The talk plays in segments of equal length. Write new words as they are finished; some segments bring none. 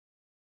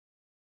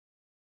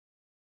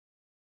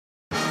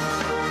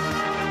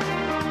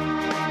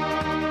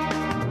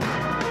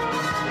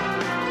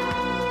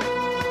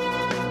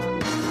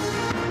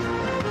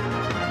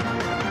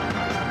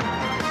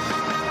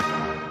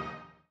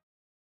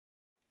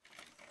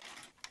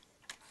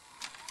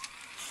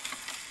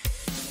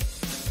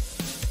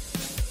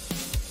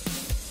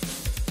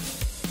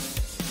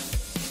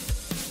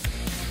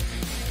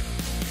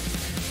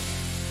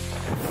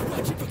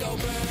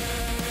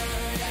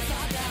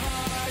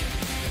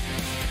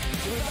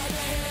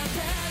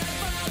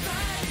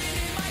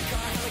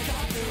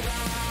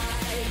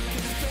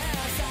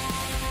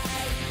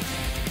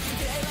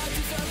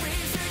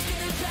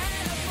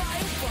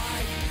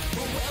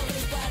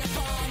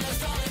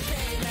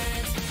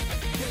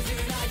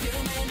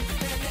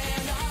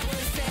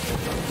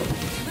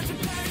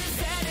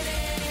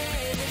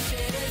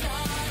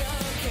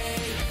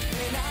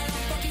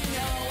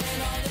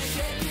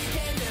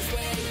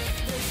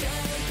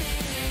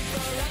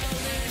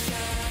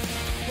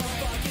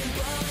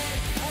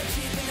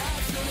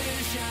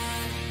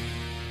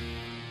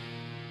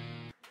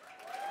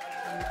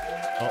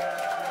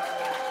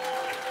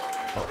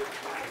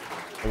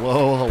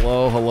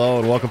Hello,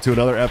 and welcome to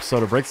another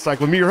episode of Break the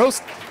Cycle with me, your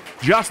host,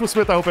 Joshua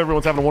Smith. I hope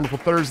everyone's having a wonderful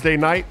Thursday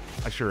night.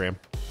 I sure am.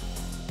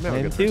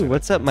 Man, too.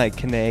 What's up, Mike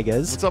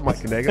Canegas? What's up, Mike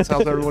Canegas?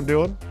 How's everyone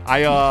doing?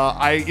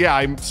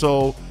 I'm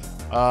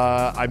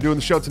doing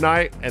the show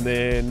tonight, and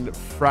then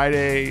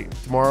Friday,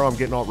 tomorrow, I'm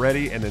getting all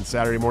ready, and then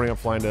Saturday morning, I'm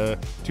flying to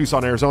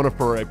Tucson, Arizona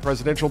for a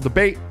presidential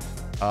debate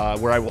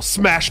where I will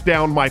smash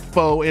down my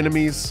foe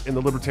enemies in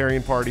the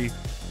Libertarian Party,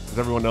 because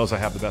everyone knows I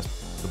have the best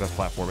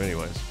platform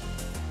anyways.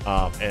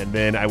 And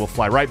then I will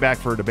fly right back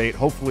for a debate,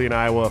 hopefully in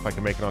Iowa if I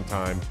can make it on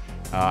time.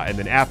 And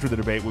then after the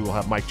debate, we will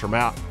have Mike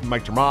Termott,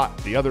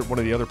 one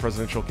of the other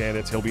presidential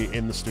candidates. He'll be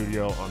in the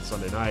studio on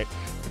Sunday night.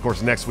 Of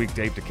course, next week,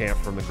 Dave DeCamp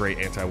from the great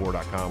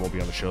antiwar.com will be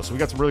on the show. So we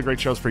got some really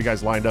great shows for you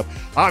guys lined up.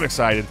 I'm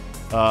excited.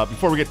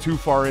 Before we get too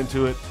far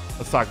into it,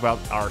 let's talk about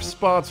our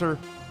sponsor,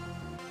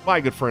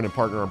 my good friend and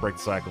partner on Break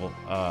the Cycle,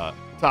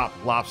 Top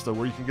Lobster,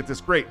 where you can get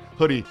this great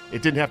hoodie.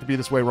 It didn't have to be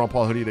this way, Ron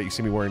Paul hoodie that you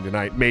see me wearing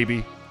tonight.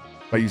 Maybe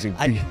by using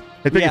I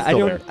think it's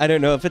still there. I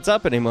don't know if it's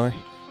up anymore.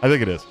 I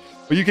think it is.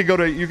 But you can go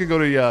to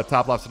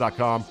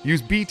toplobster.com,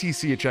 use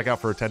BTC at checkout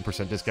for a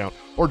 10% discount,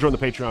 or join the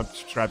Patreon,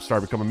 subscribe,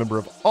 start, become a member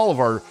of all of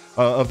our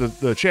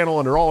the channel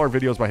under all our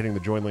videos by hitting the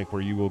join link,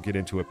 where you will get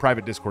into a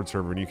private Discord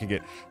server, and you can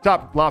get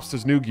Top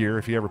Lobster's new gear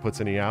if he ever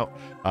puts any out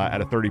at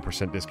a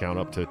 30% discount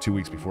up to 2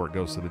 weeks before it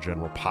goes to the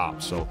general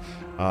pop. So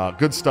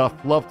good stuff.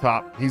 Love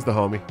Top. He's the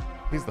homie.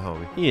 He is the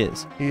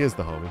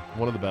homie.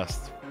 One of the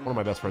best. One of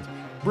my best friends.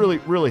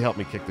 Really helped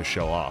me kick the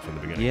show off in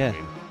the beginning. Yeah. I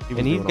mean,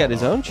 and he's got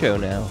his own show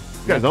now.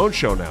 He's got his own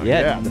show now.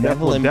 Yeah, the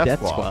Nephilim Death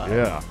Squad.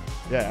 Yeah,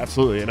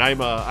 absolutely. And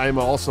I'm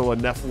also a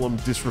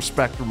Nephilim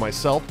disrespecter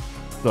myself.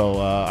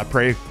 So I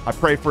pray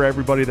for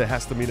everybody that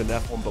has to meet a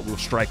Nephilim, but we'll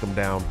strike them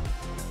down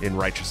in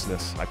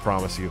righteousness. I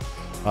promise you.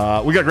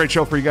 We got a great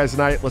show for you guys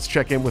tonight. Let's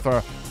check in with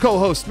our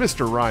co-host,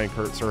 Mr. Ryan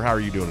Kurtzer. How are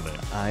you doing today?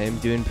 I am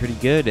doing pretty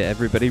good.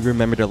 Everybody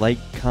remember to like,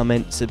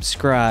 comment,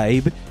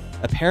 subscribe.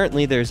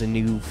 Apparently there's a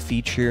new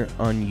feature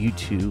on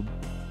YouTube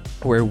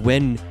where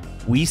when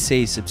we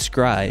say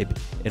subscribe,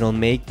 it'll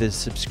make the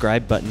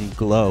subscribe button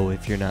glow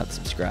if you're not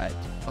subscribed.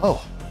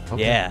 Oh,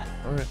 okay. Yeah.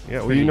 All right.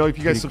 Yeah. Well, if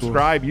you guys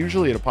subscribe,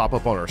 usually it'll pop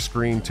up on our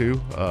screen too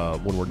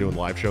when we're doing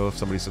live show. If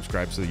somebody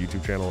subscribes to the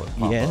YouTube channel, it'll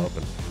pop up.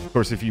 And of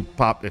course, if you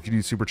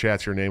do super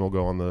chats, your name will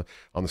go on the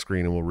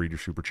screen, and we'll read your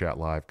super chat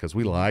live because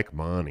we like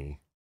money.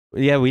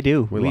 Yeah, we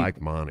do. We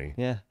like money.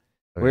 Yeah.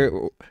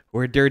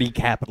 We're dirty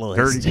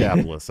capitalists. Dirty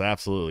capitalists,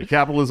 absolutely.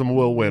 Capitalism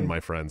will win, my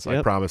friends. Yep.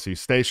 I promise you.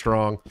 Stay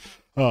strong.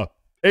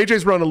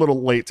 AJ's running a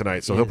little late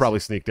tonight, so he'll probably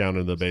sneak down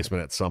into the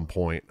basement at some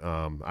point.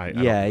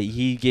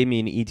 He gave me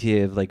an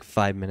ETA of like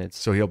 5 minutes.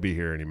 So he'll be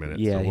here any minute.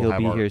 Yeah, so he'll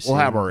be here soon.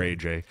 We'll have our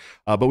AJ.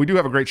 But we do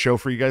have a great show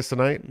for you guys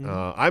tonight.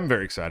 I'm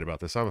very excited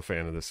about this. I'm a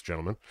fan of this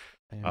gentleman.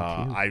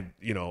 As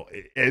you know,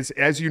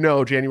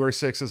 January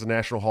 6th is a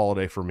national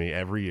holiday for me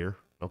every year.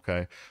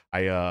 Okay.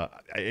 And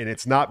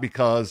it's not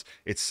because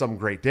it's some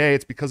great day.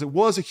 It's because it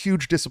was a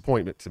huge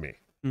disappointment to me.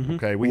 Mm-hmm.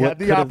 Okay. We had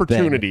the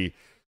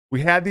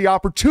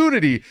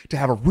opportunity to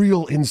have a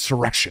real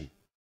insurrection.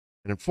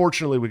 And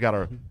unfortunately, we got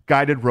a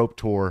guided rope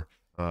tour,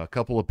 a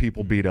couple of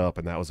people beat up,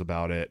 and that was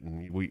about it.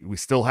 And we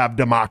still have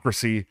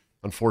democracy.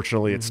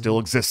 Unfortunately, it still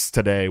exists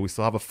today. We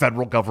still have a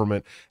federal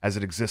government as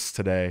it exists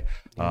today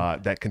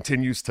that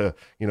continues to,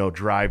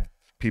 drive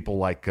people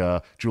like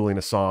Julian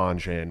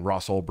Assange and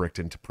Ross Ulbricht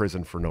into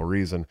prison for no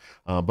reason.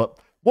 But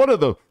one of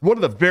the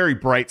very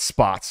bright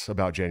spots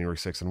about January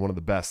 6th, and one of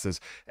the best, is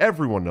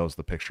everyone knows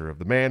the picture of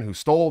the man who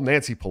stole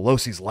Nancy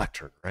Pelosi's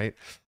lectern, right?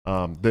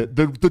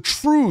 The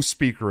true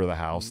Speaker of the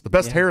House, the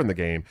best hair in the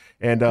game,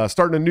 and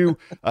starting a new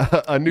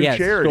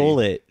charity. Stole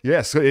it.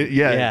 Yes,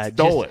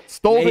 stole it.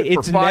 Stole it.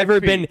 It's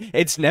never been.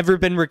 It's never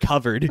been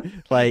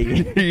recovered. Like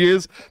he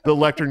is the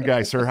lectern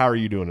guy, sir. How are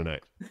you doing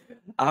tonight?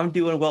 I'm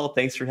doing well.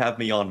 Thanks for having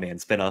me on, man.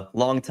 It's been a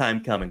long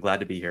time coming. Glad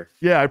to be here.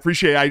 Yeah, I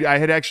appreciate it. I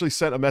had actually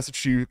sent a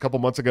message to you a couple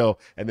months ago,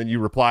 and then you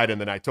replied, and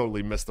then I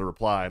totally missed the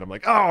reply. And I'm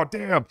like, oh,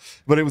 damn.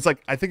 But it was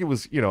like, I think it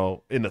was,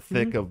 in the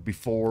thick of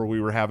before we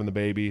were having the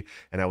baby,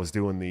 and I was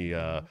doing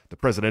the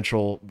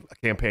presidential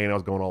campaign. I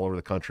was going all over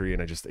the country,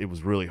 and it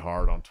was really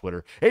hard on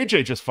Twitter.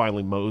 AJ just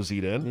finally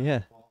moseyed in.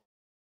 Yeah.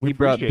 He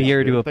brought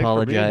beer to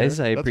apologize.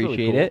 I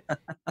appreciate it.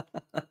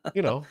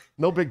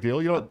 No big deal.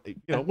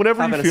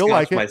 Whenever you feel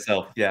like it.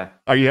 Myself, yeah.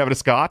 Are you having a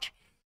scotch?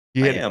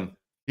 I am.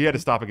 He had to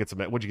stop and get some.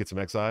 What'd you get? Some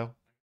Exile?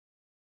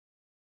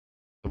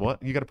 Some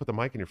what? You got to put the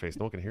mic in your face.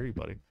 No one can hear you,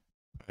 buddy.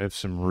 I have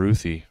some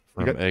Ruthie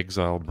from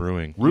Exile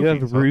Brewing. You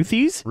have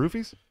Ruthies?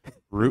 Roofies?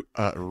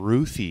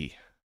 Ruthie.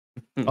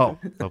 Oh,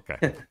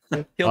 okay.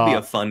 He'll be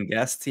a fun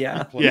guest,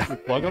 yeah. Yeah,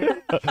 plug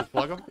him.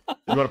 Plug him.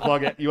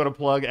 You want to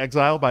plug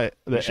Exile by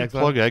the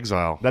Exile? Plug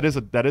Exile. That is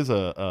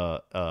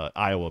a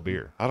Iowa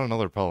beer. I don't know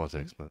their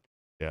politics, but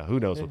yeah, who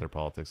knows what their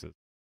politics is?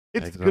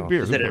 It's Exile. good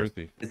beer. Is it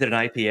an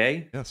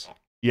IPA? Yes.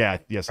 Yeah,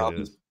 yes, it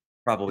is.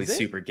 Probably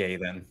super gay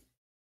then.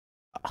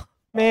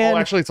 Man. Oh,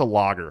 actually, it's a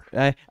lager.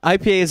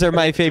 IPAs are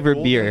my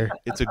favorite beer.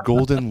 It's a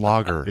golden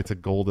lager. It's a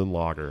golden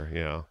lager.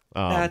 Yeah.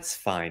 That's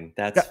fine.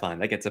 That's fine.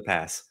 That gets a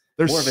pass.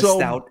 There's more of a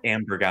stout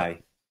amber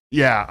guy.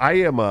 Yeah, I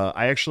am.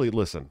 I actually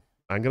listen.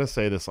 I'm gonna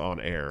say this on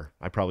air.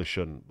 I probably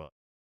shouldn't, but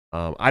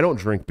I don't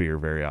drink beer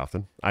very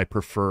often. I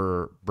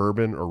prefer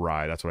bourbon or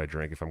rye. That's what I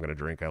drink if I'm gonna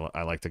drink.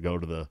 I like to go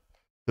to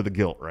the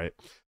guilt, right?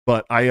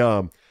 But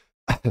I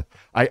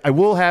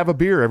will have a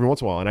beer every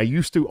once in a while, and I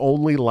used to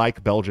only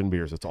like Belgian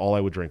beers. That's all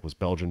I would drink was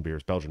Belgian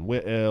beers, Belgian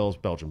wit ales,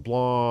 Belgian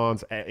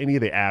blondes, any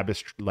of the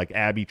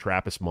Abbey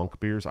Trappist Monk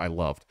beers I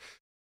loved.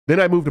 Then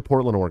I moved to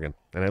Portland, Oregon,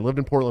 and I lived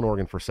in Portland,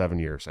 Oregon for 7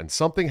 years, and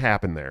something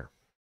happened there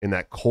in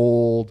that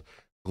cold,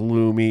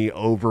 gloomy,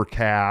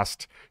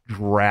 overcast,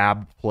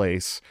 drab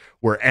place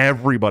where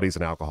everybody's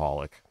an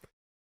alcoholic.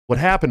 What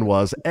happened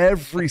was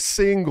every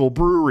single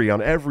brewery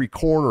on every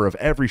corner of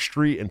every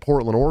street in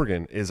Portland,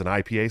 Oregon is an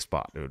IPA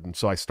spot, dude. And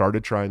so I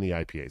started trying the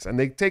IPAs, and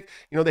they take,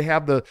 they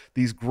have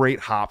these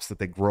great hops that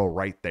they grow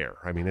right there.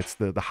 I mean, it's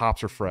the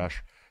hops are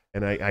fresh,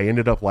 and I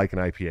ended up liking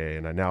IPA,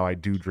 and now I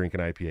do drink an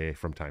IPA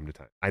from time to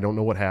time. I don't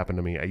know what happened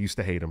to me. I used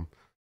to hate them,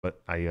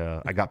 but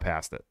I got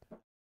past it.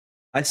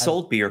 I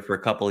sold beer for a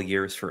couple of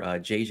years for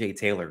JJ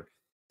Taylor.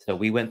 So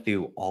we went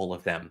through all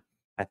of them.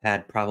 I've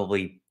had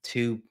probably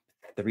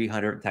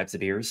 300 types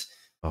of beers.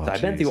 Oh, so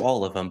I've been through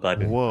all of them,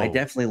 but Whoa. I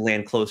definitely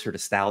land closer to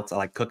stouts. I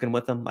like cooking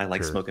with them. I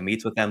like Sure. smoking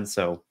meats with them.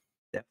 So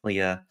definitely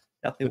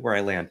where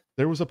I land.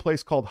 There was a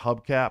place called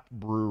Hubcap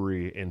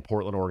Brewery in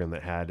Portland, Oregon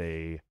that had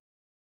a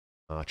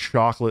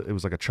chocolate. It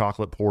was like a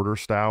chocolate porter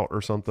stout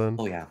or something.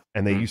 Oh yeah.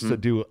 And they used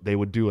to they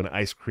would do an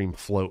ice cream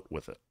float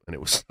with it, and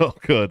it was so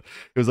good.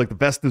 It was like the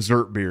best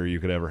dessert beer you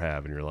could ever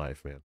have in your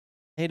life, man.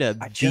 I had a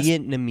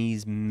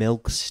Vietnamese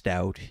milk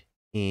stout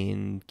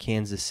in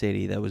Kansas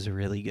City that was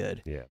really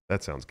good. Yeah,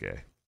 that sounds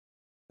gay.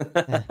 I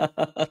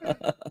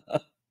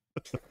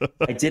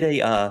did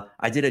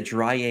a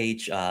dry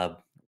age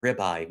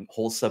ribeye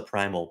whole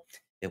subprimal.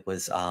 It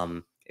was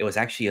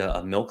actually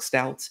a milk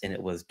stout, and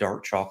it was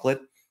dark chocolate.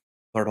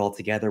 Put it all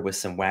together with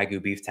some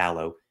Wagyu beef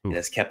tallow. It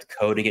has kept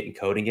coating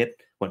it.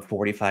 Went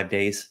 45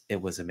 days. It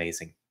was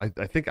amazing. I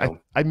think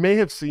I may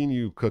have seen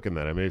you cooking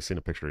that. I may have seen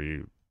a picture of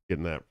you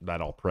getting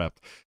that all prepped.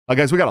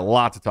 Guys, we got a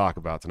lot to talk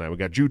about tonight. We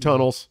got Jew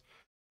Tunnels.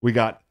 We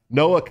got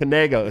Noah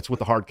Kanega. It's with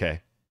the hard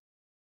K.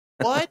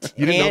 What?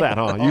 You didn't know that,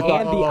 huh? You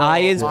And the I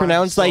is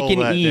pronounced like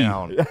an E.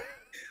 Down.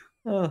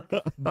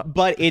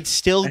 But it's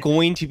still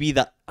going to be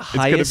the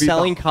highest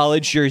selling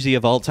college jersey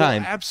of all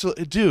time.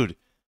 Absolutely, dude.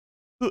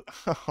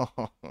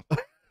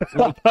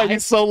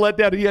 He's so let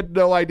down. He had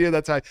no idea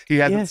that's how he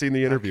hadn't seen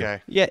the interview.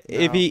 Okay. Yeah,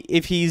 No.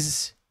 if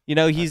he's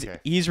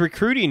he's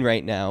recruiting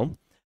right now,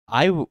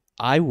 I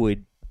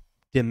would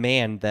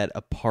demand that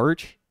a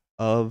part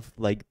of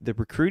like the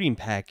recruiting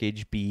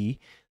package be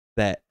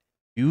that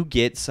you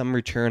get some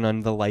return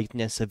on the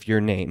likeness of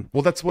your name.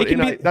 Well, that's what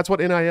that's what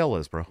NIL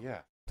is, bro.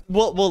 Yeah.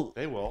 Well,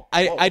 They will.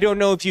 I don't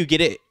know if you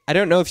get it. I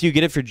don't know if you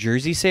get it for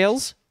jersey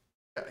sales.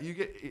 You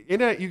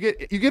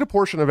get a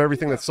portion of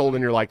everything that's sold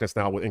in your likeness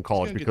now in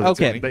college because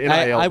Okay, it's the NIL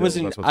I deal,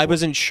 wasn't that's what's I cool.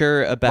 wasn't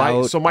sure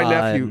about.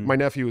 My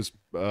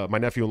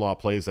nephew-in-law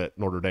plays at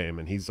Notre Dame,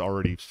 and he's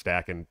already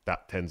stacking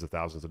tens of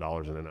thousands of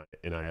dollars in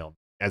NIL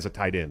as a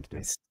tight end.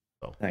 Nice.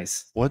 So.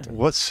 Nice.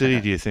 What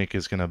city do you think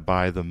is going to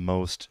buy the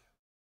most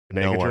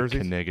Kanega Noah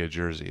jerseys? Kanega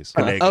jerseys?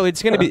 Kanega.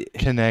 It's going to be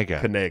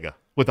Kanega.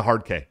 With the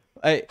hard K.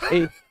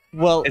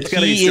 well. It's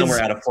gonna be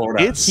somewhere out of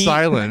Florida. It's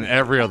silent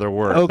every other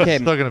word. Okay.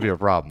 It's still going to be a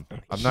problem.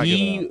 I'm not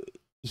gonna.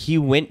 He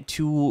went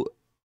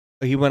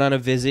on a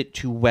visit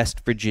to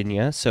West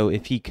Virginia. So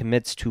if he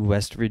commits to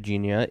West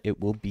Virginia,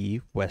 it will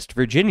be West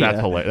Virginia.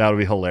 That's hilarious. That would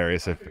be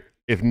hilarious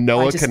if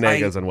Noah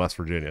Kanega's in West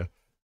Virginia.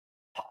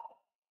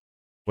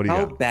 What do you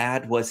How got?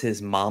 bad was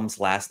his mom's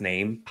last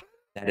name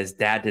that his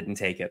dad didn't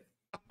take it?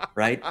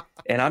 Right?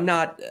 And I'm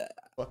not.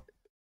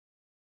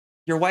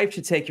 Your wife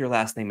should take your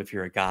last name if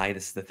you're a guy.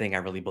 This is the thing I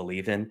really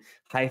believe in.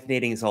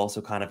 Hyphenating is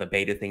also kind of a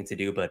beta thing to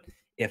do, but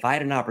if I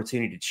had an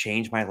opportunity to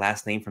change my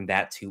last name from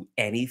that to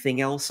anything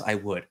else, I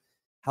would.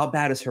 How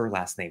bad is her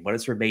last name? What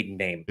is her maiden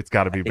name? It's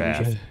got to be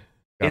bad.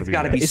 It's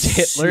got to be It's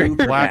Hitler.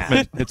 super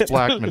Blackman. bad. It's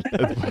Blackman.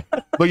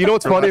 But you know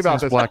what's funny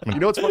about this? Blackman.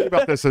 You know what's funny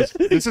about this is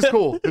this is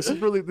cool. This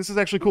is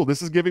actually cool.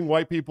 This is giving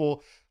white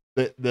people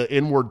the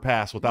N-word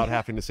pass without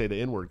having to say the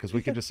N-word, because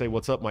we can just say,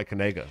 "What's up, my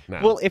Kanega?"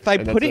 now. Well, if I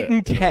And put that's it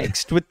in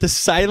text with the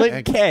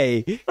silent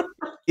K,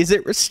 is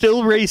it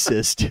still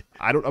racist?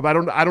 I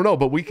don't know,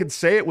 but we can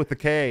say it with the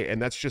K,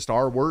 and that's just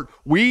our word.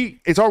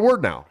 It's our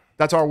word now.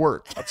 That's our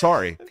word. I'm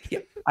sorry. Yeah,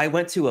 I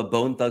went to a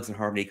Bone Thugs and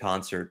Harmony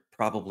concert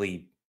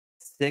probably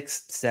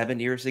 6-7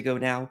 years ago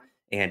now,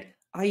 and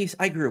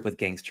I grew up with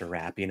gangster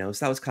rap, so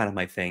that was kind of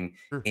my thing.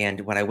 Sure.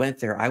 And when I went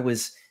there, I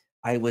was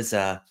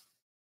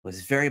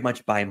very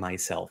much by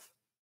myself,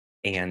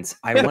 and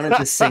I wanted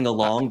to sing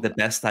along the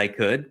best I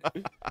could,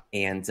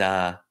 and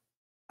I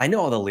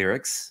know all the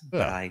lyrics,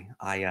 but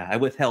I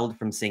withheld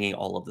from singing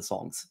all of the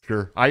songs.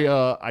 Sure.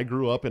 I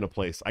grew up in a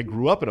place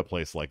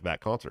like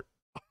that concert.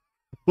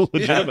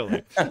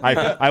 Legitimately.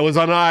 I was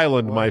on an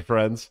island, my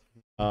friends.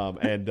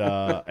 And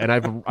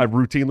I've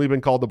routinely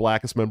been called the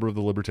blackest member of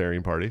the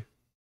Libertarian Party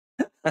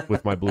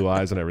with my blue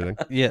eyes and everything.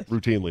 Yeah.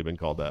 Routinely been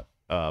called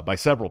that by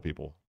several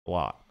people, a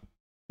lot,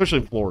 especially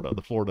in Florida,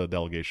 the Florida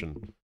delegation,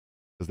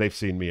 because they've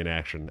seen me in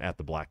action at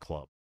the Black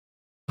Club.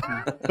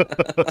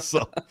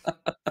 So,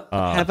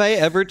 Have I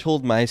ever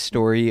told my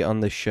story on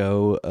the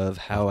show of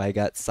how I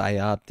got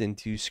psyoped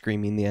into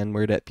screaming the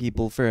N-word at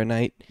people for a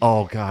night?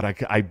 oh God,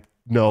 I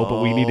know,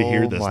 but we need to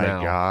hear this my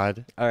now.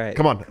 God. All right.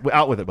 Come on,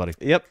 out with it, buddy.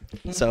 Yep.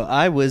 So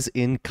I was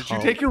in Did you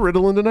college. take your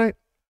Ritalin tonight?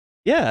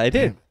 Yeah, I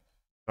did.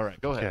 All right,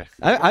 go ahead.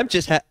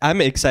 Okay. I'm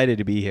excited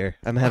to be here.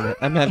 I'm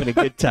having a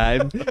good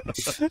time,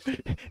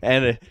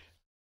 and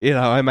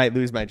I might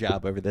lose my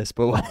job over this,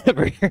 but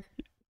whatever.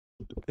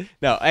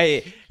 No,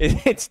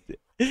 it's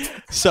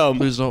so.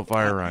 Please don't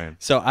fire Ryan.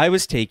 So I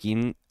was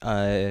taking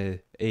a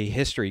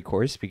history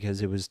course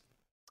because it was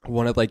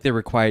one of like the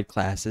required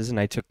classes, and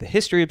I took the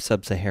history of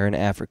sub-Saharan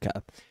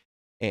Africa,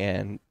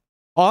 and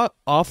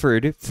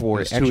offered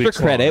for It's 2 extra weeks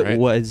long, credit right?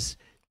 was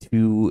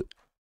to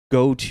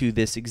go to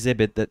this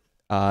exhibit that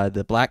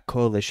the Black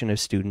Coalition of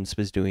Students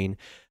was doing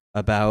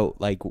about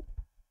like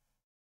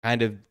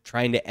kind of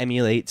trying to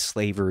emulate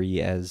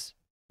slavery as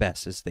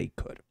best as they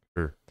could.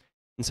 Sure.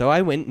 And so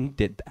I went and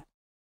did that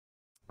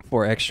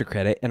for extra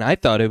credit, and I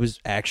thought it was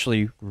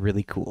actually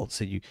really cool.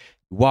 So you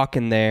walk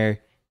in there,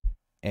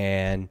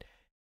 and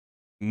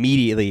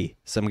immediately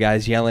some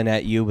guy's yelling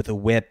at you with a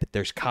whip.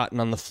 There's cotton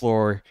on the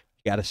floor.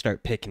 You got to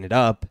start picking it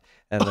up,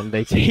 and then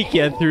they take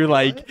you through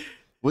like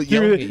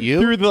through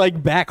the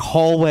like back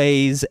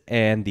hallways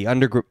and the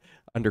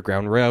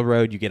underground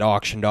railroad. You get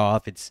auctioned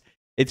off. It's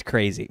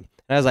crazy.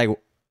 And I was like,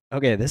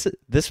 okay,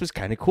 this was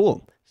kind of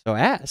cool. So I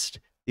asked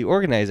the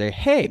organizer,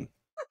 hey,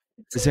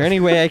 is there any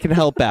way I can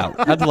help out?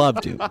 I'd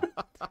love to.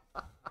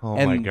 Oh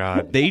And my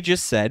God. they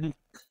just said,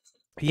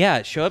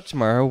 yeah, show up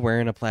tomorrow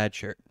wearing a plaid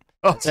shirt.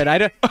 Oh, And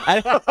I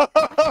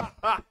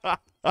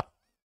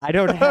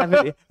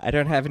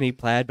don't have any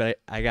plaid, but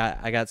I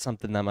got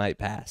something that might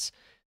pass.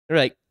 They're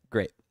like,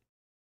 great.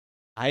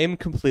 I am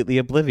completely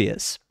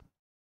oblivious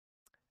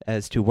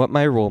as to what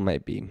my role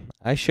might be.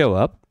 I show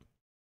up,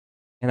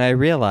 and I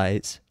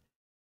realize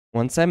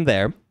once I'm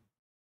there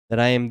that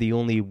I am the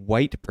only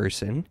white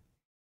person,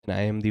 and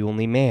I am the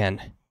only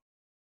man.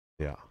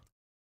 yeah.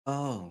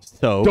 Oh,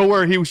 So Don't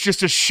worry, he was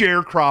just a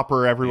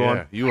sharecropper, everyone.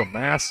 Yeah, you a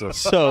massive.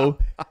 So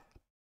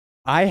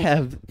I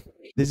have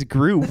this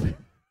group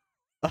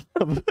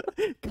of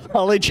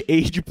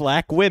college-age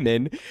black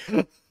women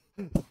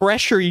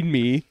pressuring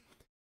me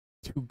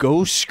to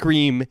go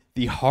scream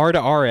the hard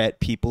R at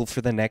people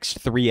for the next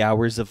 3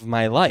 hours of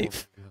my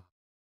life.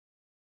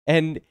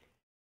 And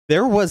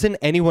there wasn't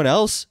anyone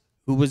else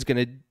who was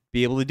going to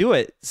be able to do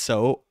it.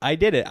 So I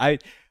did it.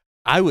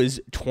 I was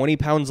 20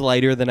 pounds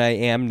lighter than I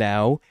am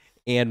now,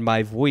 and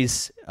my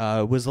voice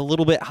was a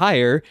little bit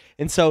higher.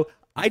 And so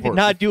I did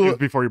not do It was it.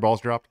 before your balls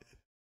dropped.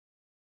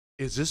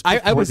 Is this I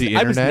before was- the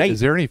I was internet? nine-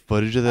 Is there any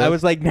footage of that? I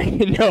was like,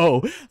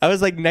 no, I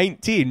was like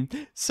 19.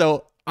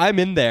 So I'm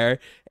in there,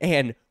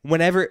 and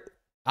whenever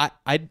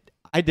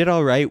I did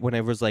all right when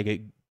it was like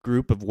a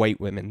group of white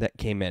women that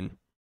came in,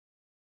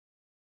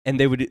 and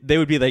they would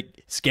be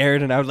like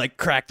scared, and I would like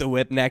crack the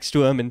whip next to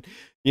them, and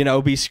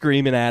be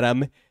screaming at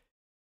them.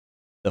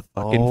 The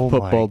fucking Oh my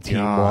football team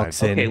God.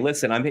 walks in. okay.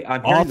 Listen, I'm hearing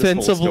Offensive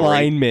this whole story.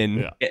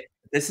 lineman. Yeah.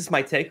 This is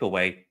my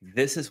takeaway.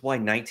 This is why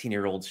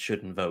 19-year-olds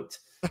shouldn't vote.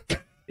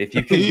 If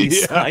you can be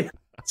Yeah. silent,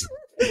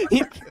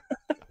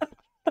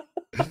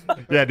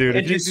 Yeah, dude.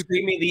 if you're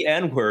screaming the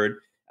N-word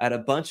at a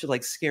bunch of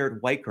like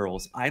scared white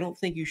girls, I don't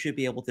think you should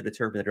be able to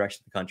determine the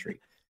direction of the country.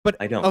 But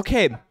I don't.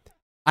 Okay,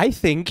 I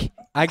think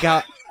I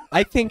got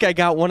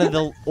one of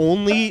the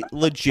only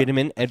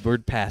legitimate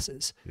Edward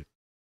passes.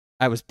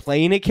 I was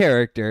playing a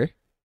character.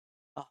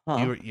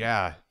 Uh-huh.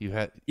 You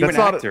had. You're That's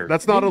an not actor.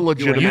 that's not a You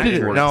legitimate. were an You did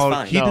actor. it. word. It's No,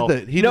 fine. he No.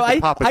 did the. He No, did I-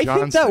 the Papa I think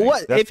John's that thing.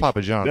 was- That's if-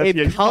 Papa John. That's- If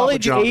yeah, you Papa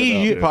college John'd it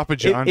age, up, yeah. Papa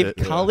John if did,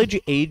 yeah. college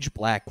age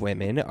black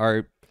women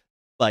are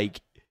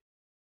like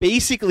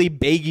basically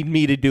begging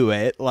me to do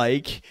it,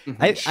 like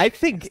I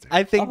think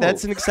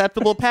that's an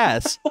acceptable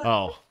pass.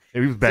 Oh, he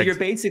was So begging. you're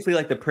basically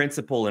like the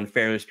principal in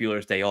Ferris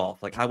Bueller's Day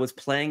Off. Like I was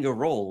playing a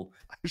role.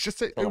 It's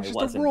just a, Well, it I was just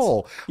wasn't. a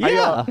role.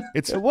 Yeah,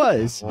 It's it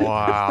was.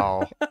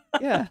 Wow.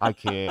 Yeah, I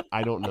can't.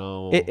 I don't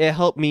know. it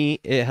helped me.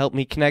 It helped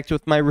me connect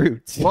with my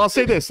roots. Well, I'll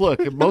say this. Look,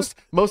 most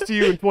of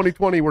you in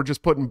 2020 were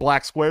just putting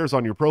black squares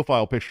on your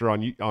profile picture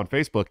on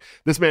Facebook.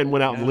 This man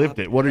went out and lived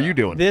it. What are you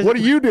doing? This- What are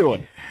you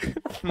doing?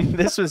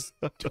 This was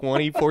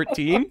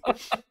 2014.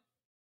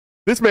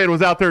 This man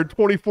was out there in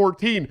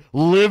 2014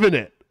 living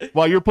it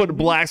while you're putting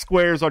black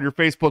squares on your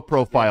Facebook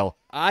profile.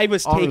 I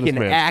was Honor this taking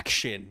man.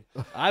 action.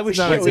 I was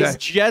Not showing exact-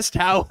 just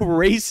how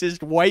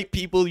racist white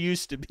people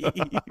used to be.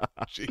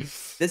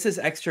 This is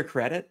extra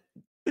credit.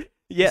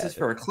 Yeah, This is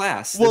for a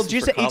class. Well, This is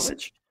just for it's-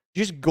 college.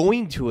 just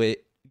going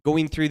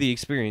through the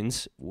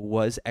experience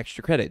was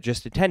extra credit.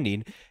 Just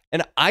attending,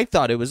 and I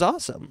thought it was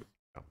awesome.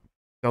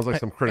 Sounds like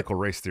some critical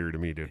race theory to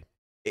me, dude.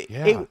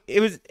 Yeah.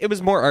 It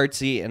was more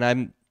artsy, and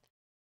I'm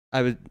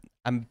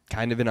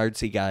kind of an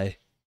artsy guy.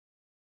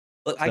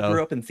 Look, I So-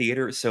 grew up in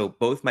theater, so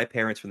both my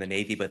parents were in the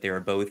Navy, but they were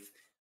both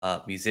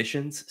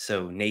musicians,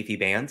 so Navy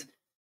band.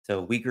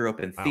 So we grew up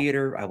in Wow.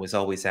 theater. I was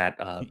always at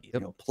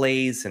Yep.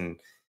 plays and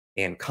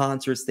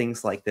concerts,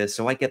 things like this.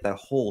 So I get that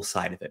whole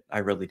side of it. I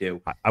really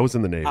do. I was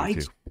in the Navy I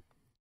too.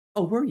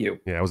 Oh, were you?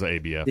 Yeah, I was at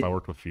ABF. I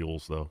worked with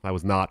fuels though. I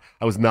was not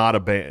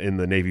in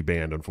the Navy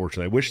band,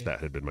 unfortunately. I wish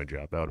that had been my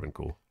job. That would have been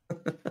cool.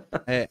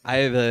 I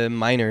have a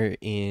minor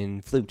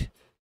in flute.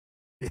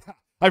 Yeah.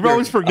 I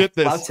always forget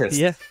this. Flautist.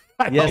 Yeah.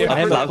 Yes, I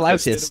am a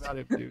flautist.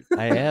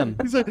 I am.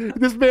 He's like,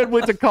 this man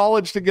went to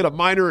college to get a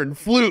minor in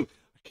flute.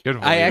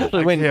 I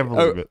actually went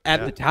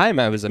at the time.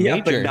 I was a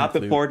major, but not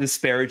before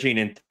disparaging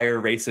an entire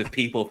race of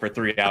people for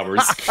 3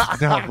 hours. I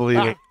don't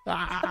believe it.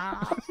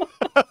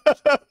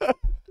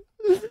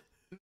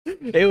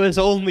 It was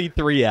only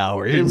 3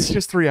 hours. It was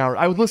just 3 hours.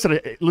 I would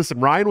listen.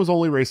 Ryan was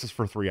only racist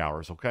for 3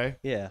 hours. Okay.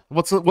 Yeah.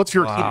 What's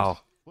your excuse?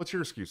 What's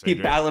your excuse? He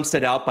AJ? balanced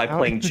it out by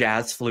playing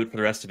jazz flute for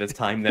the rest of his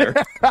time there.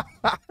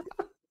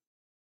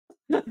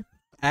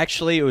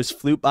 Actually, it was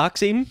flute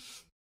boxing.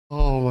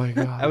 Oh my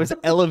god! I was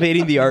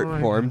elevating the art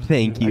form.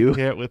 Thank you. I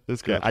can't with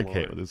this guy. I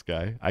can't with this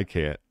guy. I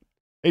can't.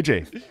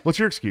 AJ, what's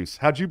your excuse?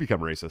 How'd you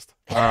become racist?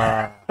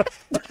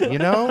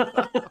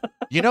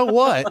 You know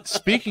what?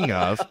 Speaking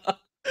of,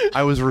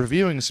 I was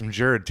reviewing some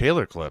Jared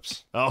Taylor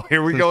clips. Oh,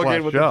 here we go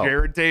again with the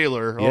Jared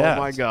Taylor. Yes.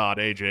 Oh my god,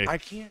 AJ. I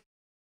can't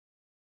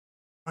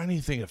find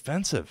anything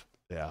offensive.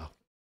 Yeah.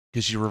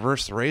 Because you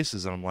reverse the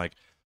races, and I'm like,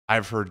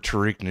 I've heard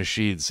Tariq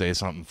Nasheed say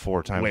something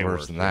 4 times Way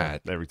worse than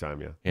that. Every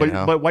time, yeah. You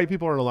But white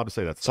people aren't allowed to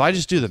say that. So I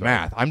just do the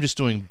math. I'm just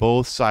doing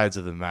both sides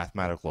of the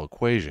mathematical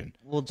equation.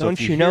 Well, So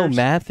don't if you know hear-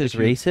 math is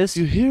racist?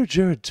 You hear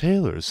Jared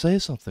Taylor say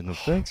something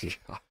offensive.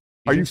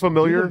 Are you just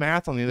familiar, do the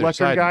math on the other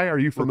Lectern side. guy? Are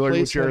you familiar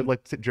with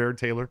Replace Jared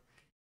Taylor?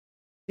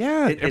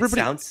 Yeah, It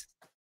everybody. sounds.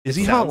 Is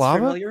it he hot sounds lava?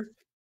 familiar.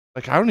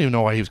 Like, I don't even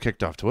know why he was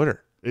kicked off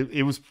Twitter.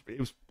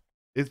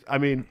 I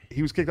mean,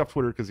 he was kicked off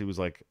Twitter because he's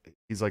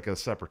like a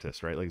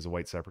separatist, right? Like he's a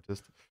white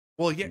separatist.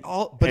 Well, yeah,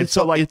 but And it's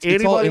all like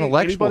it's all anybody-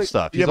 intellectual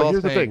stuff. Yeah, He's but all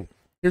here's the saying- thing.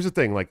 Here's the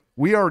thing. Like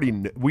we already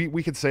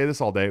we could say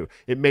this all day.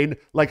 It made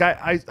like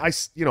I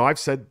I've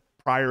said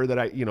prior that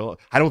I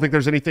don't think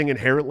there's anything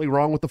inherently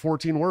wrong with the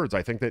 14 words.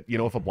 I think that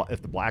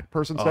if the black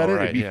person said it,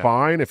 it'd be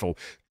fine. If a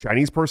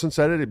Chinese person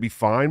said it, it'd be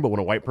fine. But when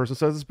a white person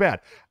says it's bad,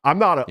 I'm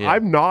not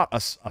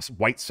a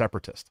white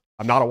separatist.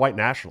 I'm not a white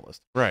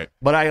nationalist. Right.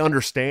 But I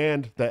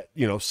understand that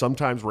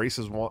sometimes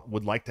races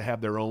would like to have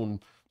their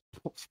own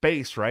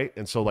space, right?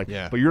 And so but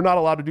you're not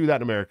allowed to do that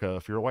in America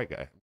if you're a white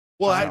guy.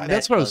 Well,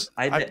 that's what I was.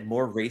 I met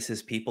more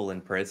racist people in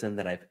prison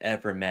than I've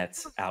ever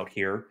met out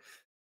here.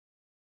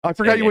 I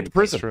forgot you went to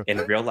prison in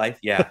real life.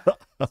 Yeah.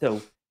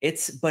 So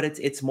it's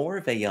more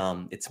of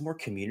a it's more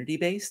community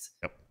based,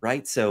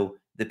 right? So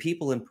the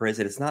people in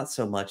prison, it's not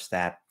so much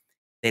that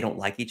they don't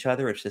like each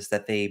other. It's just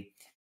that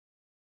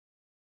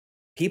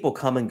people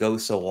come and go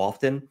so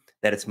often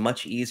that it's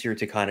much easier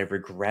to kind of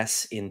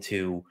regress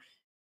into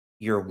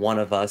you're one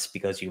of us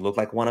because you look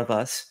like one of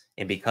us.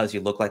 And because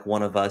you look like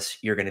one of us,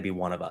 you're going to be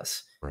one of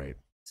us. Right.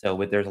 So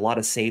there's a lot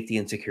of safety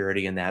and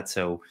security in that.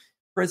 So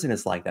prison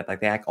is like that.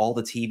 Like all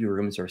the TV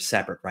rooms are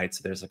separate, right?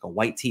 So there's like a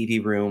white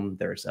TV room,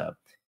 there's a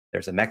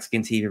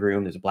Mexican TV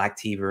room, there's a black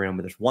TV room,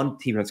 but there's one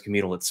TV room that's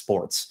communal. It's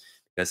sports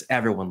because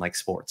everyone likes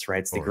sports,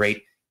 right? It's the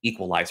great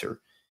equalizer.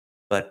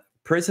 But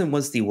prison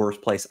was the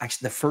worst place.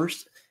 Actually, the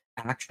first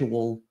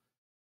actual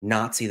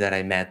Nazi that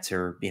I met,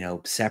 or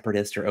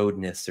separatist or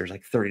Odinist, there's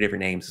like 30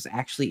 different names, was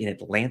actually in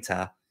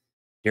Atlanta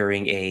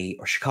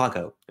or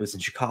Chicago. It was in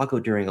Chicago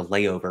during a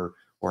layover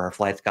where our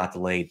flights got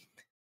delayed.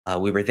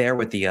 We were there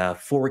with the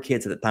 4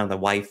 kids at the time, the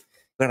wife,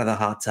 got out of the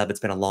hot tub. It's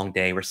been a long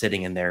day. We're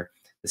sitting in there.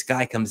 This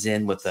guy comes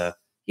in with the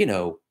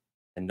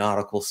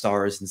nautical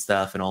stars and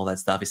stuff and all that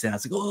stuff. He said, I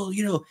was like,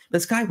 oh,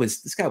 this guy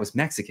was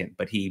Mexican,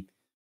 but he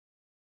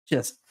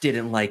just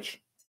didn't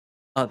like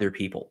other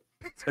people.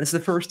 But it's the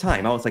first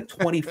time. I was like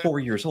 24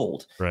 years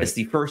old. Right. It's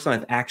the first time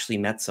I've actually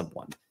met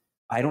someone.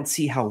 I don't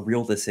see how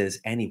real this is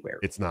anywhere.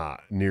 It's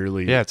not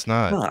nearly. Yeah, it's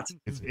not.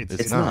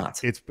 It's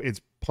not.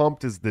 It's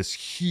pumped as this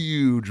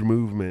huge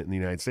movement in the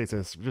United States, and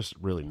it's just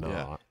really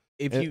not.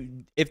 Yeah.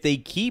 If they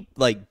keep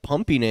like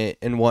pumping it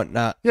and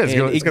whatnot, yeah,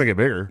 it's gonna get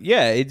bigger.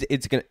 Yeah,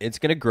 it's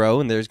gonna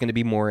grow, and there's gonna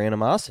be more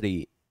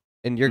animosity,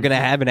 and you're gonna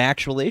have an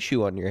actual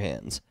issue on your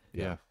hands.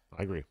 Yeah,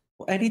 I agree.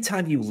 Well,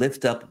 anytime you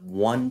lift up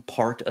one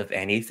part of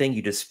anything,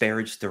 you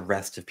disparage the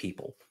rest of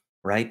people,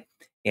 right?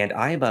 And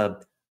I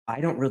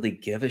don't really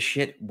give a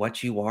shit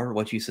what you are,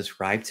 what you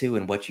subscribe to,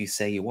 and what you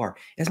say you are.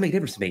 It doesn't make a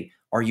difference to me.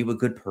 Are you a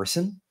good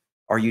person?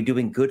 Are you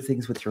doing good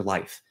things with your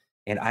life?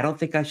 And I don't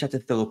think I should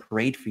have to throw a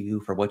parade for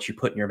you for what you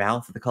put in your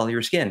mouth or the color of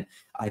your skin.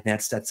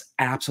 That's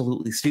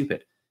absolutely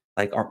stupid.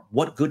 Like,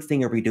 what good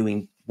thing are we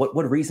doing? What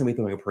reason are we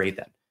throwing a parade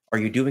then? Are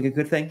you doing a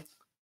good thing?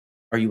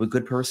 Are you a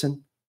good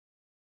person?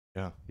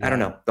 Yeah. I don't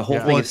know. The whole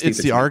thing is stupid.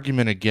 It's the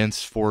argument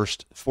against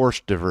forced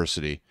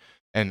diversity.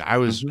 And I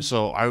was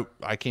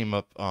I came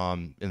up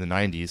in the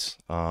 90s,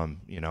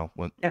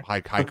 when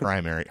high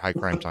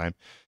crime time,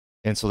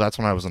 and so that's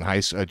when I was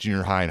in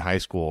junior high and high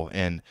school,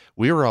 and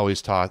we were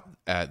always taught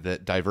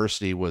that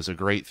diversity was a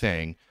great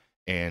thing,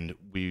 and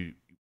we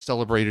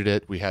celebrated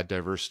it. We had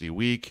Diversity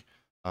Week.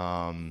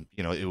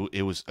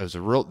 It was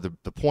a real.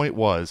 The point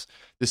was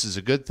this is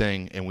a good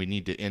thing, and we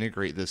need to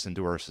integrate this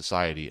into our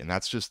society, and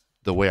that's just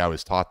the way I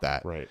was taught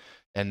that. Right.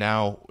 And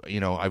now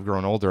I've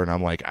grown older, and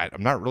I'm like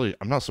I'm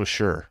not so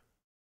sure.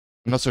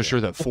 I'm not so sure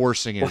that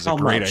forcing it is a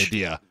great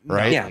idea,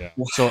 right? Yeah.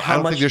 Well, so I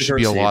don't think there should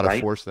be a lot of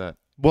force that.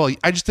 Well,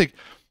 I just think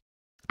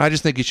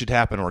it should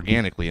happen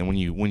organically, and when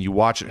you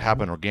watch it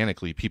happen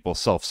organically, people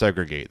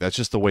self-segregate. That's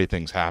just the way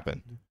things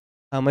happen.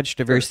 How much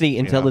diversity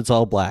until it's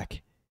all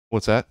black?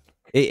 What's that?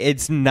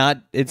 It's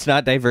not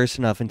diverse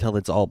enough until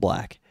it's all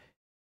black.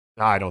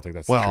 No, I don't think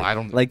that's I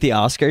don't like the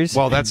Oscars.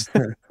 Well, that's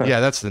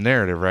that's the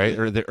narrative, right?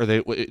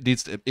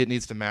 It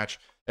needs to match.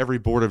 Every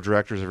board of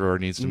directors everywhere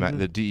needs to match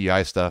the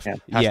DEI stuff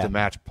has to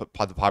match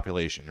the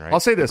population, right? I'll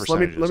say this. Let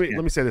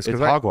me say this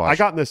because I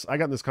got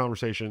in this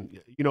conversation.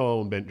 You know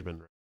Owen Benjamin,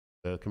 right?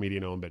 The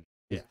comedian Owen Benjamin.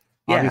 Yeah.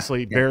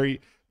 Obviously, very,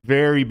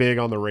 very big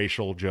on the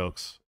racial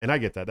jokes, and I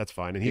get that. That's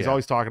fine. And he's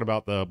always talking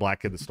about the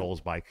black kid that stole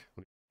his bike,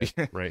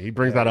 right? He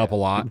brings that up a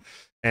lot.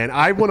 And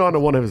I went on to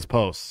one of his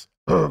posts,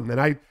 and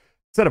I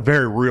said a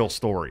very real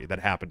story that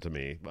happened to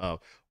me.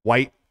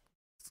 White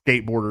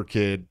skateboarder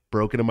kid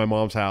broke into my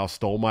mom's house,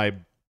 stole my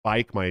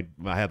bike. I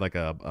had like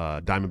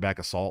a Diamondback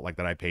Assault like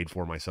that I paid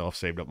for myself,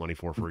 saved up money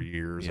for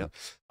years. And,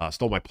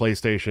 stole my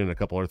PlayStation, a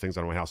couple other things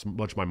out of my house, a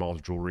bunch of my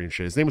mom's jewelry and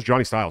shit. His name was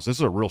Johnny Styles. This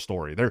is a real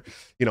story.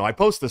 I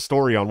posted this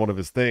story on one of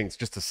his things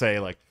just to say,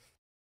 like,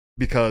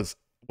 because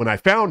when I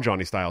found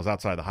Johnny Styles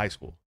outside the high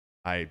school,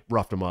 I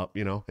roughed him up.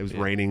 It was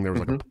raining. There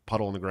was like a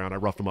puddle in the ground. I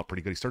roughed him up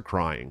pretty good. He started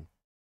crying.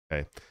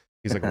 Okay.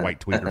 He's like a white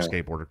tweaker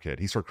skateboarder kid.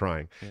 He started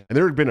crying. And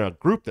there had been a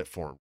group that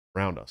formed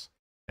around us.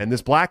 And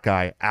this black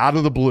guy, out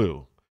of the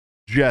blue,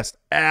 just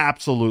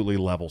absolutely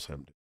levels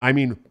him. I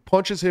mean,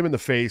 punches him in the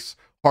face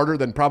harder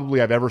than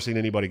probably I've ever seen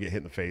anybody get hit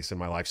in the face in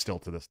my life still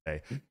to this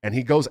day. And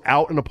he goes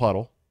out in a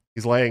puddle.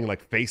 He's laying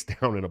like face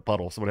down in a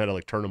puddle. Someone had to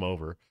like turn him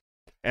over.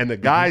 And the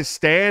guy's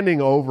standing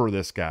over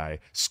this guy,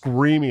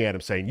 screaming at him,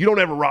 saying, "You don't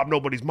ever rob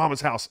nobody's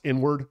mama's house,"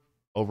 inward,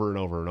 over and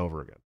over and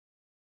over again.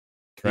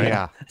 Right?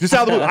 Yeah. Just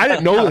out of the blue. I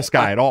didn't know this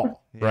guy at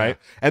all. Right.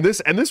 And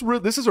this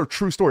is a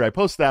true story. I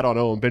posted that on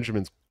Owen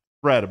Benjamin's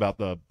thread about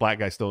the black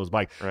guy stealing his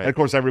bike. Right. And of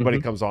course, everybody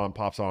comes on,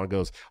 pops on, and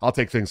goes, "I'll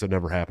take things that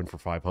never happened for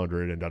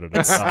 500 and da da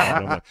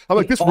da." I'm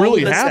like, this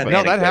really happened.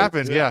 No, that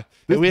happened. Yeah.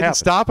 We had to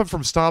stop him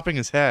from stomping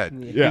his head.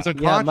 Yeah. He's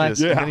unconscious.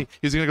 He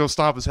was going to go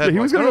stomp his head. He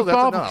was going to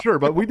stomp him, sure,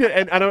 but we did.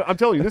 And I'm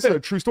telling you, this is a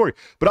true story.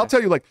 But I'll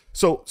tell you, like,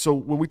 so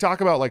when we talk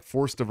about like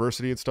forced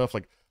diversity and stuff,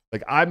 like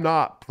I'm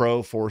not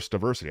pro forced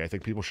diversity. I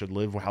think people should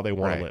live how they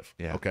want to live.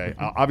 Yeah. Okay.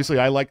 Obviously,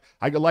 I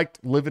liked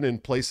living in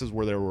places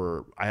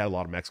where I had a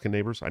lot of Mexican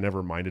neighbors. I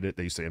never minded it.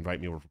 They used to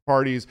invite me over for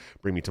parties,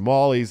 bring me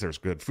tamales. There's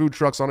good food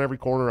trucks on every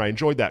corner. I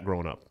enjoyed that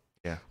growing up.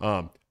 Yeah.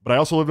 But I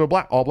also lived in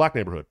all black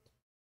neighborhood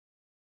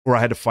where I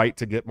had to fight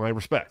to get my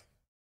respect.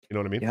 You know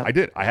what I mean? Yep. I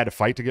did. I had to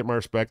fight to get my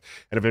respect,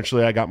 and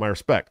eventually I got my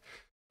respect.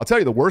 I'll tell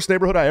you, the worst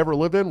neighborhood I ever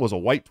lived in was a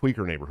white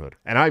tweaker neighborhood.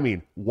 And I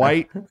mean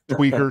white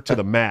tweaker to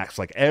the max.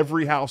 Like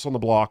every house on the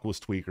block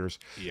was tweakers.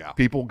 Yeah.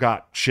 People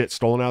got shit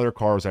stolen out of their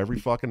cars every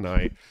fucking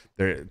night.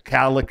 Their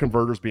catalytic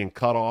converters being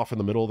cut off in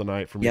the middle of the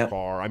night from your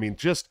car. I mean,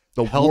 just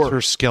the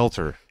helter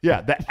skelter.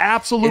 Yeah, the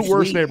absolute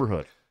worst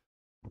neighborhood.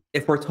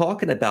 If we're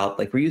talking about,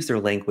 like, we use their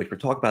language, we're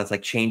talking about it's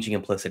like changing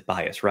implicit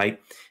bias,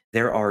 right?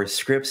 There are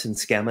scripts and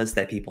schemas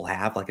that people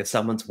have. Like if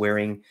someone's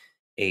wearing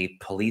a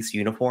police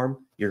uniform,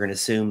 you're going to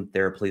assume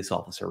they're a police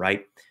officer,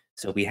 right?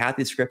 So we have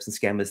these scripts and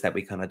schemas that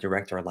we kind of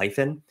direct our life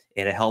in,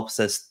 and it helps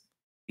us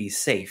be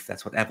safe.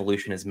 That's what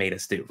evolution has made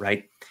us do,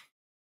 right?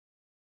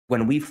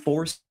 When we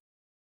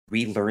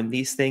relearn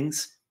these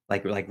things,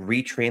 like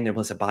retrain their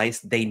implicit bias,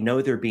 they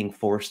know they're being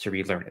forced to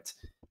relearn it.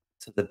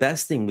 So the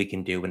best thing we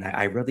can do, and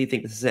I really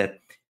think this is it,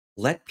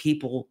 let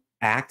people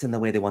act in the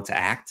way they want to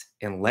act,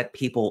 and let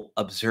people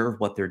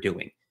observe what they're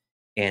doing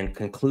and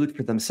conclude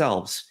for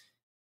themselves,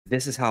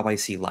 this is how I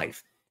see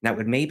life. Now,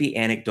 it may be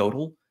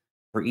anecdotal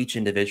for each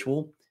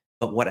individual,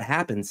 but what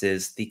happens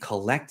is the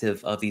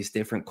collective of these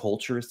different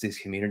cultures, these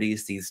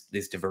communities,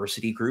 these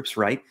diversity groups,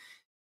 right?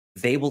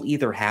 They will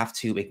either have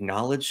to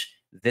acknowledge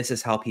this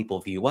is how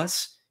people view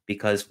us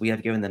because we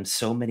have given them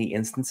so many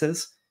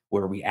instances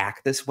where we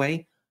act this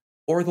way,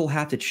 or they'll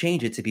have to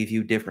change it to be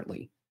viewed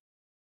differently.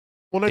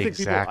 Well,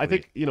 I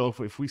think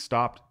if we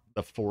stopped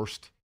the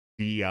forced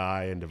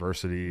DEI and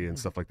diversity and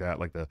stuff like that,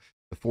 like the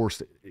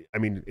forced, I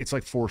mean, it's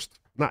like forced,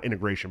 not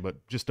integration, but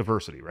just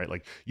diversity, right?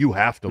 Like you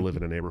have to live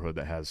in a neighborhood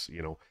that has,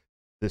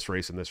 this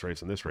race and this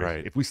race and this race.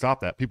 Right. If we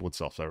stop that, people would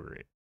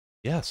self-segregate.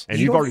 Yes. And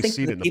you've already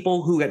seen it.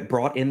 People who get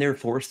brought in there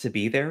forced to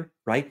be there,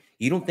 right?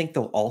 You don't think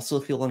they'll also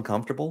feel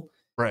uncomfortable?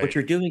 Right. What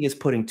you're doing is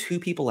putting two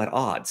people at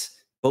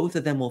odds. Both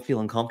of them will feel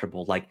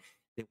uncomfortable. Like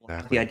they will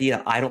have the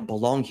idea, I don't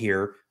belong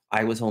here.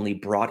 I was only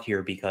brought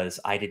here because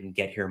I didn't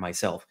get here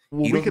myself.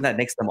 Well, you don't think that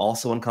makes them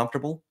also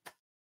uncomfortable?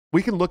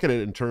 We can look at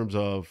it in terms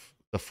of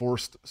the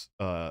forced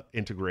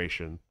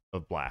integration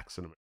of blacks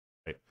in America,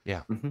 right?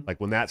 Yeah. Mm-hmm. Like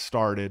when that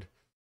started,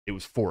 it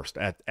was forced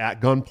at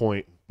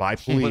gunpoint by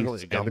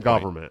police and the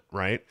government,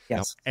 right?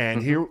 Yes.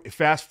 And here,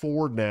 fast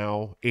forward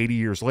now, 80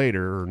 years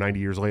later or 90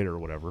 years later or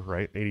whatever,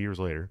 right? 80 years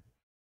later.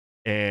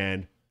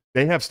 And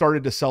they have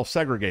started to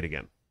self-segregate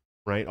again,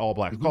 right? All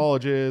black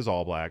colleges,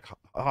 all black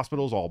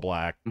hospitals, all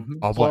black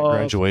all black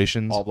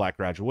graduations. All black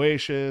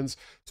graduations.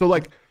 So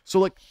So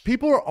like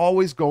people are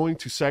always going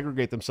to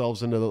segregate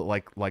themselves into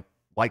like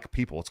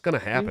people. It's going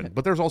to happen.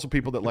 But there's also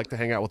people that like to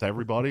hang out with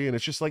everybody, and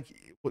it's just like,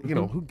 you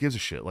know, who gives a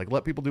shit? Like,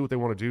 let people do what they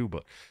want to do,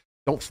 but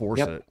don't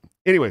force it.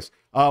 Anyways,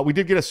 we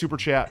did get a super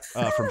chat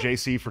from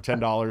JC for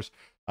 $10,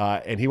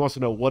 and he wants to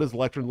know, what is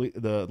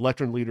the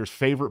Lectern leader's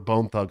favorite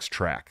Bone Thugs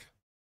track?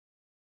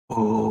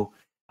 Oh,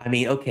 I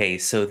mean, okay,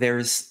 so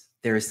there's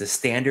the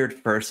standard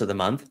first of the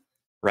month,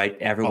 right?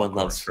 Everyone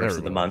loves first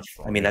of the month.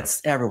 I mean,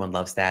 everyone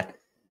loves that.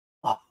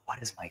 Oh,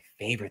 what is my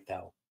favorite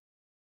though?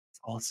 It's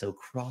also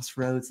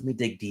Crossroads. Let me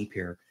dig deep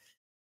here.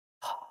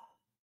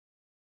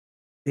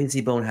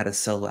 Busy Bone had a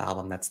solo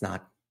album. That's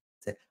not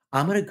it.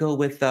 I'm gonna go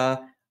with I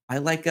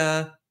like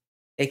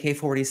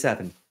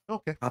AK-47.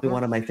 Okay, probably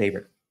one of my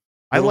favorite.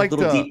 I like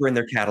little deeper in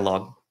their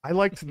catalog. I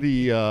liked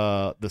the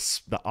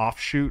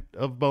offshoot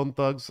of Bone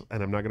Thugs,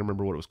 and I'm not gonna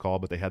remember what it was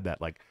called, but they had that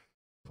like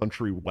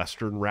country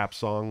western rap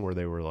song where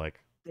they were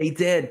like, they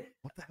did.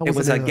 What the hell it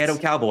was a Ghetto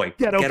Cowboy.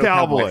 Ghetto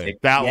Cowboy.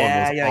 That one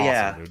was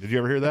awesome. Dude. Did you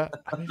ever hear that?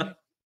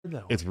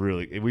 No. It's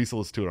really, we used to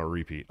listen to it on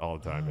repeat all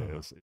the time.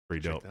 It's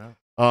pretty dope.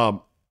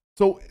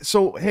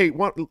 So hey,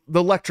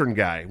 the Lectern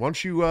guy, why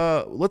don't you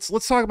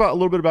let's talk about a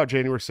little bit about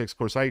January 6th. Of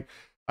course, I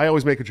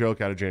always make a joke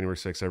out of January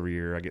 6th every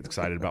year. I get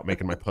excited about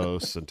making my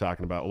posts and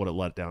talking about what a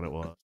letdown it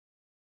was.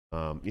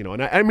 You know,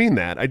 and I mean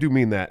that. I do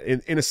mean that.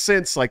 In a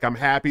sense, like I'm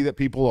happy that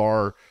people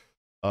are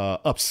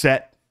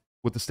upset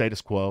with the status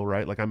quo,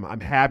 right? Like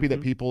I'm happy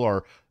that people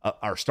are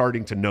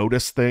starting to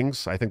notice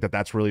things. I think that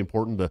that's really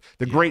important.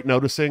 The great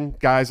noticing,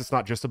 guys. It's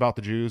not just about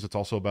the Jews. It's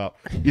also about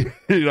you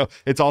know.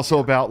 It's also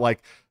about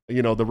like,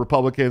 you know, the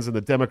Republicans and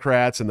the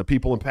Democrats and the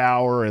people in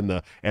power and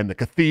the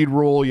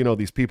cathedral. You know,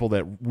 these people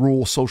that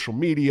rule social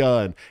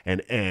media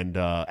and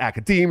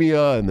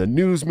academia and the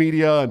news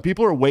media, and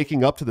people are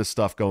waking up to this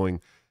stuff,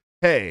 going,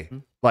 hey,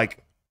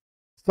 like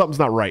something's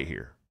not right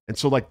here. And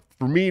so like,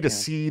 for me to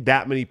see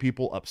that many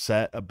people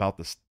upset about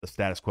the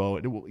status quo,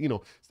 you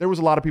know, there was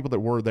a lot of people that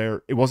were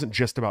there. It wasn't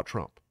just about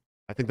Trump.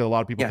 I think that a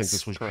lot of people think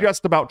this was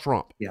just about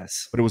Trump.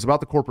 Yes. But it was about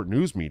the corporate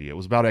news media. It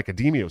was about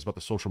academia. It was about the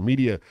social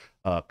media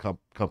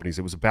companies.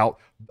 It was about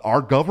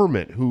our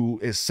government, who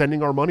is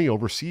sending our money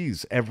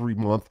overseas every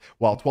month,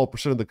 while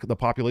 12% of the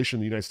population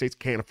in the United States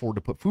can't afford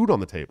to put food on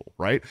the table,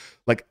 right?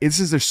 Like,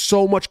 there's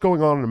so much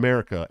going on in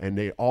America, and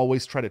they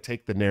always try to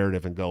take the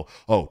narrative and go,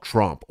 oh,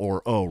 Trump,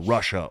 or oh,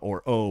 Russia,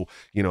 or oh,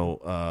 you know,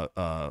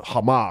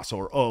 Hamas,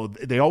 or oh,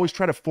 they always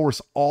try to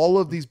force all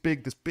of this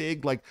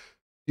big like,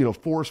 you know,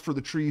 forest for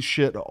the trees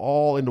shit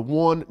all into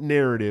one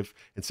narrative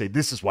and say,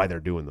 this is why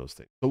they're doing those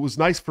things. So it was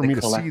nice for me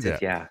to see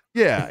that.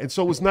 Yeah. And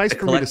so it was nice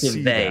for me to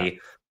see that.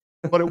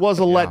 But it was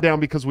a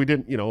letdown because we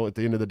didn't, you know, at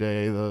the end of the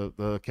day,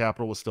 the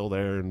Capitol was still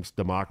there and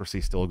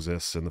democracy still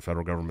exists and the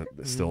federal government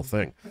is still a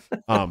thing.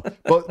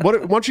 But why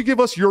don't you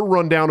give us your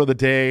rundown of the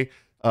day,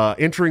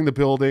 entering the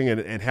building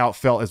and how it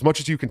felt, as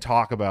much as you can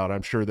talk about.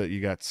 I'm sure that you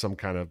got some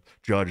kind of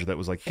judge that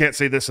was like, you can't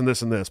say this and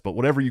this and this, but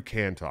whatever you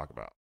can talk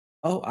about.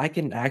 Oh, I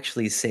can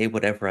actually say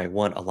whatever I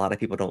want. A lot of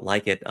people don't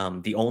like it.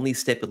 The only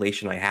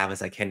stipulation I have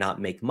is I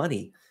cannot make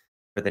money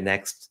for the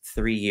next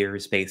 3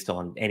 years based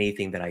on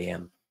anything that I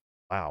am.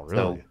 Wow,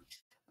 really?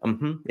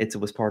 So, it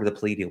was part of the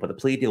plea deal. But the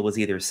plea deal was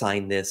either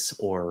sign this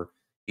or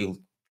you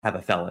have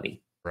a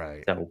felony.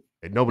 Right. So,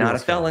 not a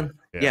felon.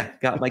 Yeah,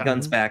 got my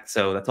guns back.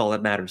 So that's all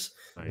that matters.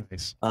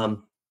 Nice.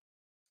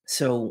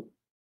 So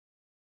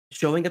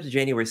showing up to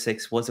January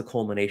 6th was a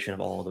culmination of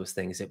all of those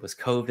things. It was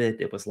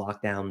COVID, it was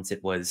lockdowns,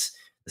 it was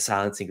the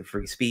silencing of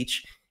free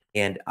speech.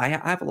 And I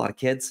have a lot of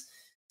kids,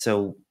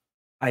 so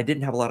I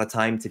didn't have a lot of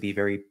time to be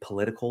very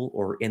political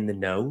or in the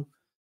know.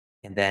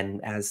 And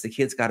then as the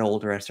kids got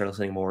older, I started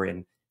listening more,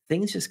 and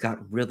things just got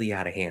really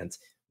out of hand.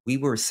 We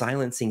were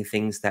silencing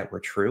things that were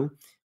true.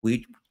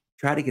 We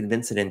tried to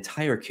convince an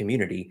entire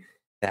community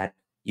that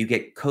you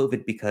get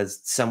COVID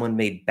because someone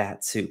made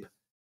bat soup.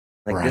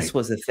 Like this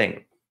was a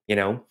thing, you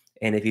know?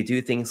 And if you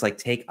do things like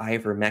take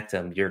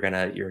ivermectin, you're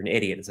an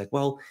idiot. It's like,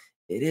 well,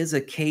 it is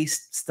a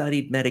case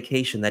studied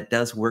medication that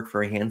does work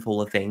for a handful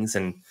of things,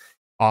 and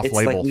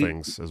off-label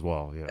things as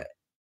well. Yeah.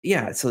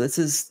 Yeah. So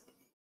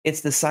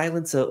it's the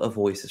silence of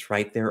voices,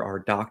 right? There are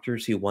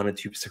doctors who wanted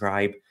to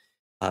prescribe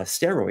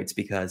steroids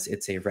because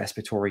it's a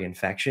respiratory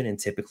infection, and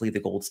typically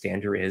the gold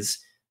standard is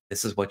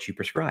this is what you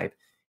prescribe.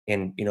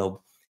 And you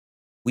know,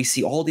 we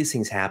see all these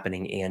things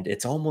happening, and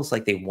it's almost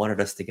like they wanted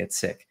us to get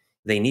sick.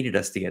 They needed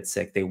us to get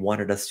sick. They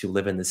wanted us to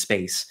live in the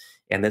space,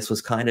 and this was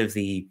kind of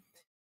the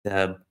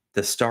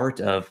start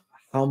of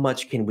how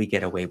much can we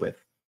get away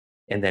with,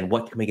 and then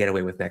what can we get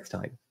away with next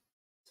time.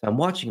 So I'm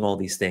watching all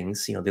these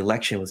things. You know, the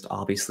election was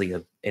obviously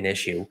an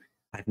issue.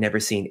 I've never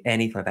seen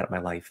anything like that in my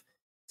life.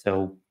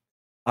 So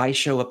I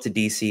show up to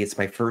DC. It's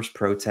my first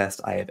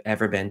protest I have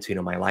ever been to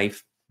in my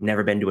life.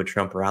 Never been to a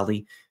Trump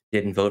rally.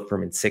 Didn't vote for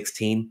him in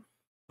 2016.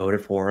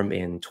 Voted for him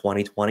in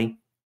 2020.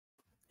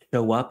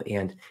 Show up,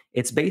 and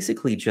it's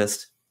basically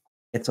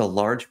it's a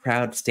large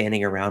crowd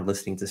standing around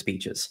listening to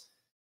speeches.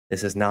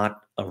 This is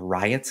not a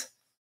riot.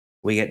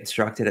 We get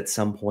instructed at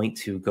some point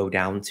to go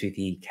down to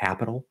the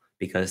Capitol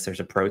because there's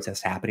a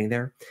protest happening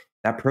there.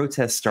 That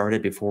protest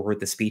started before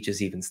the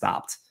speeches even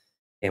stopped.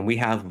 And we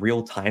have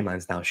real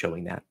timelines now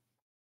showing that.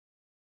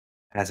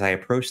 As I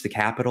approach the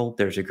Capitol,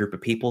 there's a group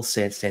of people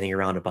standing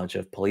around a bunch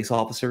of police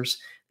officers.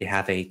 They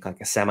have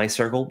like a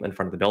semicircle in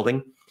front of the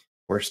building.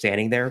 We're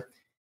standing there.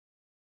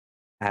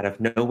 Out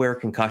of nowhere,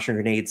 concussion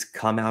grenades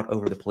come out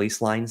over the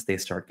police lines. They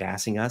start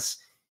gassing us.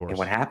 And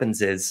what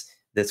happens is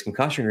this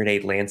concussion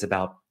grenade lands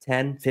about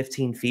 10,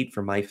 15 feet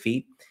from my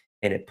feet,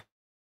 and it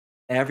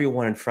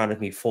everyone in front of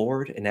me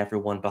forward and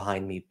everyone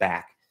behind me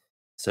back.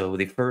 So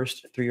the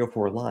first 3 or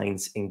 4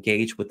 lines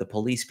engage with the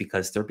police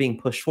because they're being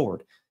pushed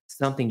forward.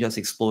 Something just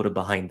exploded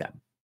behind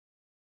them.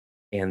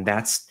 And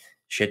that's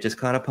shit just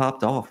kind of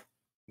popped off.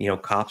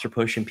 Cops are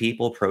pushing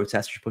people,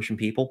 protesters are pushing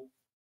people.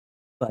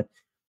 But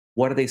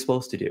what are they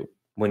supposed to do?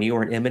 When you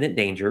are in imminent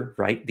danger,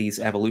 right? These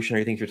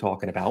evolutionary things you're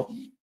talking about,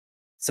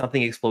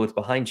 something explodes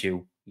behind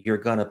you, you're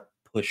going to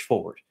push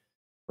forward,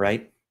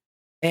 right?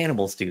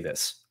 Animals do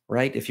this,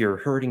 right? If you're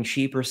herding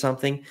sheep or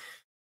something,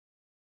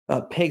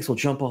 pigs will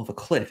jump off a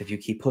cliff if you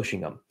keep pushing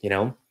them,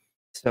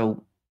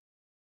 So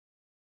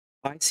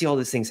I see all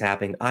these things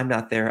happening. I'm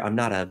not there.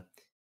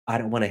 I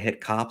don't want to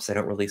hit cops. I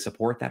don't really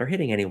support that or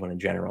hitting anyone in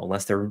general,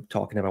 unless they're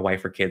talking to my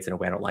wife or kids in a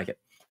way I don't like it.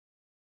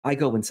 I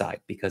go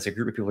inside because a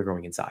group of people are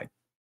going inside.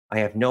 I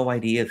have no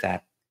idea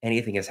that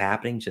anything is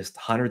happening. Just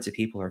hundreds of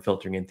people are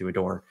filtering in through a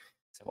door.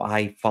 So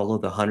I follow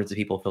the hundreds of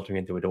people filtering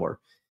in through a door.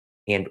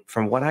 And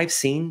from what I've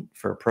seen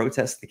for a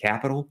protest at the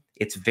Capitol,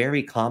 it's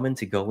very common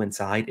to go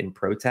inside and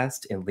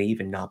protest and leave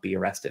and not be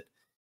arrested.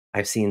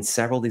 I've seen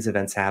several of these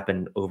events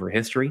happen over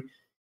history,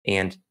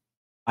 and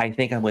I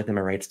think I'm within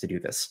my rights to do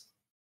this.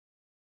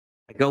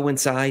 I go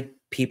inside,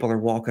 people are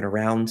walking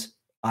around.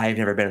 I've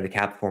never been in the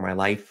Capitol before in my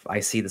life. I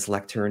see this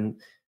lectern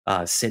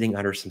sitting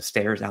under some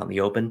stairs out in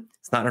the open.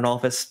 It's not an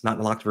office, not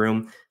in a locked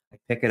room. I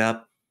pick it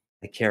up.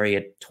 I carry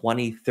it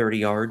 20, 30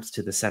 yards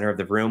to the center of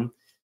the room,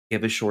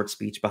 give a short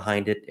speech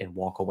behind it, and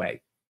walk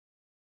away.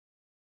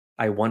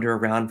 I wander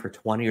around for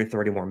 20 or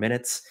 30 more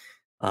minutes.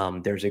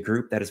 There's a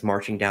group that is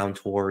marching down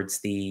towards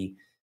the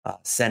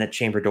Senate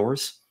chamber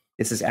doors.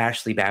 This is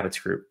Ashley Babbitt's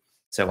group.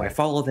 So I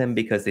follow them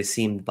because they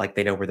seem like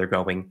they know where they're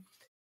going.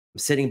 I'm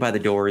sitting by the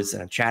doors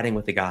and I'm chatting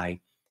with the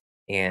guy.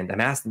 And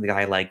I'm asking the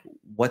guy, like,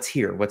 what's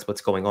here?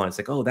 What's going on? It's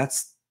like, oh,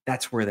 that's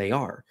where they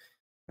are.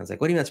 I was like,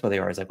 what do you mean that's where they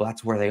are? He's like, well,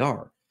 that's where they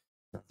are.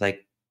 I was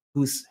like,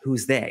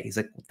 who's they? He's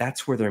like,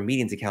 that's where they're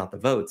meeting to count the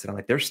votes. And I'm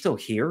like, they're still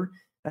here?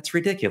 That's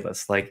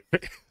ridiculous. Like,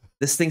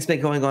 this thing's been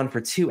going on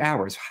for 2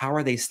 hours. How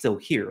are they still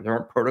here? There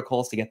aren't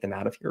protocols to get them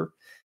out of here.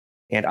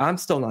 And I'm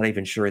still not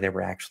even sure they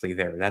were actually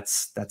there.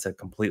 That's a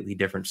completely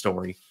different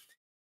story.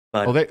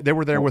 But they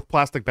were there with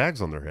plastic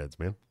bags on their heads,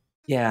 man.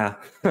 Yeah.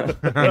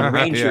 And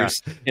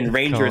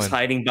Rangers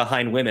hiding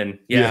behind women.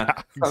 Yeah,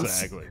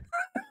 exactly.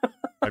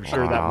 I'm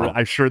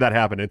sure that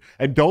happened.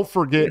 And don't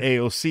forget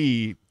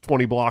AOC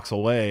 20 blocks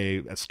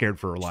away, scared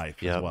for her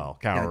life as well,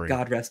 cowering.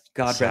 Yeah,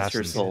 God rest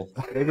her soul.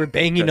 They were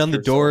banging on the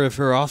door of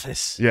her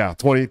office. Yeah,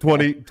 20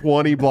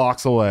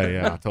 blocks away.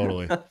 Yeah,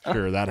 totally.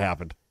 Sure, that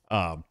happened.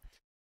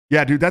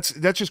 Yeah, dude, that's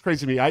just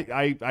crazy to me.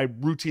 I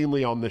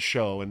routinely on this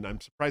show, and I'm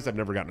surprised I've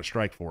never gotten a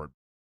strike for it.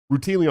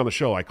 Routinely on the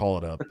show, I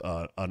call it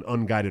an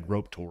unguided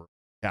rope tour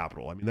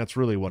Capitol. I mean, that's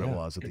really what it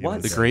was. At the end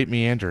of the day. Great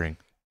meandering.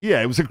 Yeah,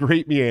 it was a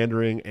great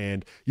meandering,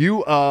 and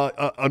you,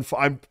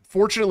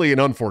 unfortunately and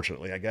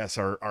unfortunately, I guess,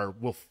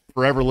 will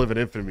forever live in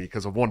infamy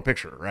because of one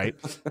picture, right?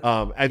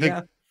 I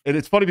think, and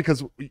it's funny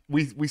because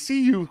we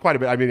see you quite a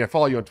bit. I mean, I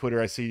follow you on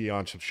Twitter, I see you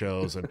on some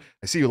shows, and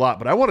I see you a lot.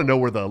 But I want to know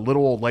where the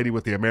little old lady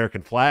with the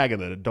American flag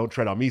and the "Don't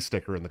Tread on Me"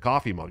 sticker in the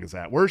coffee mug is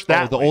at. Where's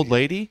that? The old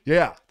lady?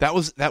 Yeah, that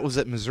was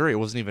at Missouri. It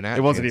wasn't even at.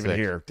 It wasn't even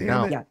here.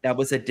 Damn it. Yeah, that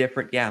was a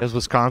different. Yeah, it was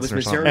Wisconsin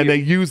or something. And they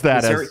used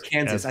that Missouri, as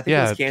Kansas. I think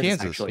it was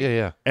Kansas. Actually.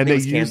 Yeah. And they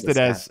used it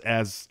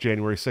as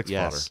January 6th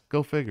fodder.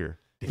 Go figure.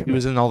 He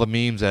was in all the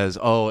memes as,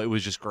 it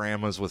was just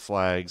grandmas with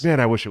flags. Man,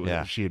 I wish it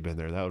was. She had been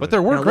there. That but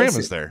there were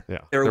grandmas there.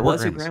 Yeah, there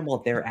was a grandma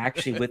there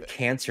actually with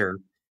cancer,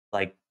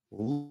 like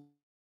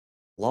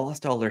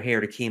lost all her hair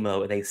to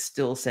chemo, and they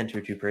still sent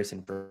her to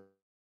prison for.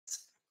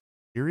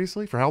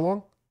 Seriously, for how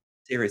long?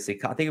 Seriously,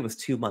 I think it was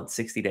 2 months,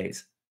 60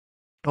 days.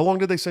 How long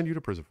did they send you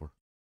to prison for?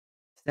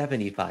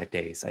 75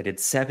 days. I did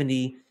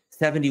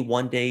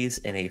 71 days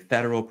in a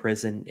federal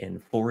prison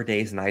and 4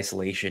 days in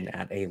isolation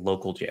at a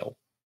local jail.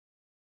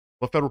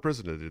 What federal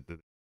prison did it?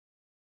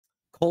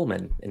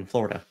 Coleman in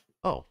Florida.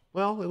 Oh,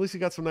 well, at least you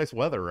got some nice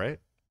weather, right?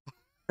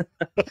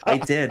 I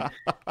did.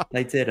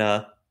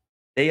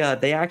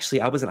 They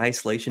actually, I was in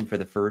isolation for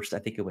the first, I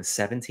think it was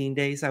 17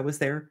 days I was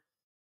there.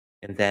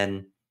 And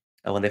then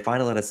when they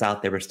finally let us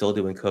out, they were still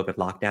doing COVID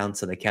lockdown.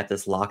 So they kept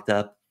us locked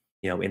up,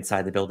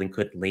 inside the building,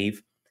 couldn't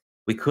leave.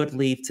 We could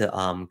leave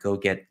to go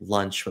get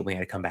lunch, but we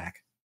had to come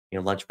back,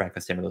 lunch,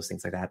 breakfast, dinner, those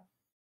things like that.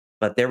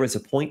 But there was a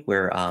point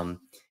where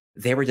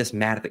they were just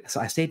mad at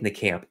so I stayed in the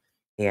camp,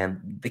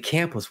 and the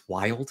camp was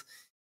wild.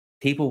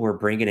 People were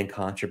bringing in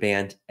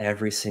contraband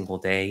every single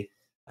day.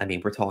 I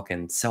mean, we're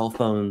talking cell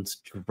phones,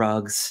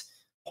 drugs,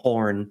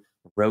 porn,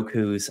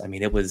 Rokus. I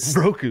mean, it was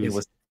Rokus. It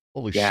was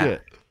holy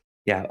shit.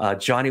 Yeah,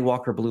 Johnny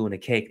Walker Blue and a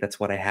cake. That's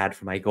what I had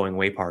for my going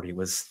away party.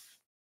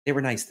 They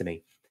were nice to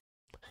me,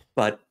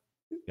 but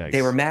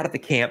They were mad at the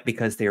camp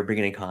because they were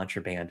bringing in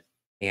contraband,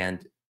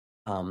 and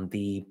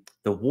the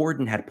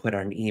warden had put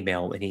out an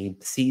email, and he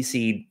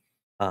CC'd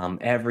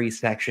every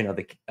section of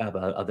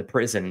the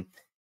prison.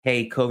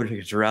 Hey, COVID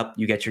restrictions are up.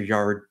 You get your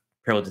yard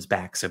privileges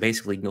back. So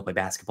basically, you can go play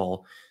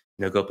basketball,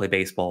 go play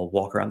baseball,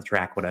 walk around the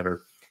track,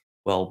 whatever.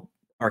 Well,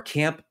 our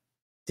camp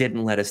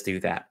didn't let us do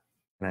that,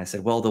 and I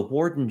said, well, the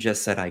warden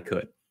just said I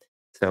could.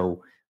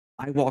 So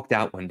I walked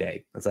out one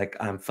day. I was like,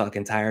 I'm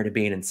fucking tired of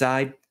being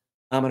inside.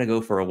 I'm gonna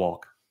go for a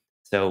walk.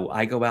 So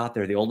I go out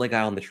there, the only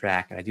guy on the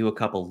track, and I do a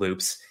couple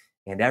loops,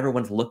 and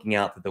everyone's looking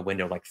out through the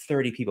window, like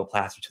 30 people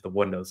plastered to the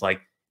windows,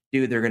 like,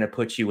 dude, they're going to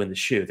put you in the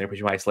shoe. They're going to put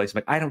you in isolation.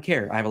 I'm like, I don't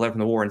care. I have a letter from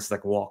the war, and it's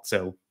like a walk.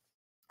 So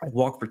I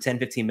walk for 10,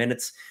 15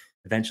 minutes.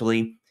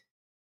 Eventually,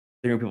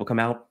 3 people come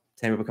out,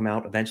 10 people come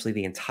out. Eventually,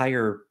 the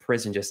entire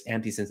prison just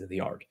empties into the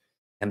yard,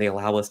 and they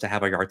allow us to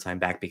have our yard time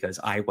back because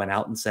I went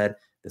out and said,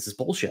 this is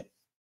bullshit.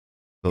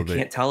 So you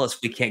can't tell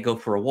us we can't go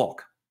for a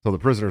walk. So the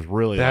prisoners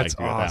really like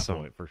you at that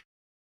point, for sure.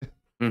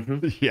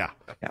 Mm-hmm. Yeah.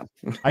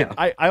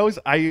 I always,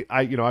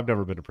 I've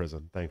never been to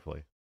prison,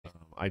 thankfully.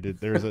 I did.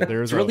 There's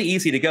it's really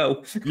easy to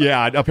go.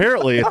 Yeah,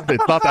 apparently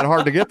it's not that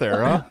hard to get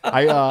there, huh?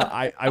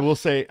 I will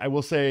say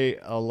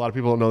a lot of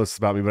people don't know this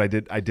about me,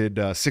 but I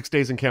did 6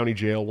 days in county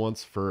jail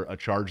once for a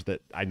charge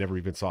that I never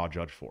even saw a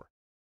judge for.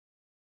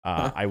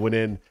 I went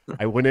in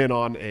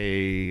on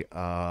a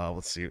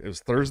let's see, it was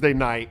Thursday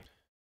night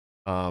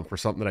for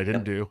something that I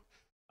didn't do,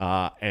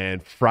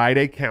 and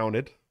Friday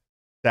counted.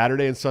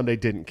 Saturday and Sunday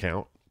didn't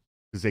count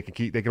because they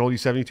can hold you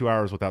 72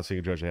 hours without seeing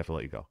a judge. They have to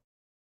let you go.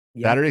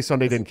 Yep. Saturday,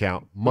 Sunday didn't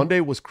count. Monday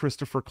was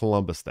Christopher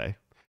Columbus Day.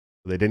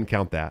 So they didn't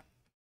count that.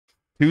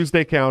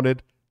 Tuesday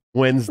counted.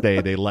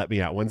 Wednesday, they let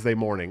me out. Wednesday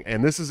morning.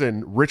 And this is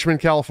in Richmond,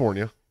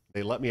 California.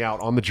 They let me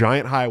out on the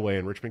giant highway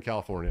in Richmond,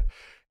 California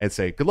and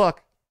say, good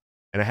luck.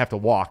 And I have to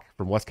walk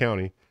from West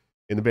County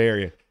in the Bay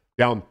Area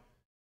down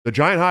the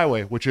giant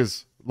highway, which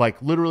is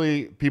like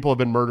literally people have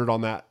been murdered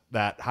on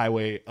that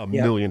highway a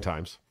million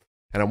times.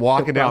 And I'm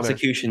walking down there.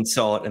 Prosecution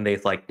saw it and they're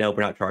like, no,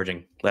 we're not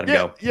charging. Let him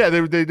go. Yeah,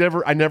 they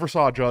never. I never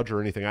saw a judge or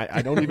anything.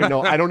 I don't even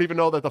know. I don't even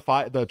know that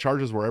the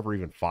charges were ever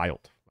even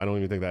filed. I don't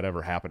even think that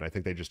ever happened. I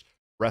think they just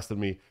arrested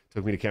me,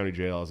 took me to county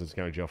jail. I was in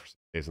county jail for 6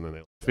 days, and then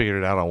they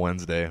figured it out on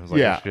Wednesday. I was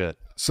like, oh, shit.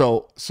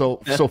 So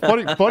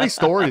funny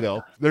story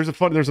though. There's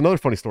another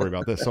funny story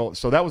about this.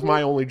 So that was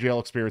my only jail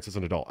experience as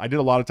an adult. I did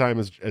a lot of time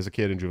as a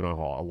kid in juvenile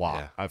hall. A lot.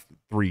 Yeah. I've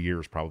 3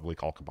 years probably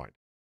all combined.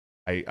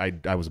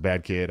 I was a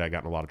bad kid. I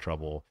got in a lot of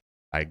trouble.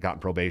 I got in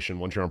probation.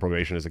 Once you're on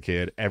probation as a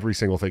kid, every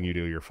single thing you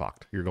do, you're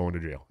fucked. You're going to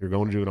jail. You're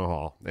going to juvenile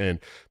hall. But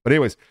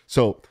anyways,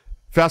 so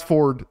fast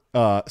forward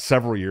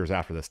several years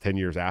after this, 10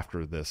 years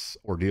after this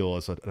ordeal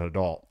as an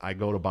adult, I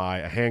go to buy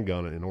a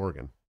handgun in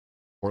Oregon,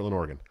 Portland,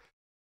 Oregon.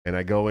 And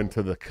I go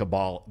into the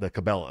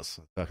Cabela's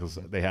because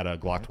they had a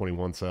Glock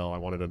 21 sale. I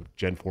wanted a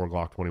Gen 4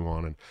 Glock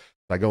 21. And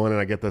I go in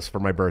and I get this for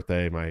my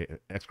birthday. My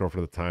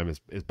ex-girlfriend at the time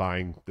is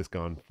buying this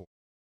gun for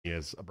me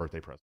as a birthday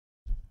present.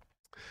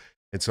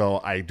 And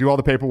so I do all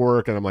the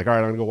paperwork, and I'm like, all right,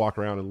 I'm going to go walk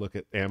around and look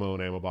at ammo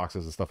and ammo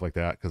boxes and stuff like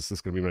that, because this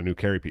is going to be my new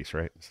carry piece,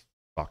 right? It's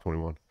Glock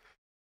 21.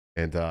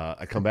 And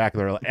I come back, and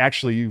they're like,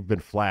 actually, you've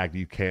been flagged.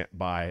 You can't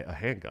buy a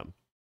handgun,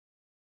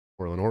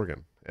 Portland,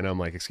 Oregon. And I'm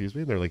like, excuse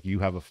me? And they're like, you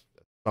have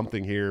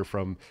something here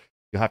from,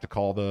 you'll have to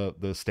call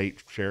the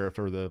state sheriff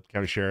or the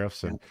county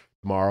sheriffs and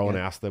tomorrow and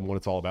ask them what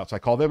it's all about. So I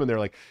call them, and they're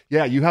like,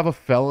 yeah, you have a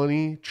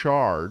felony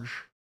charge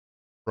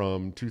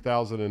from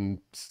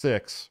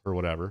 2006 or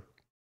whatever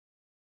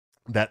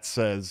that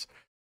says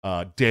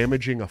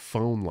damaging a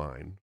phone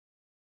line.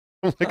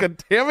 I'm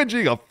like,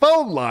 damaging a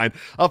phone line?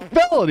 A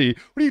felony?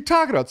 What are you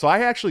talking about? So I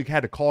actually had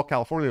to call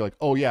California. They're like,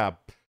 oh, yeah,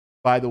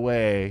 by the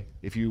way,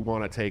 if you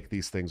want to take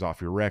these things off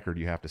your record,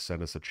 you have to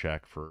send us a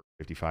check for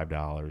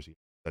 $55. You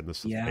send us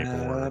some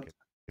paperwork. You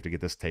have to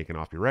get this taken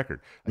off your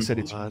record. I said,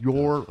 it's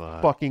your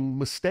fucking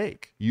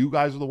mistake. You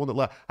guys are the one that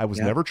left. I was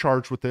never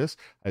charged with this.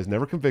 I was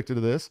never convicted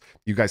of this.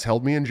 You guys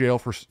held me in jail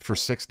for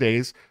 6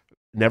 days.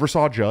 Never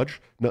saw a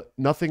judge. No,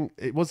 nothing.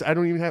 It was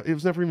never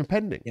even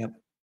pending. Yep.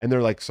 And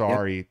they're like,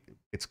 sorry,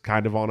 it's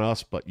kind of on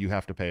us, but you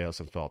have to pay us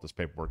and fill out this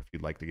paperwork if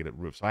you'd like to get it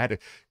removed. So I had to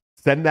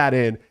send that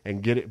in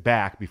and get it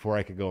back before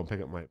I could go and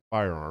pick up my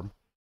firearm.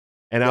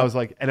 And I was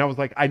like,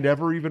 I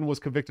never even was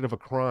convicted of a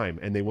crime,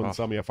 and they wouldn't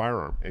sell me a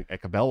firearm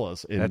at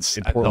Cabela's in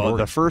Portland.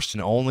 The first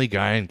and only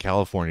guy in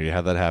California to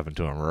have that happen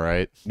to him,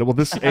 right? No, well,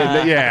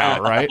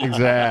 right,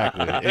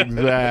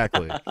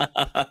 exactly.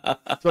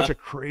 Such a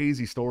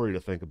crazy story to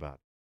think about.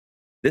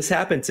 This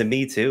happened to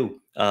me too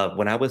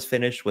when I was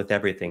finished with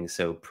everything.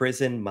 So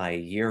prison, my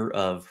year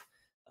of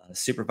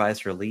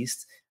supervised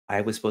release, I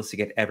was supposed to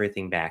get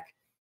everything back.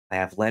 I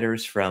have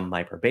letters from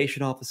my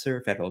probation officer,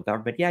 federal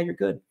government. Yeah, you're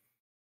good.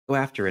 Go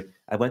after it.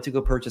 I went to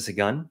go purchase a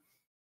gun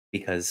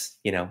because,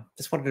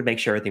 just wanted to make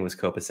sure everything was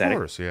copacetic. Of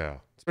course, yeah.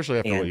 Especially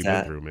after what you've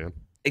been through, man.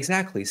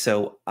 Exactly.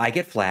 So I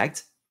get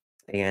flagged,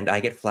 and I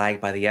get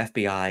flagged by the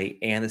FBI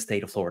and the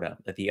state of Florida.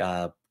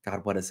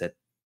 God, what is it?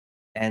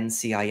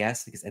 NCIS? I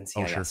think it's NCIS.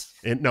 Oh,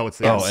 sure. No, it's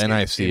the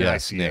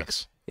NICS.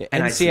 NICS.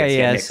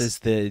 NCIS is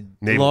the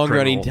Naval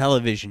long-running criminal.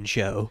 television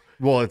show.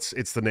 Well, it's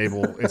the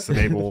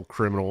naval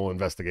criminal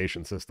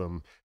investigation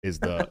system.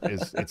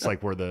 It's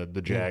like where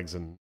the JAGs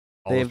and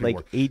all They those have people like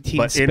work. 18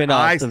 But in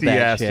spin-offs of that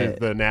ICS is shit.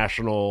 the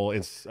national.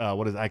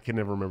 What is I can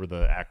never remember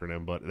the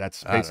acronym, but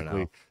that's I don't basically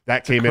know.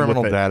 that came in with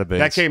criminal the database.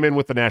 that came in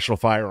with the National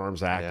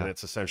Firearms Act, Yeah. and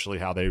it's essentially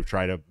how they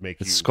try to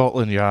make It's you.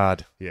 Scotland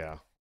Yard. Yeah.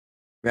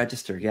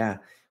 Register, yeah.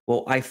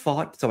 Well, I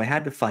fought, so I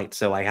had to fight.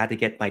 So I had to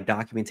get my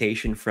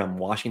documentation from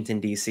Washington,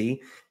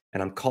 D.C.,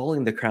 and I'm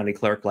calling the county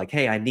clerk like,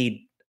 hey, I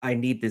need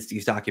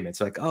these documents.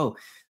 They're like, oh,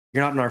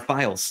 you're not in our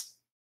files.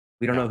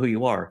 We don't know who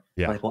you are.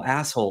 Yeah. I'm like, well,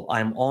 asshole,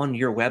 I'm on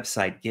your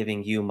website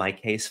giving you my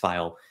case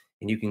file,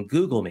 and you can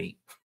Google me.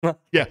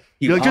 Yeah.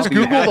 You Just obviously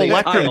Google the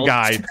have Lectern files.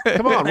 guide.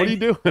 Come on, what are you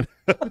doing?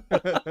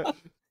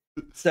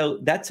 So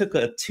that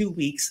took 2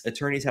 weeks.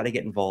 Attorneys had to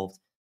get involved.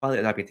 Finally,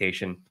 the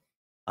documentation.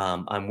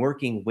 I'm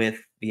working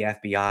with the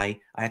FBI.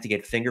 I have to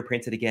get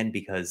fingerprinted again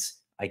because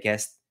I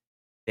guess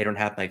they don't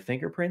have my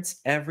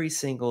fingerprints. Every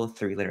single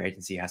 3-letter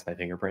agency has my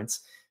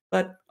fingerprints,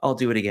 but I'll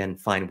do it again.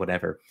 Fine,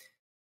 whatever.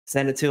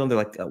 Send it to them. They're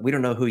like, we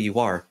don't know who you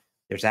are.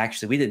 We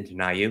didn't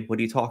deny you. What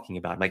are you talking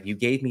about? I'm like, you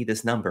gave me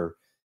this number.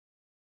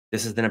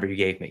 This is the number you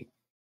gave me.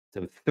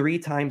 So 3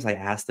 times I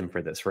asked them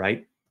for this,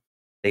 right?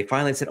 They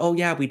finally said, oh,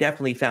 yeah, we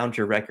definitely found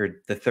your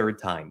record the 3rd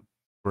time.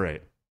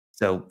 Right.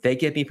 So they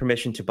give me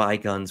permission to buy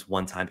guns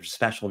 1 time. There's a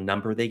special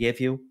number they give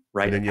you,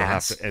 right? And then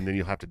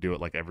you'll have to do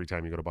it like every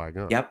time you go to buy a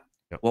gun. Yep.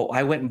 Well,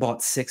 I went and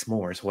bought 6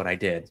 more is what I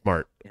did.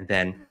 Smart. And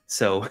then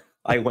so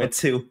I went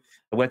to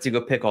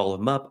go pick all of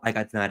them up. I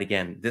got denied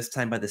again, this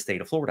time by the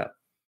state of Florida.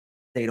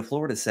 State of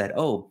Florida said,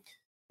 oh,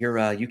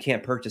 you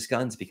can't purchase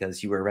guns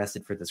because you were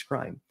arrested for this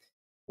crime.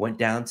 Went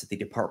down to the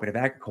Department of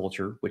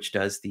Agriculture, which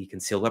does the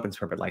concealed weapons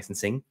permit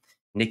licensing.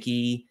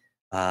 Nikki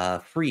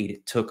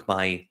Freed took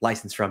my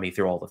license from me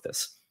through all of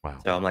this. Wow.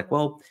 So I'm like,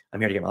 well, I'm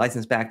here to get my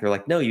license back. They're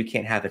like, no, you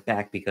can't have it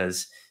back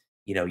because,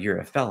 you're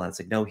a felon. It's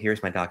like, no,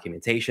 here's my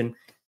documentation.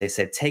 They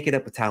said, take it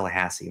up with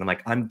Tallahassee. And I'm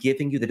like, I'm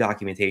giving you the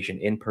documentation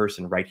in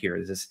person right here.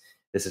 This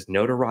is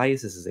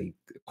notarized. This is a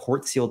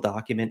court sealed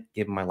document.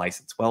 Give them my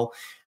license. Well,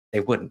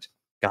 they wouldn't.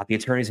 Got the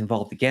attorneys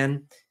involved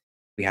again.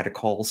 We had to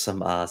call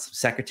some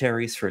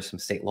secretaries for some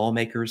state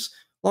lawmakers.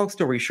 Long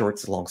story short,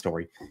 it's a long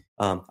story.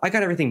 I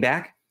got everything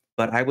back,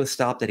 but I was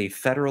stopped at a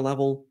federal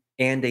level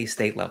and a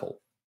state level.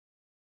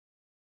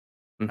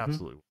 Mm-hmm.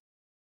 Absolutely.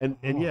 And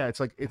yeah, it's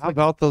how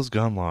about those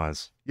gun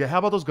laws? Yeah, how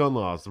about those gun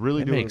laws?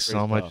 Really That makes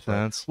so much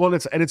sense. Well,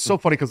 it's so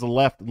funny because the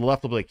left will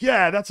be like,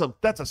 yeah, that's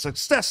a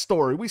success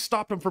story. We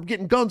stopped him from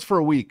getting guns for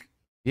a week.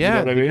 Yeah,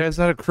 you know what I mean? Guy's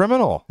not a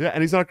criminal. Yeah,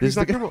 and he's not a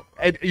criminal.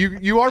 And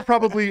you are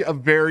probably a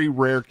very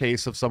rare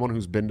case of someone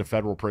who's been to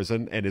federal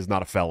prison and is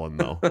not a felon,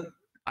 though.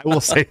 I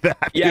will say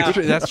that. Yeah,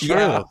 that's true.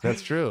 Yeah.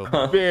 That's true.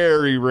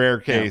 Very rare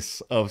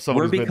case of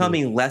someone. We're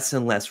becoming less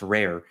and less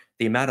rare.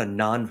 The amount of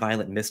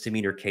nonviolent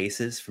misdemeanor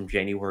cases from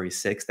January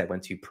 6th that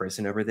went to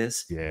prison over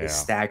this is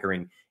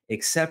staggering.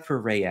 Except for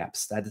Ray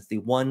Epps, that is the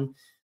one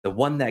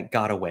that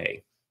got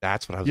away.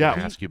 That's what I was going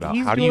to ask you about.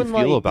 He's How do you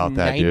feel about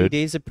that, 90 dude?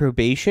 days of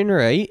probation,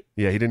 right?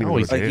 Yeah, he didn't even.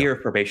 He's a year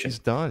of probation. He's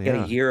done. He got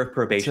Yeah. a year of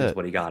probation is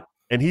what he got.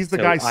 And he's the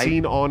guy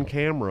seen on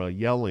camera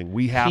yelling,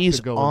 "We have to go."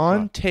 He's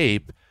on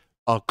tape.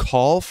 A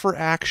call for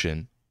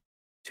action.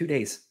 2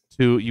 days.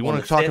 You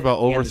want to talk about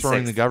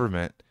overthrowing the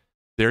government?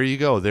 There you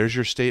go. There's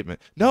your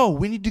statement. No,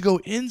 we need to go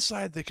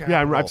inside the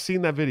Capitol. Yeah, I've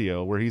seen that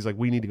video where he's like,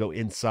 "We need to go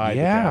inside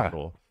the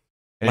Capitol."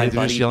 And My they're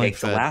buddy just yelling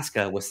Takes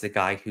Alaska was the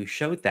guy who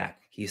showed that.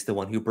 He's the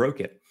one who broke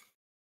it.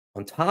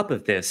 On top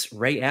of this,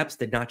 Ray Epps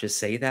did not just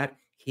say that.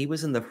 He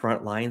was in the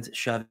front lines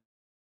shoving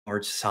a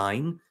large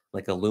sign,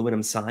 like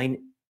aluminum sign,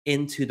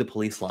 into the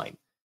police line.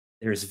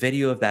 There's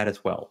video of that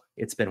as well.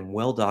 It's been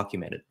well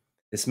documented.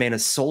 This man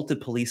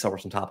assaulted police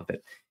officers on top of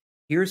it.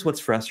 Here's what's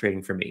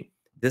frustrating for me.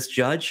 This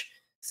judge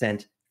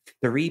sent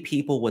 3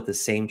 people with the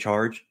same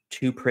charge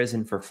to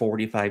prison for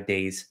 45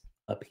 days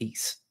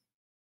apiece.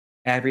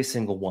 Every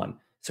single one.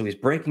 So he's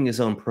breaking his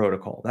own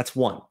protocol. That's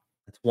one.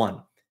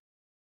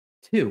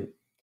 2,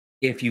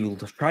 if you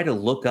try to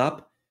look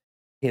up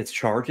his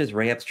charges,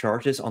 Ray Epps'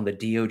 charges on the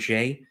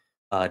DOJ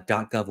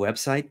 .gov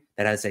website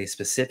that has a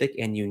specific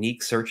and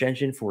unique search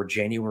engine for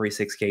January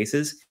 6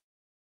 cases,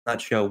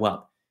 not show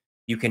up.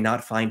 You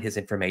cannot find his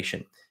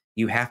information.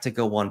 You have to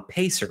go on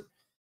Pacer.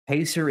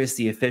 Pacer is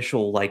the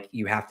official,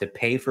 you have to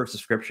pay for a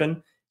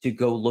subscription to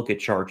go look at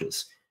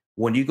charges.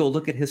 When you go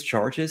look at his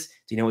charges,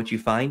 do you know what you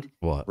find?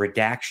 What?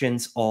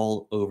 Redactions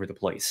all over the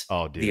place.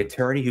 Oh, dude. The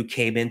attorney who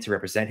came in to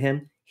represent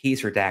him,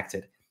 he's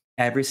redacted.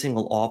 Every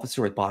single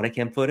officer with body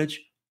cam footage,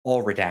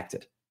 all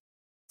redacted.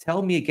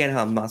 Tell me again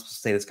how I'm not supposed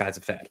to say this guy's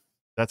a Fed.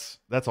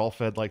 That's all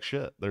Fed like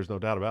shit. There's no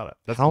doubt about it.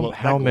 That's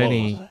how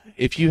many?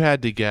 If you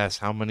had to guess,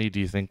 how many do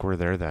you think were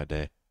there that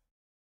day?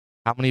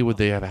 How many would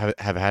they have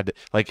had?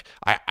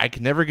 I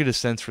can never get a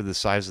sense for the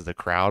size of the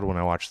crowd when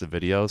I watch the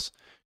videos.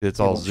 It's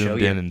all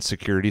zoomed in and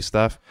security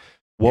stuff.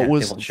 What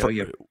was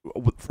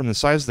from the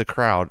size of the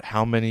crowd?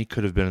 How many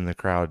could have been in the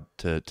crowd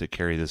to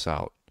carry this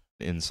out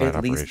inside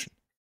operation?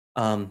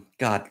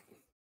 God,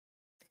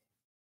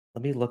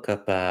 let me look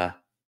up.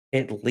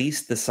 at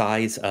least the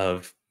size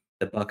of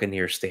the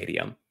Buccaneer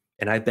Stadium.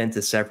 And I've been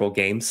to several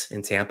games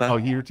in Tampa. Oh,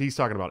 he's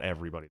talking about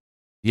everybody.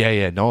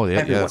 Yeah, no,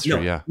 that's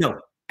true. No,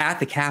 at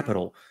the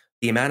Capitol,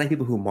 the amount of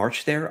people who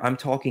marched there, I'm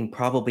talking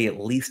probably at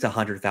least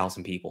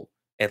 100,000 people,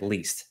 at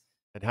least.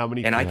 And how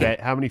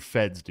many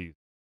feds do you?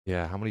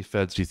 Yeah, how many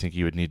feds do you think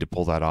you would need to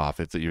pull that off?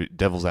 If you're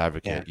devil's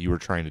advocate, you were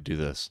trying to do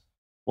this.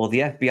 Well, the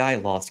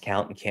FBI lost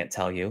count and can't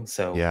tell you.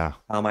 So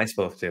how am I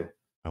supposed to?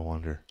 I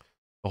wonder.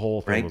 The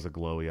whole thing was a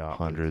glowy op.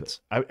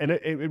 Hundreds. And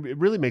it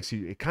really makes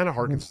you, it kind of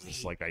harkens to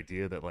this like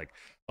idea that like,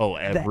 oh,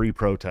 every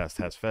protest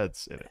has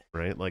feds in it,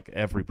 right? Like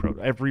every big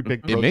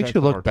protest. It makes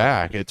you look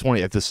back at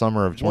the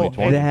summer of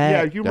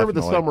 2020. You remember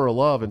the summer of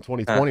love in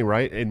 2020,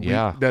 right? And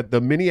the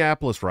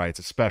Minneapolis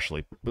riots,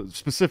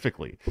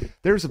 specifically,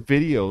 there's a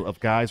video of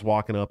guys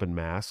walking up in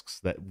masks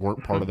that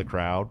weren't part of the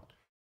crowd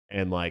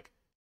and like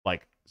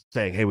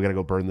saying, hey, we got to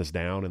go burn this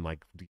down and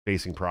like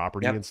defacing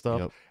property and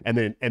stuff. And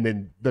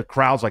then the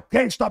crowd's like,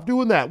 hey, stop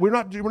doing that. We're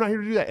not here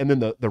to do that. And then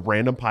the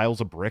random piles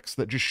of bricks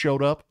that just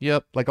showed up.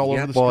 Like all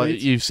over the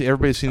streets. You see,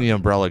 everybody's seen the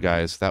umbrella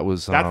guys.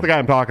 That's the guy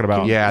I'm talking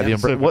about. Yeah, the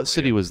umbrella. What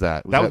city was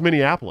that? That was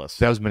Minneapolis.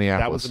 That was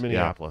Minneapolis. That was in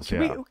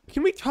Minneapolis.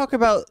 Can we talk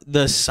about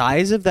the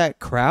size of that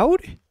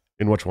crowd?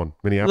 In which one?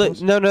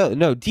 Minneapolis? No,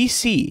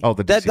 DC. Oh,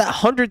 the DC. That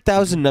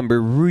 100,000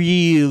 number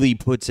really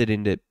puts it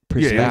into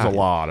perspective. Yeah, it was a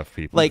lot of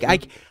people.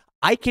 Like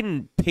I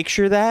can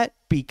picture that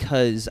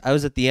because I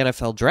was at the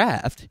NFL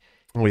draft,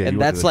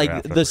 and that's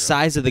like the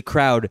size of the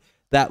crowd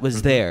that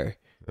was there.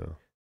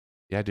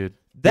 Yeah, dude.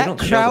 That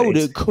crowd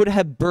could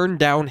have burned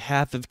down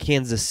half of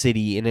Kansas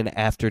City in an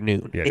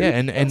afternoon. Yeah,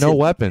 and no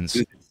weapons.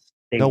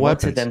 They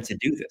wanted them to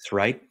do this,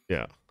 right?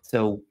 Yeah.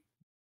 So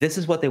this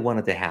is what they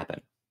wanted to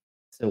happen.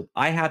 So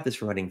I have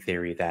this running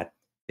theory that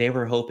they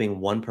were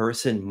hoping one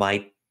person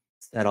might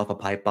set off a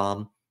pipe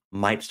bomb,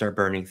 might start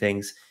burning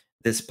things.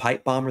 This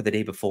pipe bomber the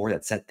day before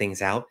that set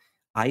things out,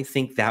 I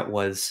think that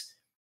was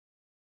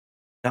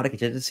not a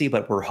contingency,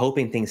 but we're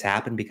hoping things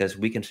happen because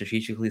we can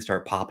strategically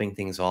start popping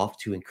things off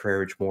to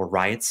encourage more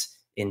riots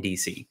in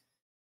DC.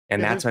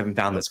 And that's why I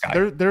found this guy.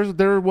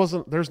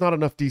 There's not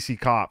enough DC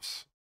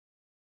cops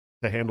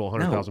to handle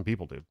 100,000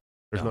 people, dude.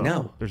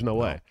 There's no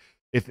way.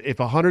 If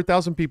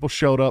 100,000 people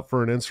showed up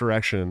for an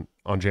insurrection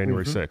on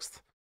January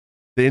 6th,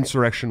 the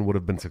insurrection would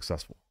have been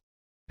successful.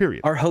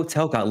 Period. Our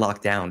hotel got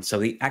locked down, so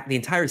the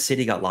entire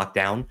city got locked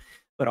down.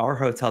 But our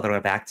hotel that I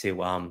went back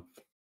to,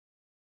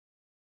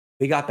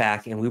 we got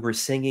back and we were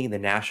singing the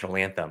national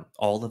anthem.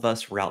 All of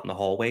us were out in the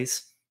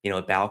hallways.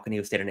 A balcony.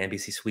 We stayed in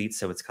NBC Suites,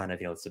 so it's kind of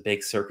it's a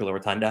big circular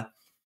rotunda,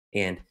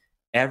 and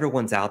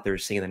everyone's out there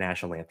singing the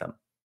national anthem.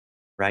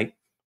 Right?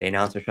 They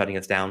announced they're shutting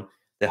us down.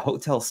 The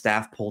hotel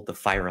staff pulled the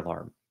fire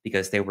alarm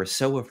because they were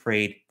so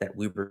afraid that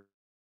we were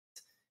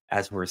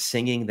as we're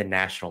singing the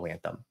national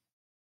anthem.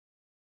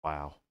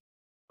 Wow.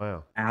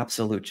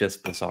 Absolute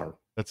just bizarre.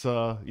 That's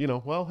hey,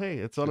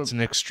 it's an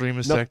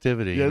extremist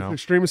activity. Yeah, it's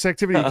extremist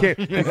activity.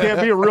 You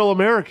can't be a real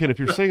American if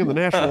you're singing the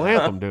national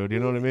anthem, dude. You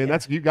know what I mean?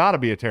 You got to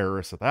be a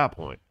terrorist at that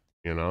point.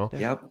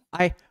 Yep.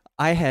 I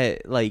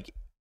had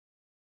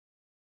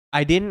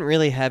I didn't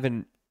really have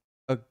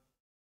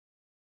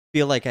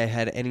feel like I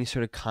had any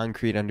sort of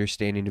concrete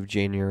understanding of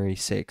January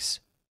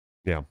 6th.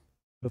 Yeah.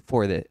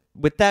 Before that,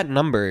 with that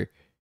number.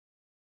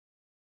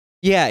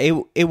 Yeah,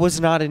 it was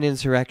not an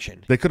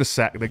insurrection. They could have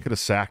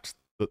sacked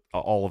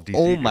all of DC.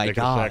 Oh my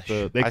gosh!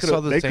 They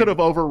could have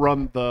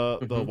overrun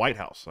the White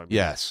House. I mean,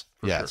 yes.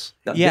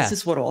 Now, this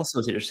is what also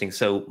is interesting.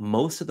 So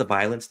most of the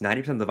violence,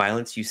 90% of the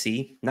violence you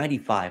see,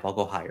 95, I'll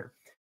go higher.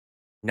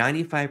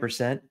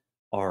 95%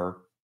 are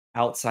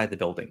outside the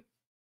building.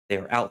 They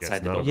are outside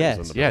the building.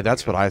 Yes. Yeah,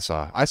 that's what I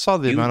saw. I saw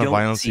the amount of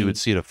violence you would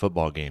see at a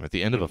football game. At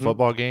the end of a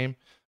football game,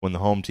 when the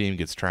home team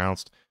gets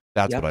trounced,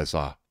 that's what I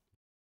saw.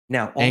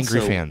 Now, also,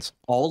 angry fans.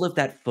 All of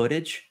that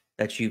footage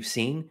that you've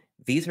seen,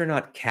 these are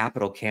not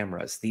Capitol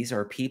cameras. These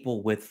are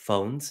people with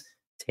phones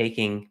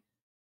taking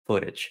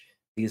footage.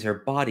 These are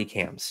body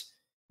cams.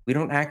 We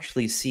don't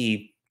actually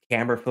see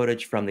camera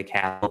footage from the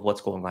Capitol of what's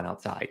going on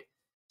outside.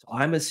 So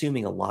I'm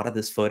assuming a lot of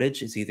this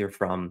footage is either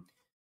from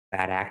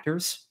bad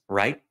actors,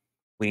 right?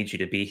 We need you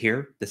to be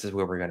here. This is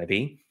where we're going to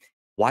be.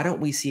 Why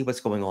don't we see what's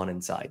going on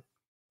inside?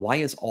 Why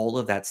is all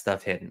of that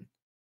stuff hidden?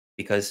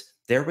 Because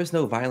there was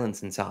no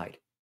violence inside.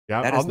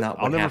 Yeah, that is not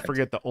what I'll never happened.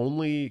 forget the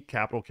only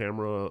Capitol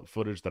camera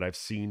footage that I've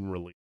seen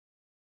released,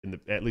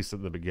 at least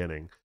in the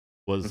beginning,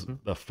 was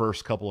the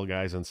first couple of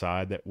guys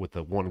inside that with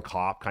the one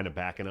cop kind of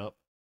backing up,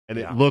 and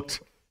it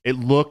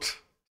looked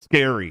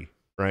scary,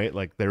 right?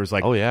 Like there was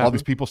all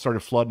these people started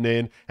flooding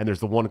in, and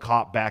there's the one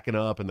cop backing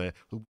up, and the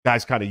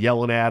guys kind of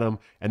yelling at him,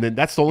 and then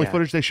that's the only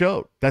footage they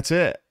showed. That's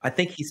it. I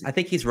think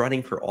he's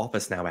running for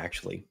office now.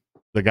 Actually,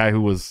 the guy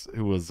who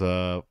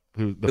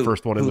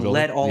first one in the building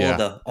led all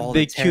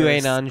the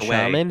QAnon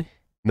shaman.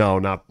 No,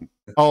 not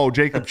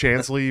Jacob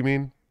Chansley. You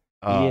mean?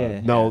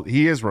 No,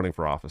 he is running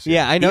for office.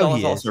 Yeah, I know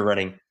he's also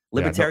running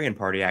Libertarian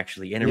Party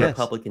actually in a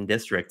Republican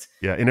district.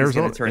 Yeah, in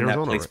Arizona. He's going to turn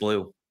that place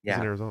blue. Yeah,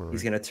 in Arizona, right?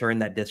 He's going to turn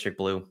that district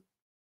blue.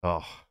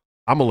 Oh,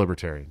 I'm a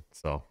libertarian,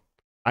 so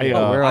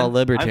we're all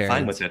libertarians. I'm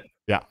fine with it.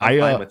 Yeah, I'm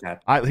fine with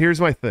that. Here's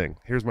my thing.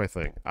 We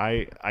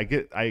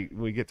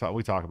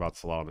talk about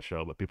this a lot on the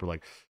show, but people are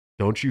like,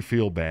 "Don't you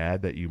feel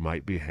bad that you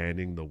might be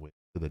handing the win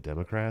to the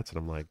Democrats?" And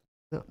I'm like,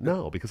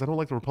 no, because I don't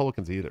like the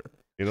Republicans either.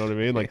 You know what I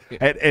mean? Like,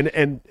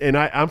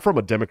 I'm from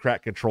a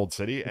Democrat-controlled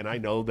city, and I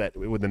know that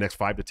within the next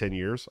 5 to 10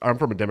 years, I'm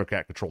from a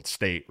Democrat-controlled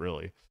state,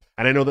 really.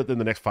 And I know that in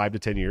the next 5 to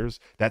 10 years,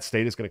 that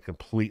state is going to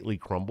completely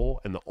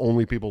crumble, and the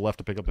only people left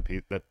to pick up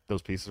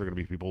those pieces are going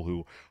to be people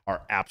who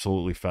are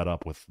absolutely fed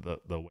up with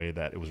the way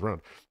that it was run.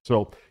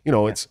 So,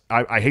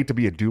 I hate to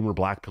be a doomer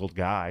black-pilled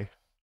guy,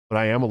 but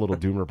I am a little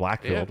doomer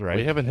black-pilled, right?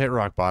 We haven't hit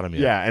rock bottom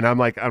yet. Yeah, and I'm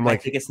like, I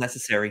think it's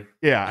necessary.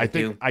 Yeah,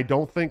 I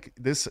don't think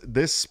this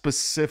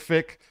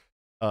specific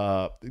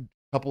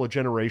couple of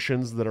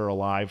generations that are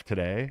alive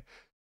today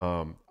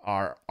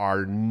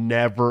are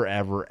never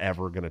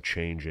ever going to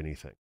change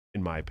anything,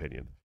 in my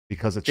opinion,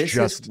 because it's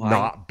just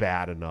not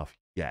bad enough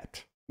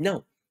yet.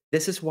 No,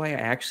 this is why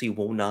I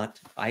will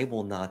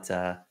not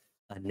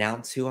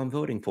announce who I'm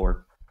voting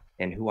for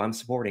and who I'm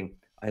supporting.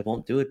 I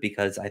won't do it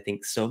because I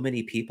think so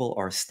many people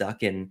are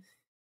stuck in,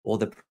 well,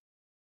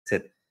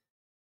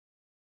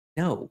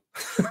 no,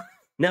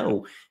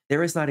 no,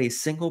 there is not a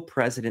single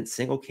president,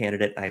 single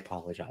candidate. I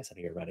apologize. I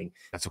hear running.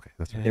 That's okay.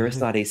 That's okay. There is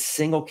not a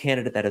single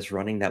candidate that is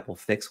running that will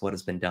fix what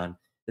has been done.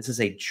 This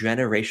is a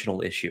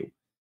generational issue.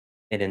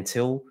 And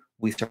until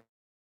we start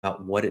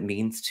about what it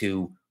means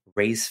to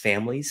raise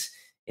families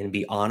and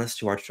be honest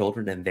to our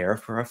children and there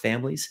for our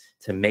families,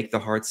 to make the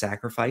hard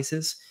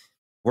sacrifices,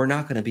 we're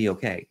not going to be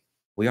okay.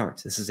 We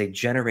aren't. This is a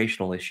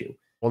generational issue.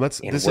 Well,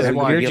 this is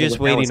why you're just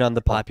waiting on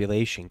the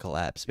population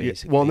collapse,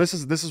 basically. Yeah, well, and this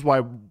is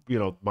why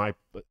my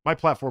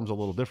platform's a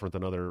little different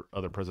than other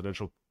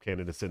presidential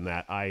candidates in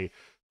that I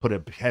put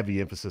a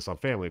heavy emphasis on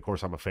family. Of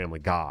course, I'm a family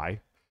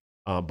guy,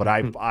 but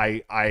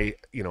I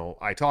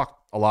talk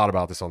a lot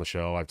about this on the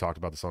show. I've talked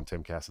about this on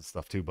Timcast and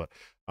stuff too. But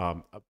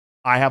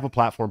I have a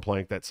platform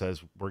plank that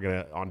says we're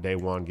gonna on day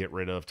one get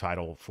rid of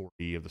Title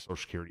 40 of the Social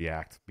Security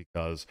Act,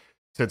 because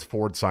since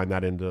Ford signed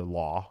that into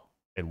law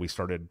and we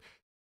started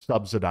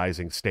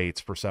subsidizing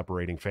states for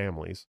separating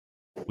families,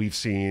 we've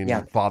seen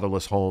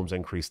fatherless homes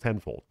increase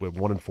tenfold. We have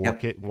 1 in 4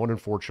 1 in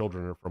 4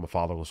 children are from a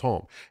fatherless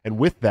home, and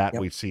with that,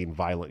 we've seen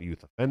violent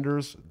youth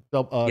offenders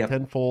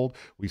tenfold.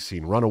 We've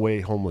seen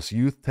runaway homeless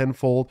youth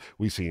tenfold.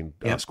 We've seen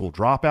school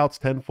dropouts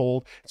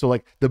tenfold. So,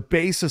 like, the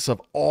basis of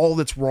all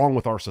that's wrong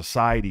with our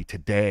society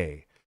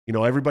today.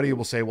 Everybody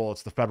will say, well,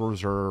 it's the Federal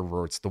Reserve,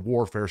 or it's the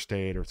warfare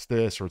state, or it's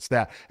this, or it's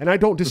that. And I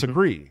don't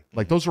disagree.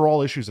 Like, those are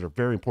all issues that are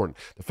very important.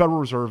 The Federal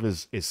Reserve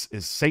is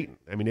Satan.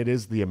 I mean, it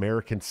is the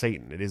American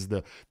Satan. It is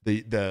the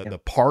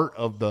part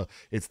of the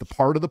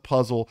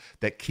puzzle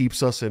that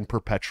keeps us in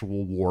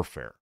perpetual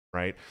warfare.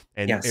 Right.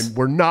 And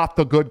we're not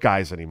the good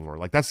guys anymore.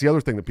 Like, that's the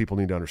other thing that people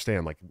need to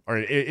understand. Like,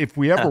 if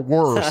we ever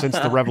were since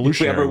the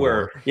Revolutionary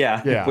War.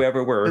 If we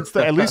ever were.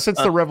 At least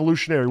since the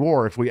Revolutionary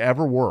War, if we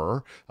ever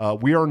were,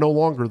 we are no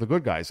longer the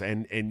good guys.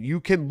 And you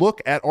can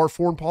look at our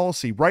foreign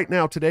policy right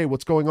now today,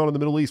 what's going on in the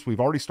Middle East.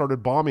 We've already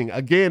started bombing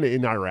again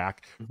in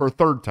Iraq for a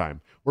third time.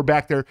 We're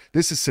back there.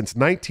 This is since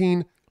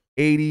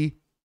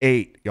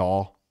 1988,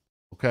 y'all.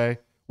 Okay.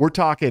 We're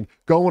talking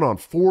going on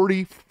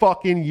 40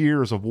 fucking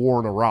years of war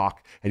in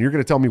Iraq, and you're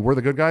going to tell me we're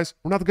the good guys?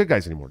 We're not the good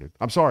guys anymore, dude.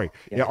 I'm sorry.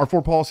 Yeah, our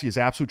foreign policy is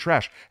absolute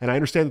trash, and I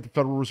understand that the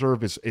Federal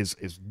Reserve is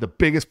the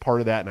biggest part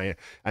of that, and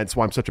that's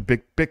why I'm such a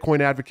big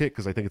Bitcoin advocate,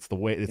 because I think it's the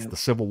way the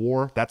Civil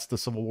War. That's the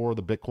Civil War.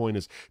 The Bitcoin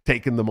is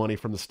taking the money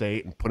from the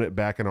state and putting it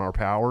back in our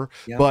power.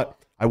 Yeah. But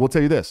I will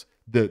tell you this: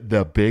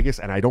 the biggest,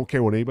 and I don't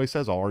care what anybody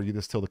says, I'll argue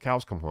this till the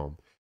cows come home.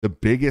 The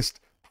biggest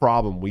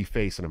problem we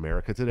face in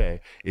America today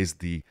is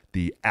the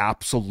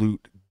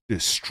absolute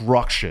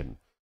destruction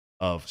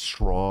of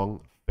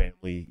strong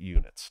family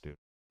units, dude.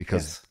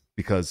 Because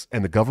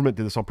and the government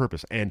did this on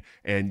purpose. And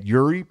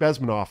Yuri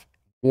Bezmenov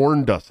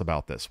warned us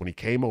about this when he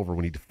came over,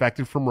 when he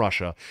defected from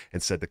Russia,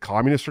 and said the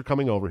communists are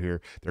coming over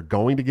here. They're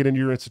going to get into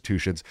your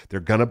institutions. They're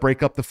going to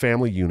break up the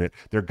family unit.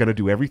 They're going to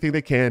do everything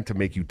they can to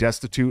make you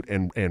destitute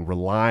and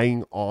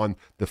relying on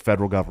the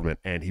federal government.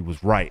 And he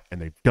was right.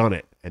 And they've done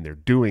it. And they're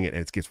doing it.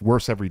 And it gets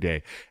worse every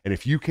day. And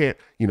if you can't,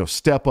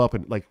 step up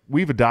and, like,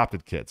 we've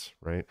adopted kids,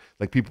 right?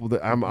 Like, people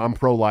that I'm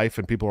pro-life,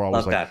 and people are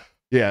always like, that.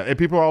 Yeah, and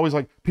people are always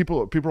like,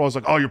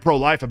 oh, you're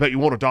pro-life, I bet you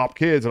won't adopt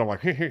kids. And I'm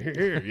like,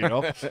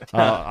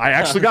 I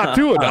actually got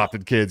 2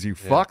 adopted kids, you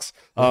fucks.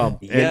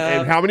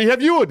 And how many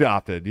have you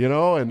adopted?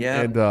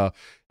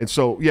 And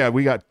so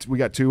we got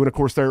 2, and of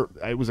course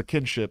it was a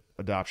kinship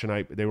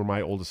adoption. They were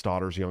my oldest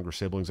daughter's younger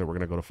siblings that were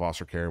going to go to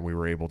foster care, and we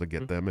were able to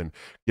get them and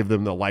give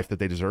them the life that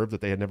they deserved that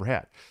they had never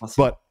had.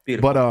 Awesome.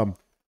 But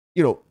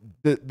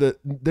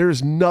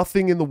there's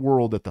nothing in the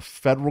world that the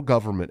federal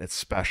government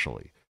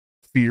especially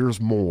fears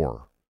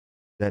more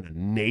than a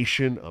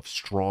nation of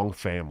strong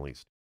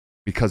families,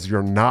 because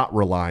you're not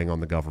relying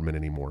on the government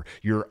anymore.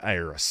 You're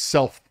a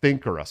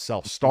self-thinker, a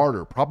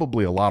self-starter,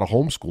 probably a lot of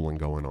homeschooling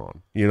going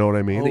on. You know what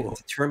I mean? The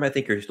term I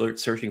think you're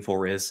searching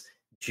for is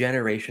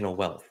generational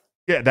wealth.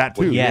 Yeah, that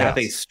too. When you have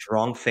a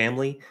strong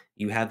family,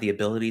 you have the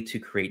ability to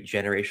create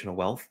generational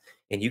wealth,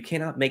 and you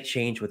cannot make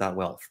change without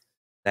wealth.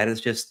 That is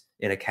just,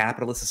 in a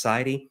capitalist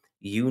society,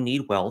 you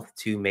need wealth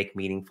to make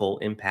meaningful,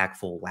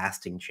 impactful,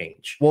 lasting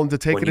change. Well, and to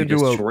take When it you into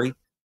destroy,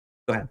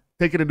 go ahead.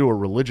 take it into a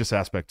religious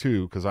aspect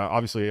too, because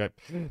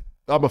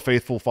I'm a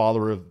faithful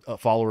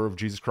follower of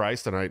Jesus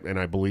Christ, and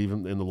I believe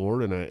in the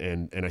Lord,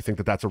 and I think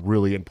that that's a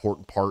really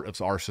important part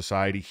of our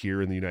society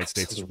here in the United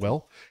States as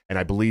well. And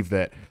I believe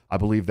that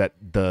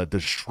the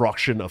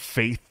destruction of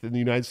faith in the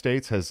United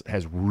States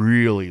has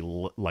really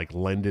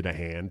lended a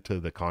hand to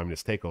the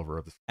communist takeover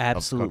of this.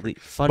 Absolutely.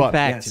 Fun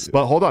fact. Yes.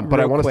 But hold on, but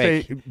I want to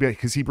say, quick.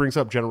 because he brings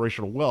up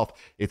generational wealth,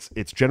 it's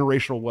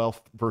generational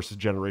wealth versus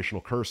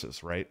generational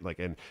curses, right? Like,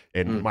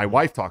 and my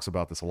wife talks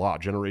about this a lot.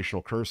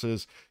 Generational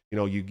curses. You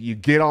know, you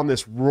get on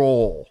this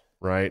roll,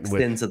 right?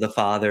 Sins of the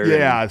father.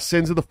 Yeah,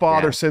 sins of the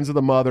father, sins of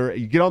the mother.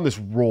 You get on this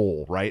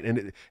roll, right?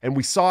 And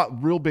we saw it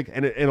real big.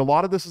 And a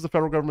lot of this is the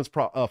federal government's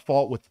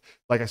fault with,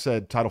 like I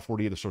said, Title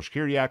 40 of the Social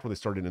Security Act, where they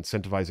started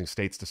incentivizing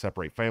states to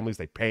separate families.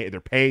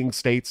 They're paying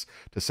states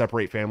to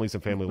separate families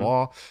and family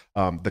law.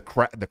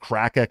 The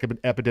crack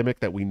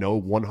epidemic that we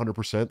know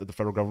 100% that the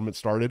federal government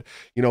started.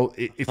 You know,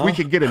 if we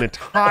could get an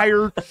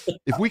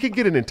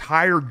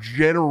entire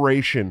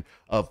generation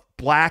of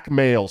black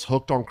males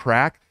hooked on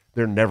crack,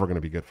 they're never going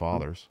to be good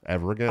fathers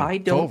ever again. I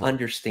don't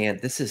understand.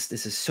 This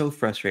is so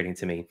frustrating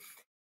to me.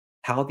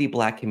 How the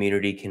black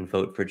community can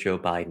vote for Joe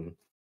Biden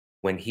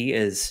when he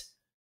is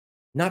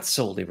not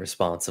solely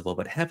responsible,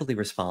 but heavily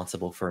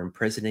responsible for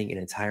imprisoning an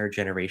entire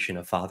generation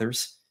of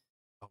fathers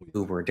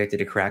who were addicted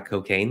to crack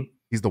cocaine.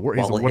 He's one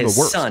of the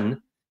worst.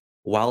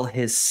 While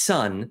his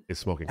son is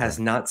smoking has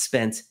crack. not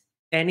spent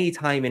any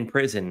time in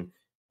prison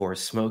for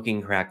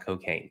smoking crack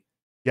cocaine.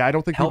 Yeah, I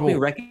don't think me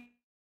recognize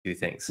two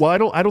things. Well,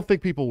 I don't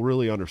think people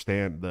really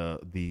understand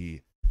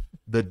the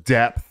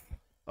depth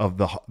of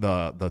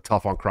the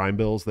tough on crime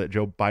bills that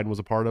Joe Biden was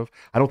a part of.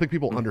 I don't think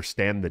people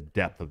understand the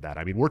depth of that.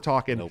 I mean, we're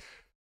talking,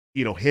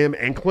 you know, him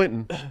and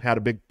Clinton had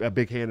a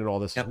big hand in all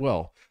this as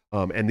well.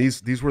 And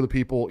these were the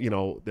people, you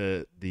know,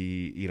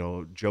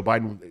 Joe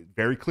Biden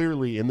very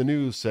clearly in the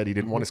news said he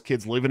didn't want his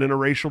kids living in a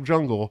racial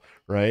jungle,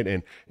 right?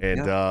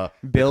 And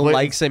Bill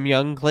likes him,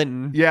 young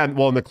Clinton. Yeah,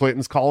 well, and the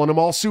Clintons calling them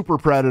all super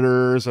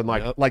predators, and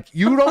like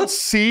you don't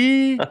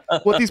see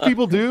what these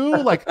people do,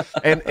 like,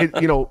 and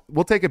you know,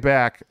 we'll take it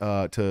back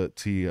to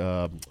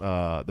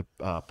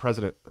the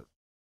president,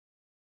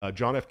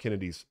 John F.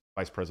 Kennedy's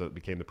vice president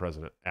became the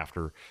president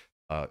after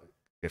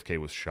JFK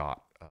was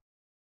shot.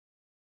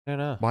 I don't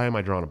know. Why am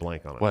I drawing a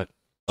blank on it? What?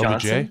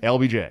 Johnson?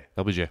 LBJ.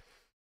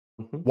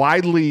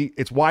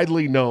 It's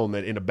widely known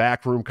that in a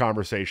backroom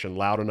conversation,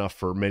 loud enough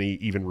for many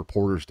even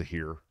reporters to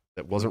hear,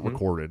 that wasn't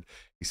recorded,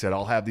 he said,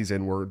 "I'll have these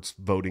N-words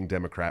voting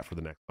Democrat for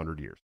the next 100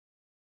 years."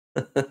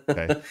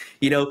 Okay.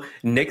 You know,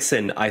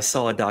 Nixon, I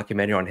saw a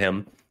documentary on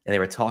him, and they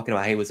were talking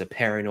about how he was a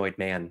paranoid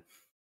man,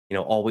 you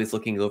know, always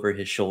looking over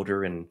his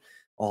shoulder and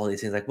all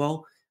these things. Like,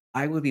 well,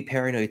 I would be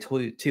paranoid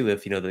too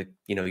if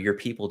your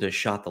people just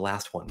shot the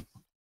last one.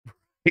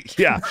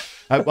 Yeah,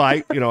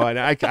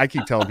 I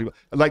keep telling people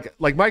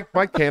like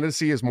my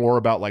candidacy is more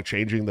about like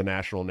changing the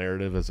national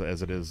narrative as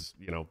it is,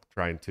 you know,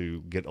 trying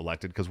to get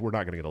elected, because we're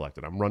not going to get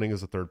elected. I'm running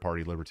as a third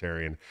party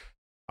libertarian.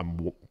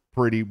 I'm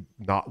pretty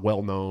not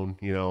well known,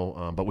 you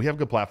know, but we have a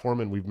good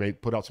platform, and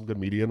we've put out some good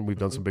media, and we've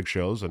done some big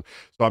shows, and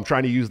so I'm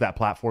trying to use that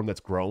platform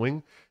that's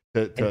growing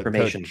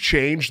to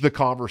change the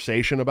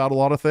conversation about a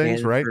lot of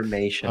things, right?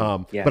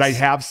 Yes. But I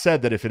have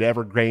said that if it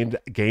ever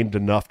gained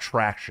enough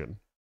traction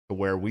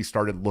where we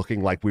started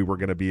looking like we were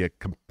going to be a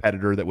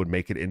competitor that would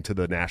make it into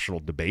the national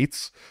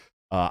debates,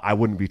 I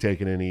wouldn't be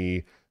taking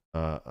any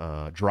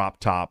drop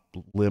top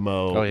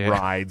limo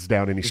rides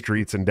down any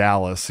streets in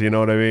Dallas. You know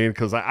what I mean?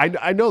 Because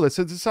I know this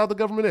is how the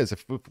government is.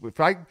 If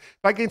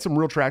I gain some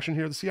real traction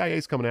here, the CIA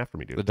is coming after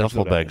me, dude. The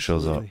duffel bag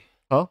shows up.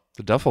 Huh?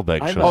 The duffel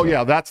bag shows up. Oh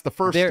yeah, that's the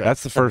first step.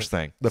 That's the first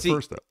thing.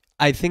 First step.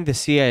 I think the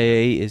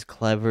CIA is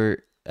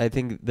clever. I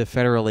think the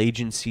federal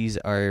agencies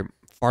are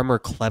far more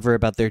clever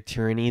about their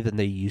tyranny than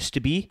they used to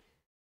be,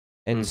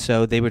 and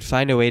so they would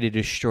find a way to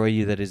destroy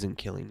you that isn't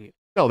killing you.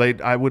 No, they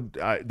would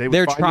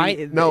find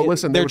me. No,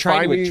 listen, they're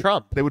trying with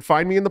Trump. They would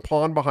find me in the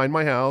pond behind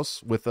my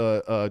house with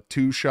a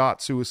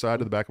 2-shot suicide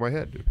to the back of my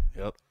head, dude.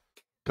 Yep.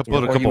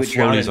 Put a couple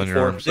floaties on your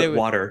arms.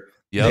 Water.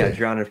 Yeah,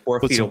 drown in 4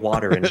 feet of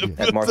water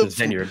at Martha's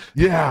Vineyard.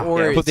 Yeah,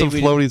 or put some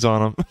floaties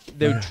on them.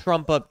 They would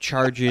trump up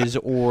charges,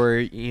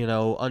 or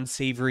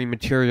unsavory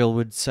material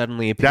would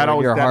suddenly appear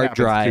on your hard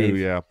drive. Too,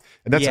 yeah,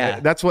 and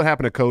that's what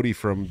happened to Cody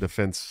from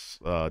Defense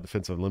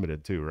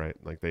Unlimited too, right?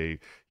 Like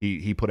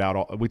he put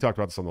out we talked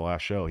about this on the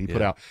last show. He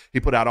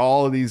put out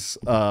all of these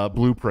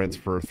blueprints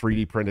for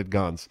 3D printed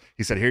guns.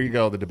 He said, "Here you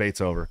go. The debate's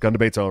over. Gun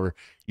debate's over.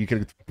 You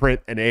can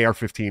print an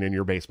AR-15 in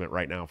your basement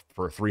right now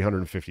for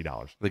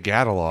 $350." The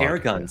catalog. Air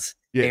guns.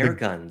 Air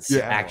guns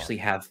actually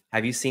have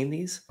you seen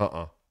these?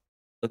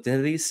 Looked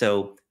into these?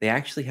 So they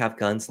actually have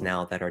guns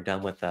now that are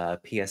done with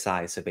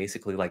PSI. So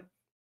basically like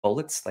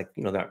bullets, like,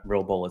 not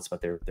real bullets,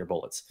 but they're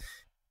bullets.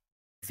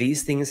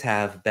 These things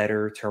have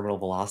better terminal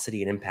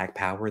velocity and impact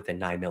power than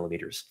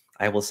 9mm.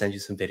 I will send you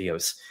some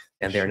videos,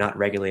 and they're not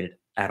regulated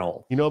at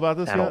all. You know about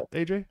this yet,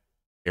 AJ?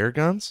 Air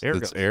guns? Air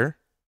guns. Air?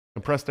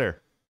 Compressed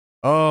air.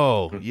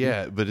 Oh,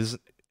 yeah, but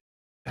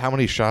how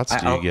many shots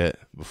do you get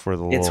before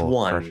the It's little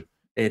one.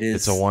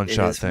 It's a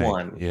one-shot thing.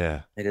 One.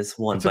 Yeah. It is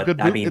one. It's a good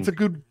boot.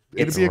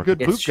 It'd be a good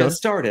boot It's gun. just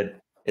started.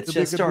 It's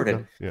just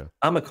started. Yeah.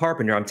 I'm a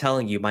carpenter. I'm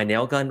telling you, my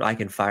nail gun, I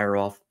can fire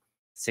off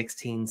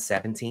 16,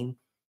 17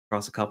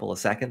 across a couple of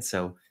seconds.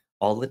 So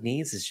all it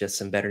needs is just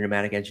some better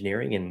pneumatic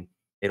engineering, and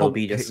it'll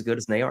be just as good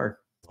as they are.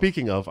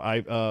 Speaking of,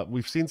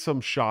 we've seen some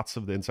shots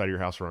of the inside of your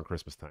house around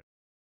Christmas time.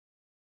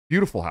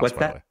 Beautiful house,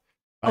 by the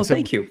way.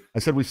 Thank you. I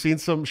said we've seen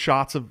some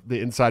shots of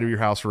the inside of your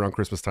house around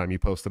Christmas time. You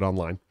posted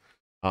online.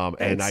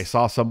 And I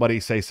saw somebody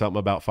say something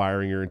about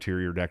firing your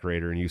interior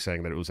decorator, and you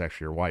saying that it was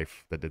actually your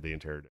wife that did the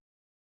interior.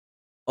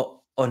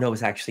 Oh no, it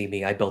was actually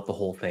me. I built the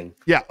whole thing.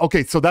 Yeah.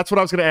 Okay. So that's what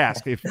I was going to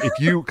ask. If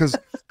you,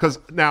 because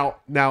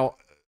now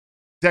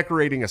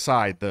decorating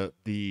aside,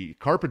 the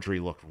carpentry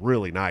looked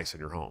really nice in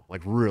your home,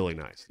 like really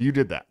nice. You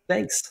did that.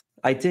 Thanks.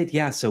 I did.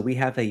 Yeah. So we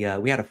had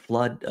a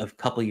flood of a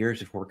couple of years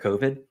before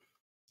COVID,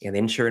 and the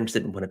insurance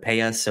didn't want to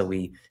pay us, so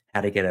we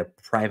had to get a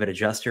private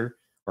adjuster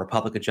or a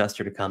public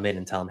adjuster to come in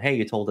and tell them, hey,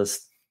 you told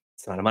us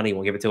this amount of money,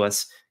 won't give it to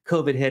us.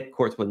 COVID hit,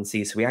 courts wouldn't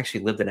see. So we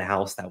actually lived in a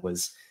house that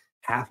was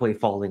halfway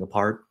falling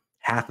apart,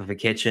 half of a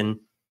kitchen,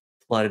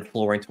 flooded,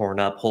 flooring torn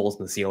up, holes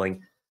in the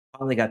ceiling.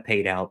 Finally got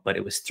paid out, but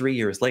it was 3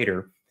 years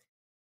later.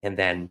 And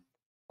then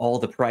all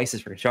the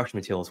prices for construction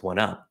materials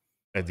went up.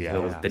 And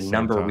the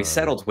number we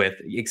settled with,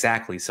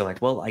 exactly. So like,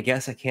 well, I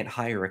guess I can't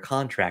hire a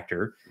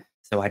contractor.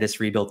 So I just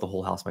rebuilt the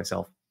whole house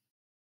myself.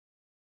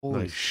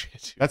 Holy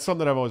shit! That's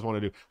something I've always wanted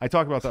to do. I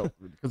talk about that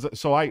because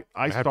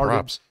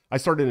I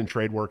started in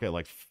trade work at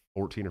like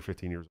 14 or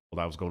 15 years old.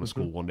 I was going to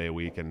school 1 day a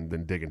week and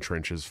then digging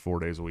trenches 4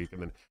 days a week, and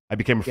then I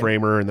became a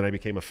framer, and then I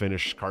became a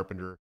finish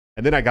carpenter,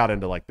 and then I got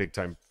into like big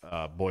time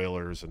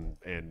boilers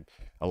and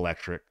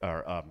electric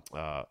or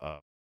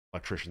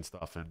electrician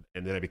stuff,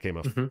 and then I became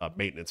a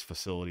maintenance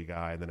facility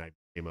guy, and then I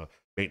became a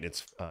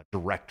maintenance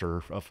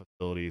director of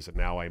facilities, and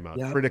now I'm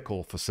a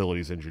critical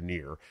facilities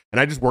engineer, and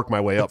I just worked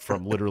my way up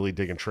from literally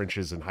digging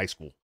trenches in high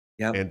school.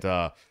 And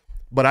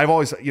but I've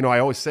always, I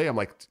always say, I'm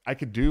like, I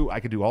could do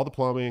all the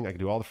plumbing, I could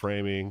do all the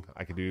framing,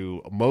 I could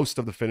do most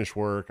of the finish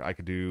work, I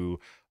could do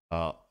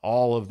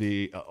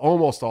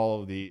almost all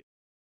of the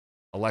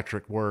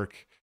electric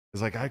work.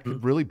 It's like I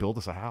could really build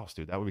us a house,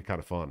 dude. That would be kind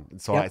of fun.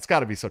 And so it's got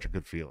to be such a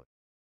good feeling.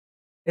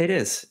 It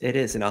is,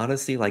 and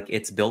honestly, like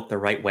it's built the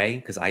right way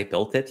because I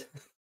built it.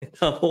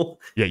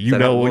 Yeah, you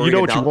know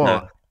what you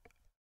want.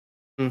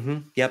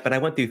 Yeah, but I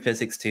went through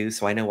physics too,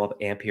 so I know all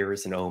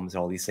amperes and ohms and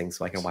all these things,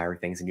 so I can wire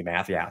things and do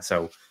math. Yeah,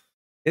 so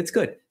it's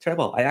good. Try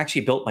well. I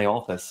actually built my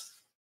office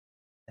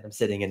that I'm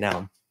sitting in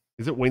now.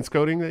 Is it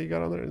wainscoting that you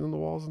got on there in the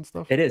walls and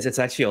stuff? It is. It's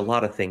actually a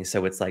lot of things.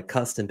 So it's like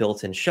custom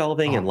built-in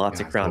shelving and lots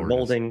of crown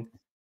molding.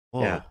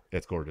 Oh, yeah,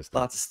 it's gorgeous.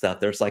 Lots of stuff.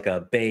 There's like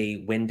a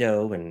bay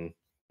window and.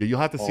 Yeah, you'll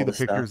have to see the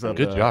pictures of.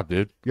 Good job,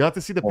 dude. You'll have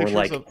to see the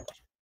pictures of. You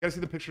gotta see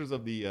the pictures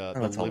of the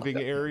living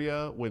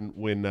area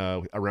when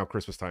around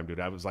Christmas time, dude.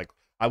 I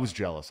was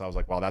jealous. I was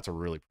like, wow, that's a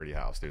really pretty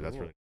house, dude. That's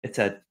really. It's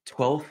a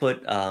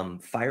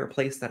 12-foot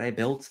fireplace that I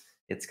built.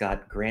 It's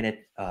got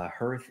granite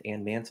hearth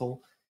and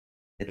mantle.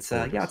 It's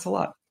it's a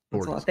lot.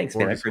 It's a lot. Thanks,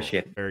 man. I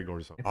appreciate it. Very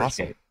gorgeous.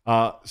 Awesome.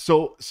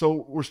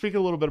 So we're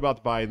speaking a little bit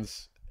about the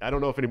Bidens. I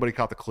don't know if anybody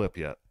caught the clip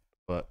yet,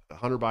 but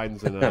Hunter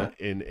Biden's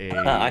in a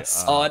I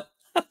saw it.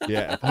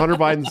 Yeah, Hunter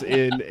Biden's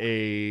in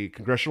a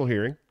congressional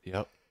hearing.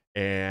 Yep.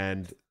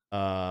 And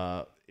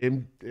Marjorie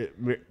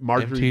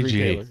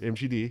MTG.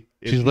 MGD.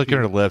 She's licking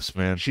her lips,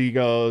 man. She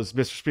goes,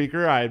 Mr.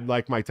 Speaker, I'd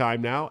like my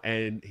time now.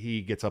 And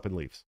he gets up and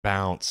leaves.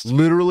 Bounced.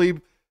 Literally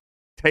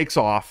takes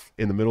off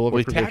in the middle of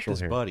a congressional tapped his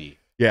hearing. Buddy.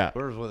 Yeah.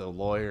 Where's with a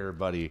lawyer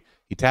buddy?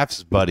 He taps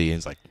his buddy and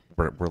he's like,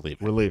 we're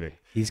leaving. We're leaving.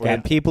 He's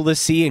got people to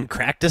see and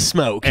crack to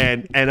smoke.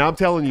 And I'm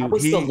telling you, that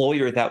was the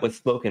lawyer that was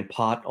smoking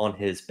pot on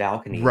his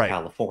balcony in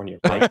California,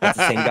 right? That's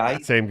the same guy?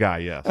 Same guy,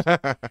 yes.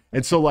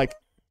 And so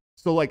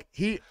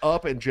he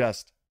up and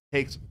just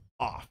takes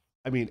off.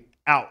 I mean,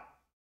 out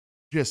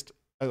just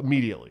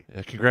immediately.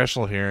 A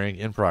congressional hearing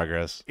in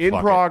progress. In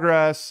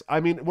progress. I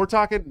mean, we're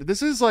talking,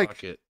 this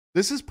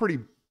is pretty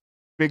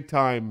big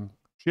time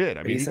shit.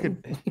 I mean,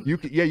 you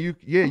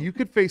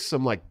could face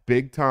some like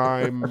big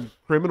time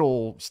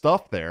criminal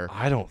stuff there.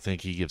 I don't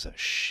think he gives a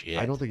shit.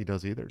 I don't think he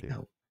does either, dude.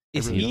 No.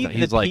 Is he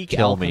the like, peak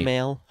alpha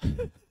male?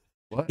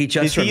 What? He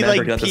just is he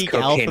like does peak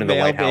cocaine alpha in the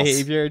male White House.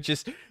 behavior?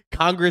 Just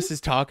Congress is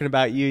talking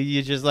about you.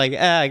 You're just like,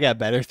 I got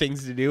better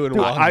things to do. And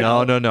walk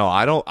No.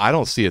 I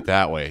don't see it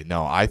that way.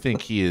 No, I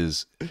think he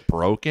is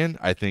broken.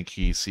 I think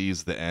he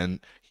sees the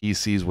end. He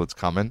sees what's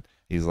coming.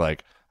 He's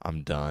like,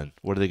 I'm done.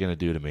 What are they going to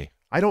do to me?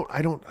 I don't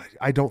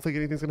think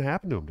anything's going to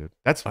happen to him, dude.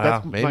 That's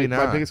maybe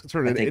my biggest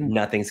concern. I think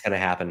nothing's going to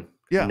happen.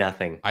 Yeah.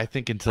 Nothing. I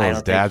think until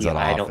his dad's out of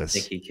office. I don't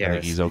think he cares. I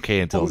think he's okay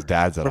until his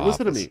dad's out of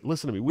office.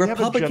 Listen to me.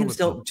 Republicans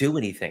don't do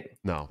anything.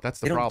 No, that's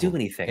the problem. They don't do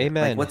anything.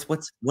 Amen. Like,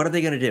 what are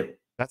they going to do?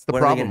 That's the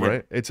problem,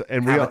 right? It's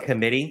we have a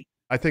committee.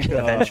 I think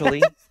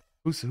eventually.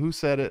 Who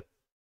said it?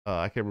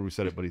 I can't remember who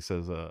said it, but he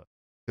says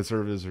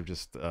Conservatives are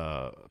just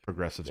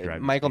progressives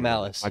driving. Michael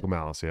Malice. Michael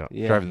Malice, yeah.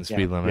 Driving the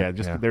speed limit.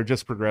 Yeah, they're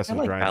just progressives I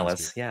like driving.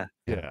 Malice, yeah.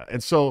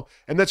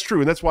 And that's true,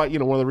 and that's why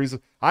one of the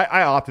reasons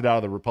I opted out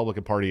of the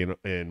Republican Party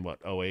in what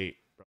 08,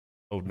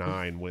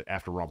 09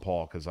 after Ron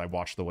Paul, because I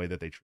watched the way that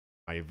they treat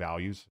my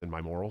values and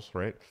my morals,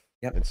 right?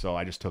 Yep. And so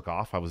I just took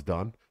off. I was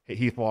done. Hey,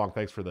 Heath Long,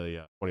 thanks for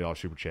the $20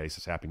 super chat. He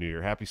says Happy New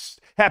Year.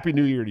 Happy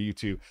New Year to you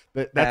too.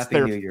 That's Happy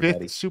their New Year, fifth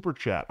buddy. super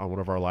chat on one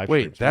of our live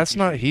Wait, streams. that's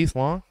not Heath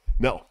Long?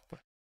 No.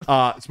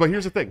 But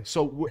here's the thing.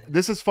 So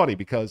this is funny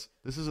because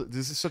this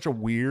is such a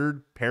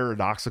weird,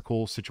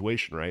 paradoxical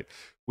situation, right?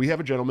 We have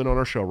a gentleman on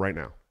our show right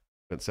now,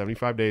 spent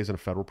 75 days in a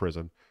federal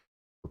prison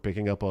for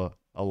picking up a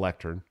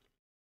lectern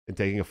and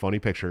taking a funny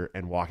picture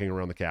and walking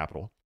around the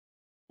Capitol.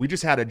 We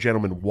just had a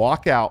gentleman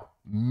walk out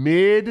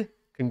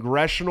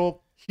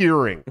mid-congressional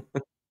hearing,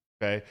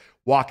 okay?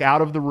 Walk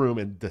out of the room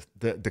and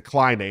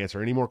decline to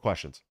answer any more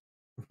questions,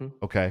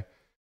 okay?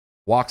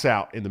 Walks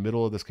out in the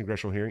middle of this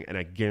congressional hearing, and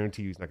I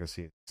guarantee you he's not going to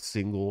see a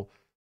single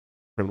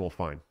criminal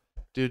fine.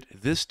 Dude,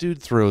 this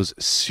dude throws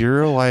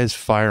serialized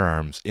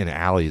firearms in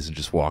alleys and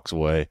just walks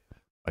away.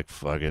 Like,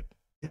 fuck it.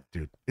 Yeah,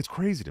 dude, it's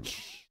crazy to me.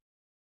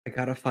 I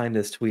gotta find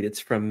this tweet. It's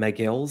from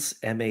Magills,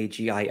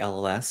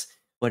 Magills.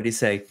 What did he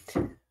say?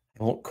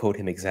 I won't quote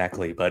him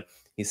exactly, but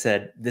he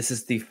said, "This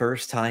is the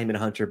first time in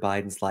Hunter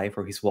Biden's life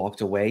where he's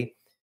walked away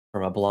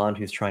from a blonde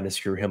who's trying to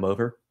screw him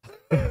over."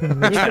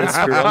 That's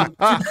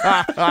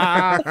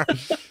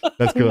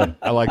good.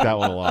 I like that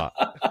one a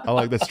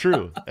lot. That's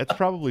true. That's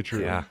probably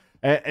true. Yeah.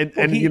 And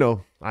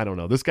I don't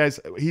know. This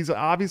he's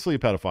obviously a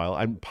pedophile.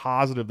 I'm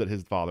positive that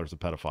his father's a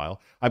pedophile.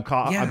 I'm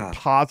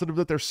positive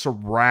that they're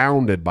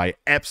surrounded by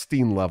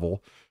Epstein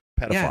level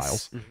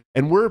pedophiles. Yes.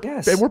 And we're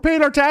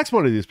paying our tax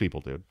money to these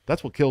people, dude.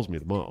 That's what kills me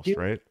the most, Dude,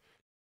 right?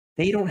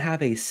 They don't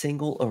have a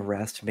single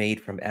arrest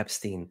made from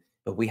Epstein,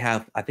 but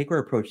I think we're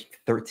approaching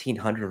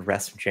 1,300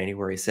 arrests from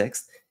January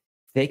 6th.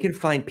 They can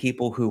find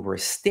people who were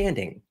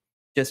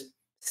just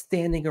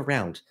standing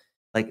around.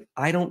 Like,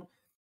 I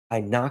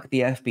knock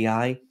the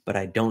FBI, but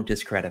I don't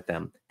discredit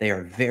them. They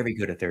are very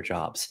good at their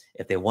jobs.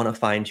 If they want to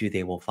find you,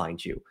 they will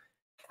find you.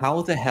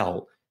 How the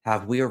hell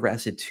have we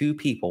arrested 2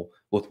 people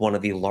with one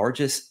of the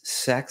largest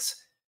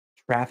sex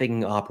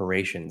trafficking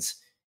operations,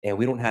 and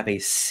we don't have a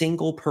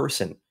single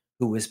person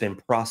who has been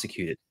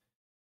prosecuted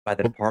by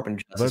the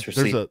Department of Justice for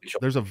safety?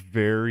 There's a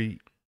very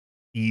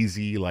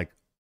easy, like,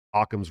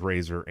 Occam's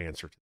razor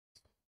answer to this.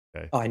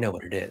 Okay? Oh, I know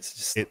what it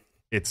is.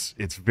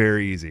 It's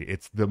very easy.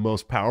 It's the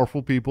most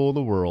powerful people in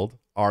the world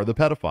are the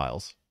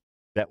pedophiles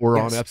that were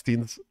on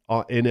Epstein's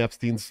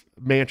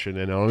mansion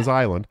and on his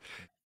island,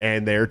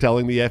 and they're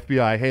telling the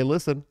FBI, "Hey,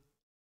 listen,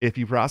 if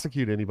you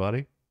prosecute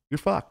anybody, you're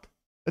fucked."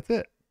 That's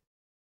it.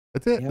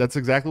 Yep. That's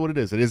exactly what it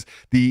is. It is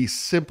the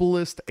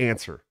simplest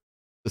answer.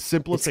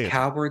 It's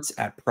cowards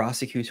at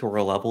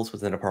prosecutorial levels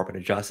within the Department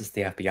of Justice,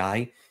 the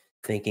FBI,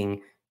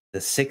 thinking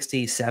the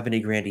 60, 70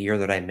 grand a year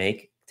that I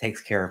make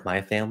takes care of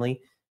my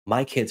family.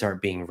 My kids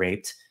aren't being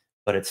raped,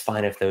 but it's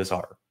fine if those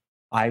are.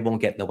 I won't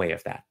get in the way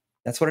of that.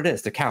 That's what it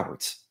is. They're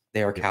cowards.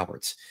 They are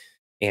cowards.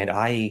 And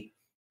I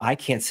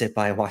can't sit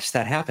by and watch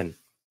that happen.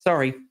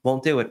 Sorry,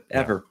 won't do it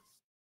ever.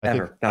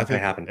 Ever. Not going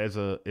to happen.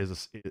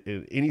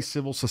 In any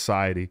civil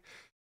society,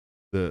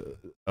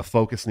 a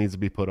focus needs to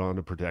be put on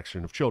the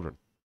protection of children.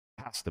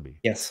 Has to be.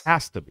 Yes.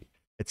 Has to be.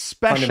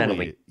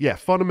 Especially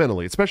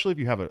fundamentally, especially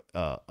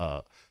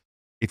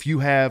if you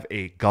have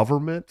a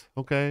government,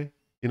 okay?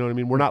 You know what I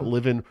mean? We're not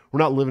living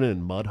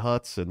in mud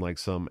huts and like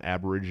some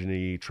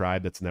Aborigine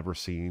tribe that's never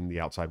seen the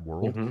outside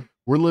world. Mm-hmm.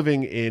 We're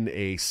living in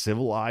a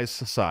civilized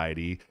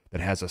society that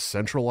has a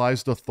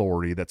centralized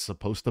authority that's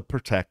supposed to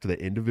protect the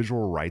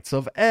individual rights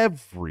of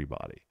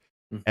everybody.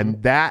 Mm-hmm.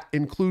 And that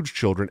includes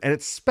children, and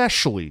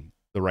especially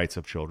the rights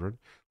of children,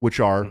 which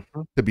are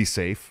to be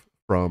safe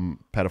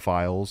from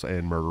pedophiles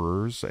and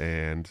murderers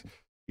and,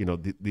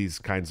 these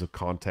kinds of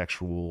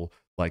contextual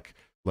like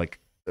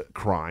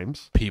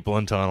crimes. People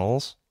in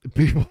tunnels.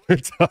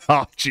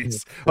 Oh,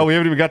 jeez. Oh, we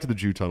haven't even got to the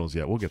Jew tunnels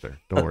yet. We'll get there.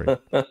 Don't worry.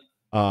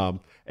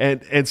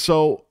 And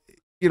so,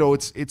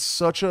 it's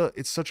such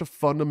a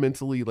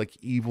fundamentally like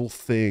evil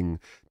thing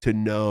to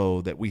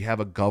know that we have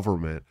a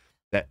government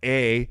that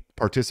A,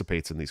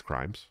 participates in these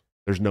crimes.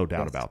 There's no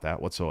doubt about that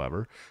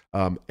whatsoever.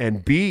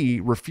 And B,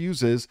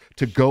 refuses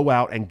to go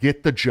out and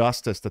get the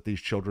justice that these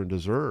children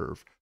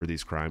deserve for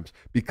these crimes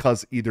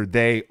because either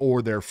they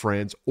or their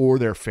friends or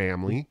their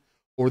family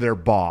or their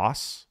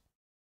boss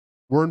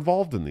were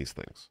involved in these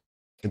things.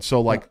 And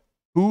so,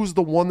 who's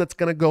the one that's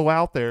going to go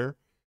out there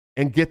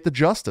and get the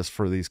justice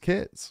for these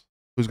kids?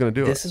 Who's going to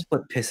do it? This is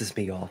what pisses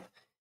me off.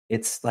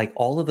 It's like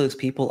all of those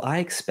people, I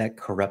expect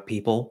corrupt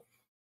people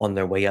on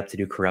their way up to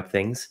do corrupt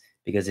things.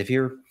 Because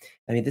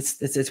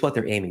it's what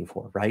they're aiming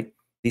for, right?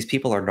 These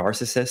people are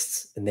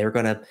narcissists, and they're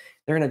gonna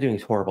doing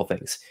horrible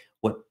things.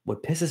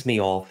 What pisses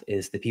me off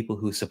is the people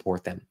who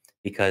support them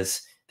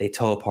because they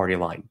toe a party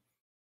line.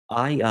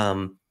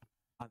 I'm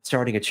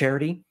starting a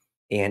charity,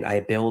 and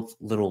I build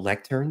little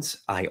lecterns.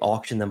 I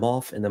auction them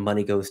off, and the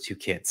money goes to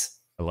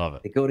kids. I love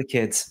it. They go to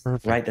kids,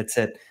 right? That's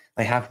it.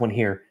 I have one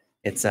here.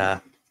 It's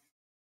there's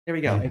Here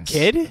we go. A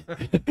kid?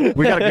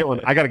 We gotta get one.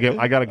 I gotta get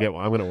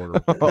one. I'm gonna order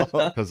one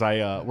because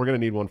we're gonna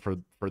need one for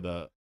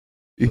the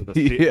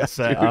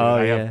set.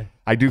 Oh,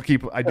 I do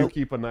keep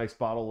a nice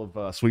bottle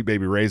of Sweet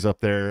Baby Ray's up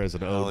there as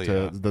an ode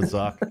to the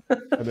Zuck,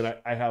 and then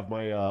I have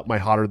my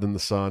Hotter Than the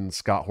Sun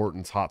Scott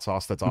Horton's hot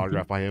sauce that's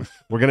autographed by him.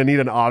 We're gonna need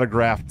an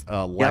autographed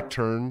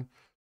lectern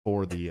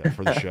for the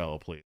show,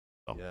 please.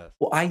 So. Yes.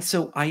 Well, I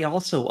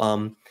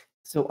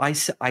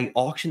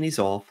auction these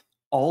off.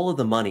 All of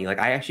the money, like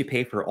I actually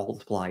pay for all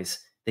the supplies.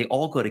 They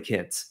all go to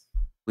kids.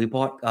 We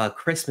bought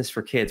Christmas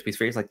for kids. We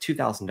raised like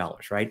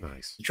 $2,000, right?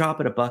 Nice. You drop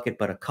in a bucket,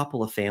 but a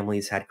couple of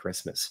families had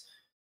Christmas.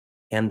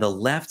 And the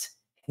left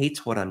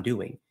hates what I'm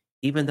doing,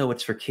 even though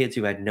it's for kids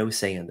who had no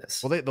say in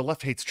this. Well, the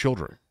left hates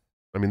children.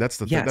 I mean, that's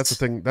the thing. That's the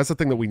thing. That's the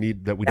thing that we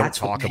need that we don't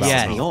talk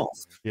about enough.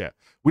 Yeah,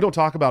 we don't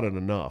talk about it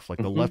enough. Like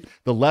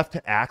the left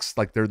acts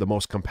like they're the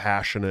most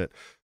compassionate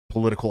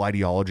political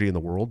ideology in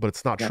the world, but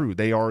it's not true.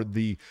 They are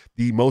the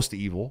most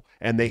evil,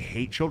 and they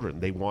hate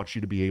children. They want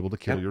you to be able to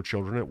kill your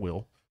children at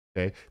will.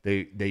 Okay,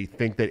 they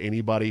think that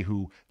anybody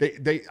who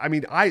I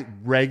mean, I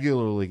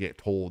regularly get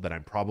told that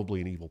I'm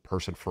probably an evil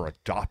person for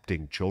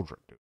adopting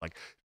children, like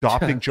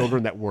adopting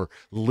children that were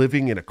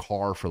living in a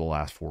car for the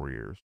last 4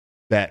 years,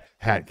 that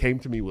came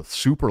to me with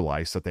super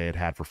lice that they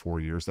had for 4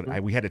 years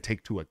that we had to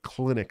take to a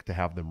clinic to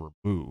have them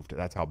removed.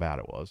 That's how bad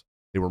it was.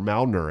 They were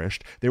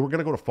malnourished. They were going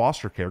to go to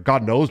foster care.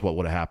 God knows what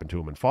would have happened to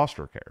them in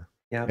foster care.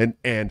 Yeah,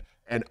 and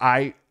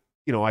I.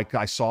 You know,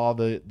 I saw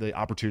the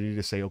opportunity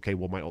to say, okay,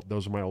 well,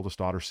 those are my oldest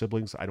daughter's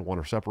siblings. I don't want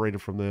her separated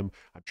from them.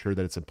 I'm sure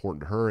that it's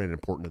important to her and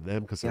important to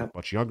them because they're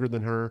much younger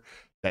than her,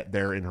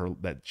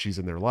 that she's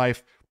in their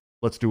life.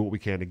 Let's do what we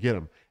can to get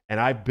them. And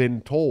I've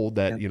been told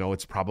that, you know,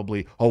 it's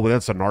probably, well,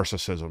 that's a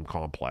narcissism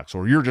complex,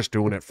 or you're just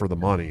doing it for the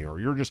money, or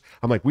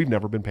I'm like, we've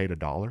never been paid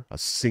 $1, a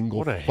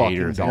single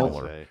fucking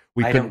dollar.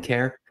 I don't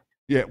care.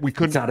 Yeah, we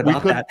couldn't. It's not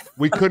about that.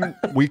 We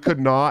could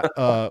not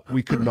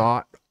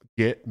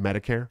get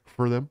Medicare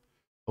for them.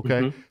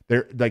 Okay.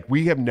 They're like,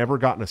 we have never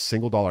gotten a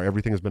single dollar.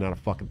 Everything has been out of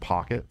fucking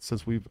pocket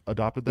since we've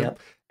adopted them.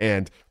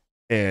 And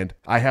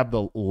I have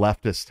the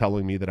leftists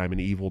telling me that I'm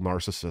an evil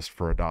narcissist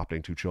for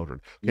adopting 2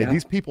 children. Okay.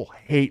 These people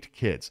hate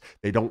kids.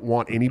 They don't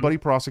want anybody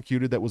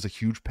prosecuted that was a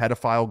huge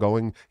pedophile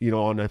going, you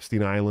know, on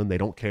Epstein Island. They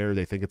don't care.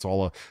 They think it's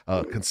all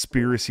a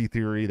conspiracy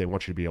theory. They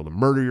want you to be able to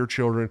murder your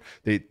children.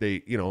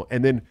 They, you know,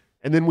 and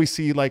then we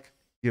see, like,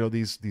 you know,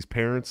 these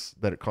parents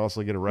that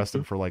constantly get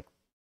arrested for like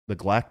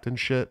neglect and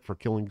shit, for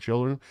killing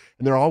children,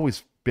 and they're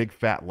always big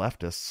fat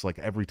leftists, like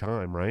every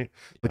time, right?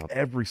 Like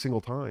every single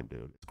time,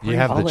 dude. You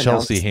have the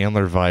Chelsea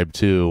Handler vibe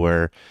too,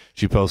 where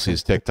she posts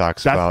these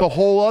TikToks. That's the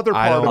whole other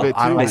part of it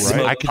too,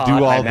 right? I could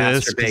do all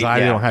this because I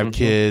don't have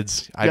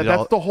kids.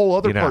 That's the whole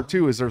other part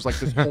too. Is there's like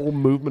this whole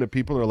movement of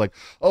people that are like,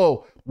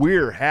 oh,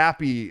 we're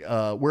happy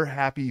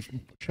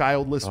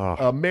childless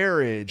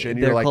marriage,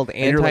 and they're you're called like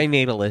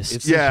anti-natalists.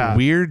 It's this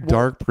weird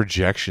dark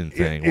projection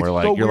thing where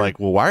like you're like,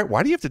 well,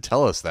 why do you have to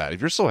tell us that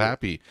if you're so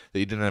happy that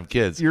you didn't have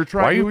kids?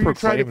 Why are you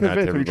proclaiming that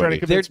to everybody? You're trying to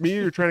convince me,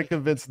 or you're trying to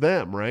convince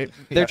them, right?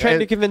 They're trying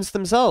to convince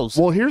themselves.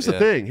 Well, here's the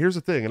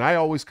thing, and I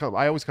always come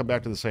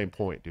back to the same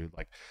point, dude.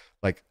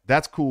 Like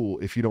that's cool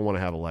if you don't want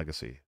to have a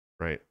legacy,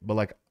 right? But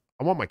like,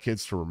 I want my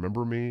kids to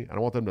remember me. I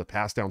don't want them to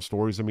pass down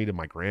stories of me to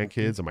my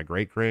grandkids and my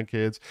great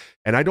grandkids.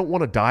 And I don't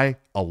want to die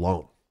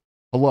alone.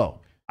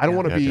 Hello. I don't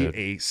want to be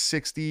a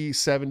 60,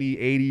 70,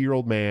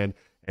 80-year-old man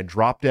and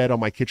drop dead on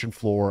my kitchen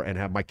floor and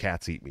have my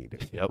cats eat me,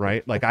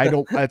 right? Like, I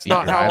don't, that's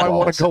not how I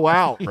want to go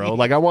out, bro.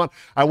 Like, I want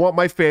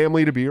my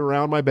family to be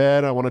around my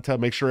bed. I want to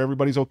make sure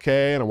everybody's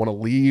okay. And I want to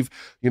leave,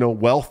 you know,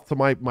 wealth to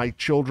my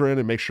children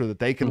and make sure that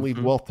they can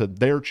leave wealth to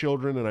their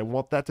children. And I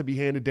want that to be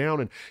handed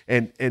down.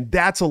 And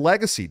that's a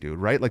legacy, dude,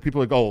 right? Like,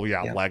 people are like, oh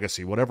yeah,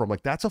 legacy, whatever. I'm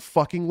like, that's a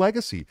fucking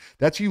legacy.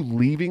 That's you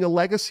leaving a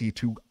legacy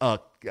to a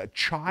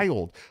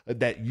child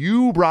that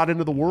you brought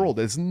into the world.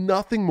 There's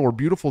nothing more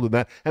beautiful than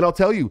that. And I'll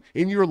tell you,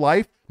 in your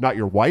life, not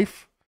your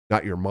wife,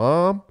 not your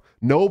mom,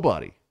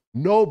 nobody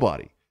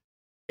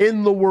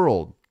in the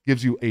world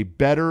gives you a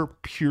better,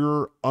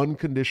 pure,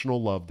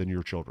 unconditional love than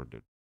your children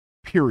do.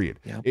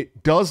 Period.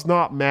 It does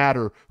not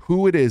matter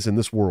who it is in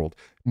this world.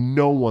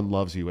 No one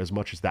loves you as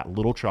much as that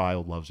little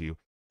child loves you,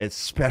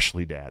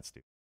 especially dads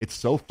do. It's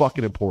so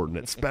fucking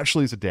important,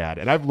 especially as a dad.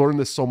 And I've learned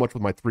this so much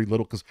with my 3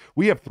 little, because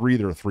we have 3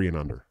 that are 3 and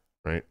under.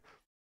 Right.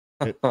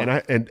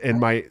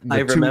 I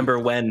remember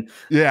when.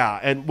 Yeah.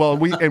 And well,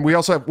 we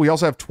also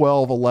have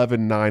 12,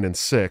 11, 9, and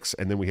 6.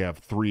 And then we have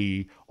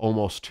 3,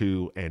 almost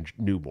 2, and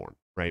newborn.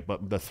 Right.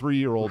 But the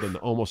 3-year-old and the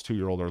almost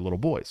 2-year-old are little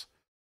boys.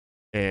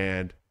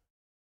 And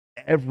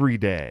every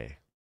day,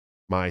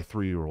 my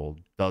 3-year-old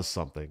does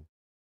something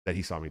that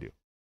he saw me do.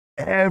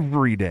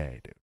 Every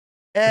day, dude.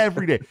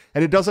 Every day.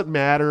 And it doesn't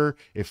matter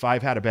if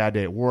I've had a bad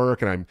day at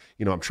work and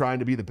I'm trying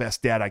to be the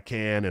best dad I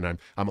can, and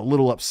I'm a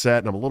little upset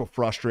and I'm a little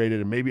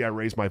frustrated and maybe I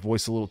raised my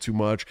voice a little too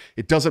much.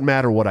 It doesn't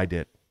matter what I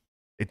did.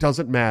 It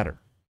doesn't matter.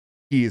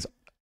 He is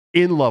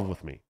in love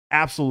with me.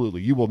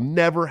 Absolutely. You will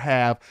never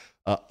have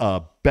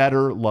a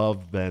better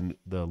love than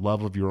the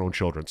love of your own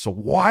children. So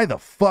why the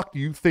fuck do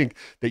you think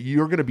that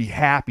you're going to be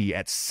happy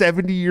at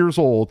 70 years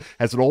old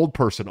as an old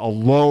person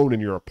alone in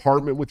your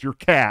apartment with your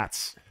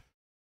cats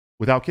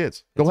without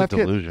kids? Go have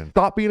kids.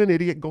 Stop being an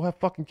idiot and go have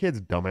fucking kids,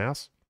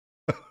 dumbass.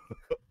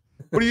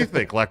 What do you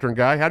think, Lectern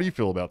guy? How do you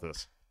feel about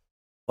this?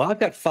 Well, I've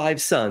got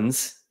 5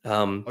 sons.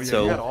 Oh yeah,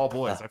 so you had all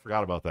boys. I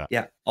forgot about that.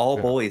 Yeah, all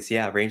boys.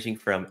 Yeah, ranging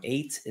from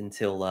 8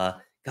 until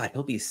God,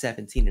 he'll be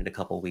 17 in a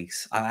couple of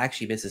weeks. I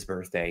actually miss his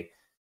birthday.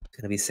 It's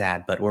gonna be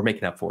sad, but we're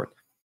making up for it.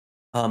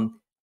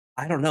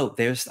 I don't know.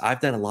 I've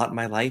done a lot in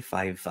my life.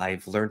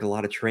 I've learned a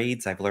lot of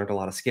trades. I've learned a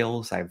lot of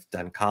skills. I've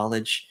done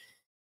college.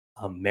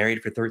 I'm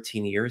married for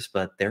 13 years,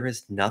 but there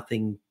is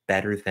nothing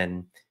better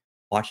than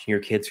watching your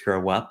kids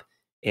grow up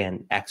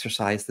and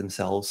exercise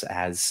themselves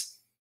as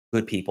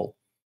good people,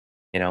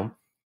 you know?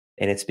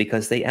 And it's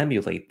because they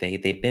emulate,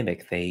 they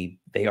mimic,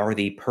 they are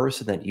the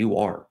person that you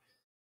are.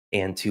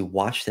 And to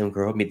watch them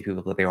grow up, meet the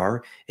people that they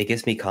are, it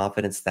gives me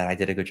confidence that I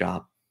did a good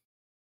job.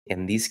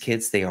 And these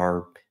kids, they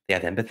have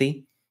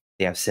empathy,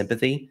 they have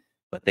sympathy,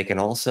 but they can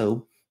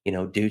also,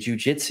 do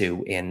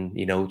jujitsu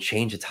and,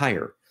 change a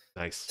tire.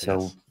 Nice.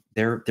 So yes.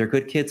 they're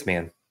good kids,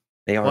 man.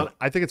 They are. Well,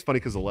 I think it's funny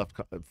because the left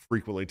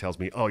frequently tells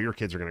me, "Oh, your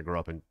kids are going to grow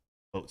up and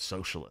vote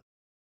socialist."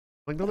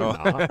 Like, no,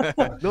 they're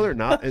not. No, they're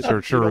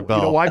not. Sure, you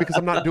know why? Because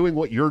I'm not doing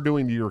what you're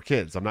doing to your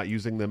kids. I'm not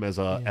using them as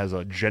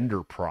a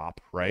gender prop,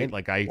 right?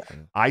 Like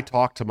I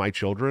talk to my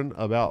children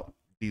about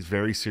these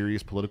very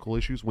serious political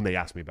issues when they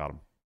ask me about them.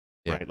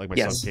 Yeah. Right, like my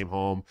son came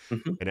home,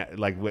 and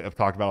like I've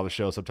talked about on the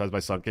show. Sometimes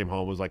my son came home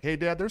and was like, "Hey,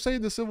 Dad, they're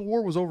saying the Civil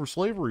War was over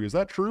slavery. Is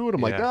that true?" And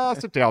I'm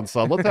like, sit down,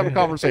 son. Let's have a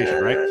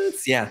conversation, right?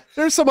 Yeah.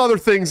 There's some other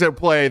things at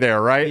play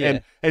there, right? Yeah.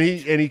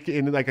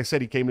 And like I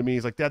said, he came to me.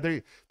 He's like, "Dad,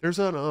 there's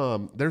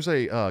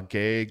a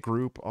gay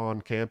group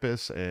on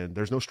campus, and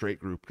there's no straight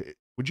group.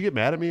 Would you get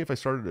mad at me if I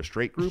started a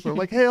straight group?" And I'm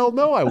like, "Hell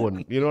no, I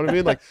wouldn't." You know what I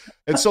mean?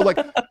 And so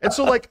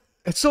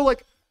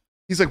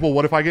he's like, "Well,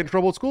 what if I get in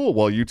trouble at school?"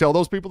 "Well, you tell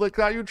those people that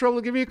got you in trouble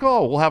to give me a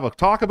call. We'll have a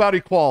talk about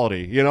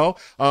equality,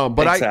 But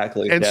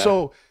exactly.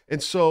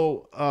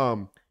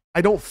 I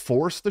don't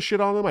force the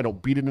shit on them. I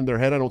don't beat it in their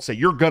head. I don't say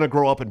you're gonna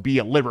grow up and be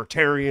a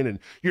libertarian, and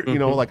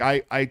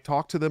I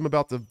talk to them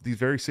about these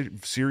very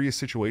serious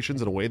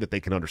situations in a way that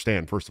they can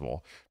understand. First of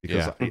all,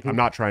 because I'm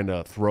not trying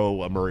to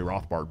throw a Murray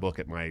Rothbard book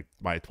at my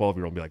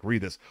 12-year-old and be like,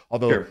 "Read this."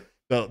 Although. Sure.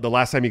 The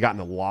last time he got in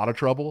a lot of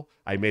trouble,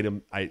 I made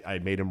him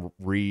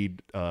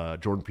read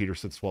Jordan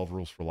Peterson's 12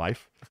 Rules for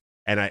Life,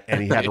 and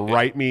he had to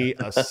write me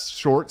a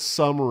short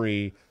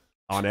summary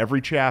on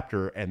every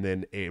chapter and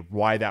then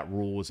why that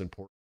rule was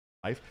important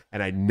in life.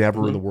 And I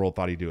never in the world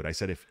thought he'd do it. I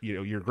said, if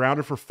you're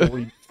grounded for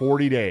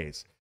 40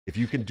 days, if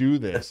you can do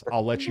this,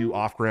 I'll let you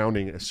off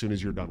grounding as soon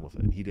as you're done with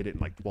it. And he did it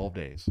in like 12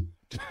 days,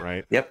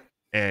 right? Yep.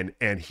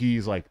 And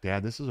he's like,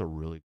 "Dad, this is a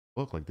really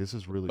book. Like this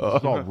is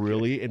all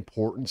really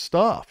important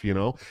stuff,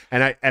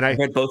 And I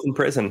read both in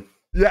prison.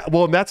 Yeah,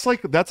 well, and that's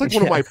like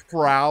one of my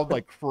proud,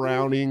 like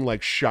frowning,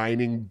 like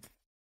shining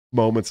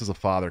moments as a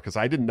father, because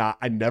I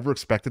never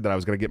expected that I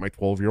was going to get my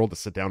 12-year-old to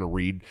sit down and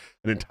read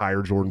an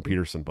entire Jordan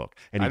Peterson book,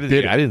 and I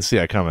didn't see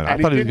that coming. I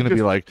thought he was going to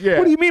be like,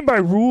 "What do you mean by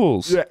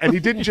rules?" Yeah, and he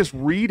didn't just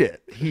read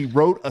it; he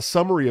wrote a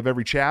summary of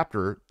every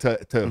chapter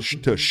to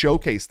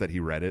showcase that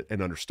he read it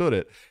and understood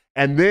it.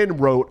 And then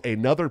wrote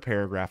another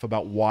paragraph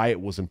about why it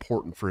was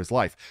important for his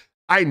life.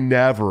 I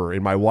never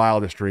in my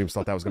wildest dreams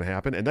thought that was going to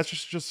happen. And that's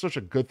just such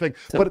a good thing.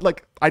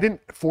 But I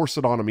didn't force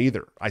it on him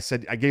either. I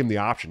gave him the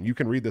option. You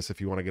can read this if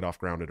you want to get off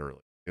grounded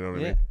early. You know what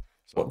I mean?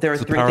 So, well, there are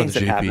 3 things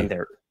that happen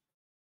there.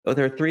 Oh,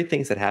 there are 3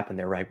 things that happen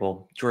there, right?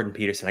 Well, Jordan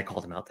Peterson, I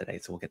called him out today,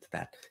 so we'll get to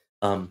that.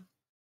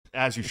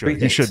 As you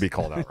should. He should be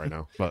called out right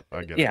now, but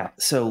I get it. Yeah.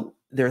 So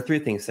there are 3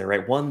 things there,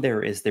 right? One,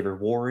 there is the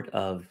reward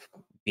of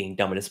being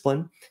dumb and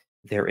disciplined.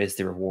 There is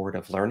the reward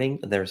of learning.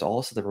 There's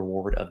also the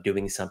reward of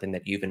doing something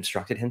that you've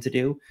instructed him to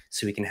do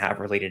so he can have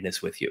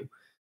relatedness with you.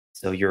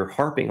 So you're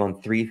harping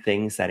on 3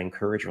 things that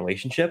encourage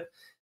relationship,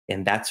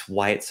 and that's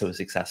why it's so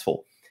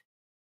successful.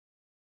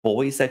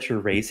 Boys that you're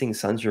raising,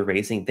 sons you're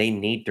raising, they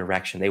need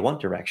direction. They want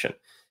direction.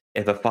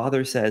 If a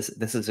father says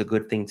this is a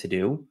good thing to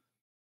do,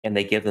 and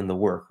they give them the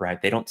work,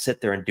 right? They don't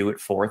sit there and do it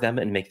for them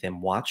and make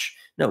them watch.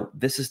 No,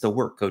 this is the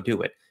work. Go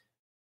do it.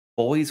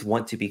 Boys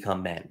want to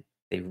become men.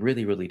 They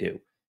really, really do.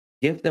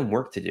 Give them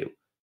work to do.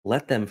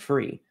 Let them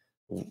free.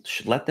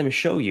 Let them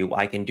show you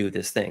I can do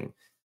this thing.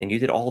 And you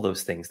did all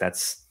those things.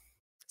 It's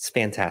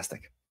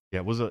fantastic. Yeah,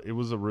 it was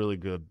a really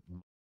good,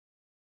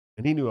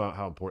 and he knew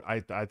how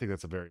important. I think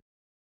that's a very,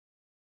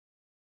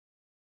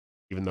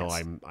 even though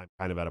I'm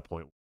kind of at a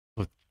point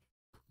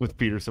with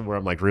Peterson where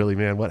I'm like, really,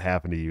 man, what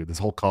happened to you? The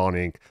whole Con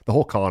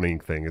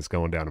Inc. thing is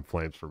going down in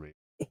flames for me.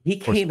 He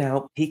came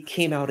out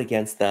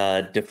against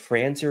the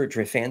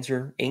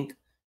Defranzor Inc.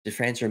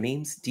 Defranzor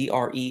memes,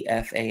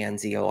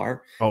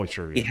 DREFANZOR. Oh,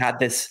 sure. Yeah.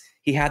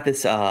 He had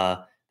this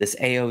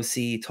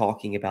AOC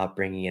talking about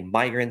bringing in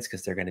migrants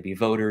because they're going to be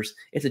voters.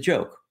 It's a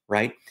joke,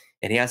 right?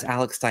 And he has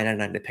Alex Stein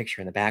in the picture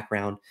in the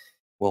background.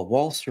 Well,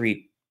 Wall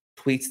Street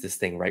tweets this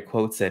thing, right?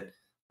 Quotes it.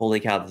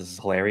 Holy cow, this is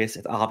hilarious.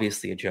 It's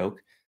obviously a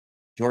joke.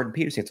 Jordan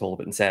Peterson gets hold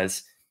of it and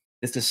says,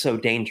 this is so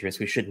dangerous,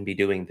 we shouldn't be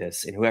doing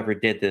this, and whoever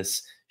did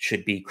this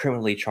should be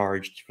criminally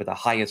charged for the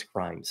highest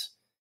crimes.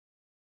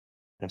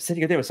 And I'm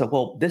sitting there and so,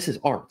 well, this is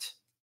art.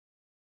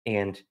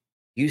 And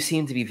you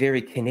seem to be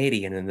very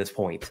Canadian in this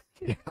point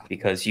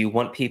because you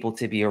want people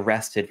to be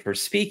arrested for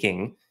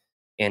speaking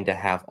and to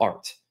have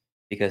art,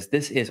 because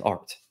this is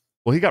art.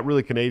 Well, he got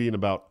really Canadian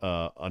about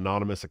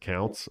anonymous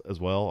accounts as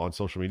well on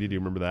social media. Do you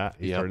remember that?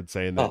 He started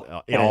saying that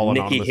all Nikki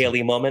anonymous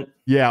Haley moment.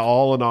 Yeah,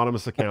 all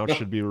anonymous accounts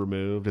should be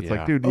removed. It's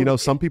like, dude, you know,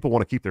 some people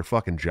want to keep their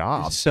fucking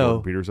jobs. So,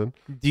 Peterson,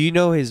 do you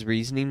know his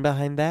reasoning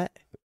behind that?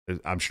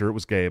 I'm sure it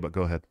was gay, but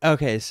go ahead.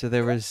 Okay, so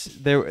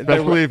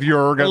Especially if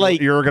you're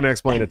gonna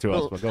explain it to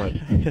us. But go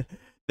ahead.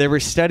 There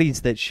were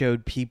studies that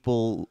showed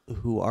people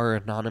who are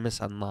anonymous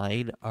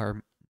online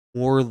are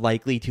more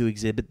likely to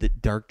exhibit the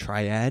dark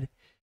triad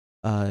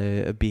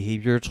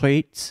behavior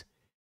traits,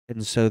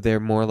 and so they're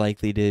more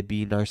likely to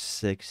be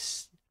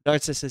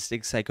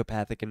narcissistic,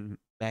 psychopathic, and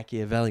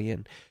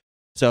Machiavellian.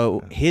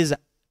 So his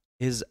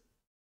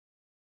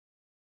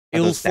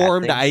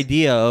ill-formed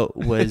idea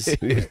was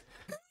that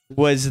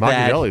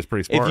is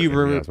pretty smart, if you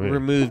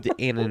removed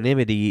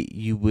anonymity,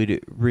 you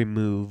would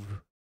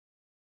remove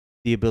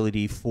the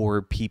ability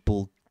for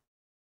people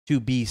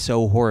to be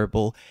so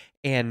horrible.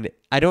 And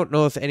I don't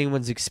know if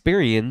anyone's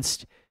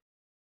experienced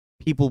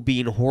people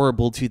being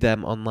horrible to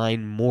them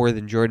online more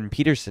than Jordan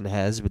Peterson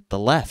has with the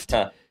left.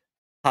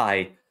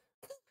 Hi.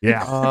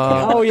 Yeah.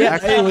 Oh yeah.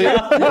 Actually,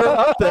 you're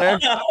up there.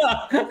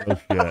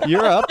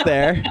 You're up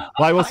there.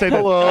 Well, I will say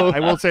that. I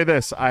will say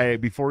this.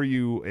 Before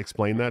you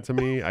explained that to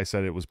me, I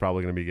said it was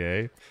probably going to be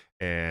gay,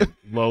 and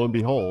lo and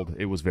behold,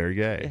 it was very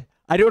gay.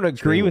 I don't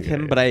agree with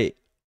him, but I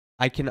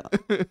can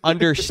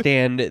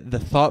understand the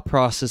thought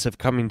process of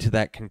coming to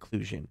that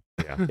conclusion.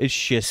 Yeah. It's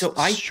just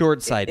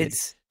short-sighted.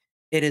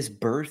 It is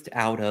birthed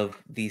out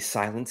of the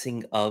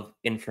silencing of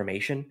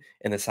information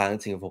and the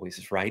silencing of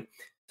voices, right?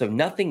 So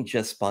nothing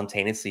just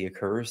spontaneously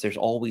occurs. There's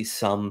always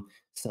some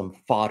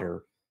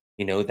fodder,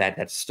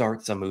 that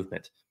starts a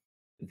movement.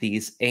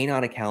 These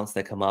anon accounts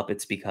that come up,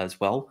 it's because,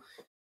 well,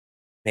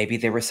 maybe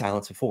they were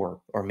silenced before,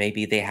 or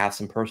maybe they have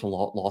some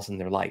personal loss in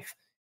their life.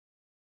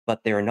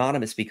 But they're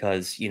anonymous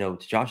because, to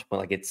Josh's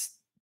point, like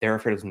they're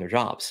afraid of losing their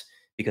jobs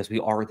because we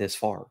are this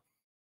far.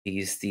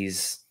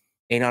 These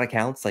anon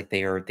accounts, like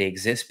they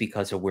exist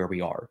because of where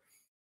we are.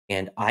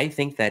 And I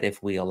think that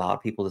if we allowed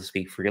people to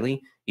speak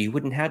freely, you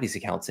wouldn't have these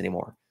accounts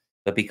anymore.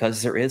 But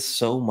because there is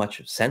so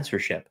much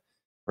censorship,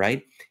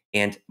 right?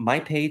 And my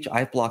page, I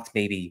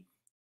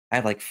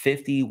have like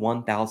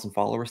 51,000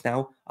 followers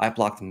now. I've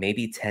blocked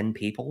maybe 10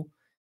 people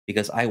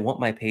because I want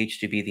my page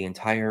to be the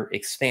entire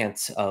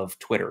expanse of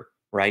Twitter,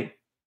 right?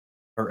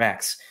 Or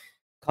X.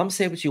 Come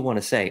say what you want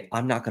to say.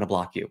 I'm not going to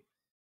block you.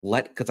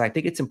 Because I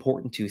think it's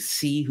important to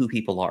see who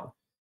people are.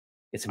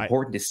 It's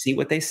important to see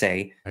what they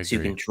say so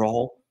you can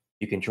draw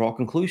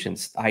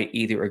conclusions. I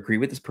either agree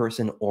with this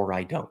person or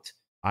I don't.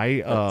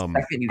 The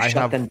second you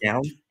shut them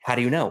down, how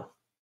do you know?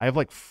 I have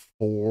like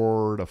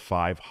 400 to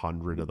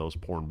 500 of those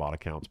porn bot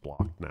accounts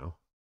blocked now.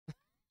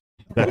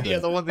 Yeah,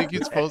 the one that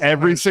gets posted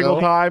every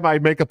single time I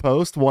make a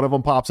post, one of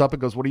them pops up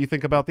and goes, "What do you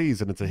think about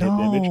these?" And it's a hidden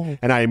image,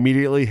 and I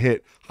immediately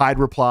hit hide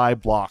reply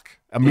block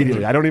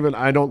immediately. I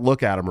don't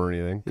look at them or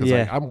anything because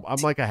I'm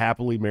like a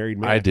happily married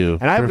man. I do,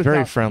 and I'm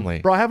very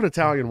friendly, bro. I have an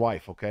Italian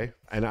wife, okay,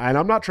 and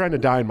I'm not trying to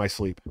die in my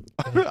sleep.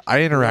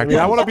 I interact.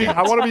 I want to be.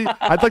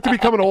 I'd like to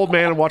become an old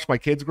man and watch my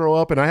kids grow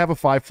up, and I have a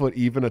 5 foot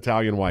even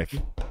Italian wife.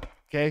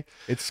 Okay,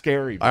 it's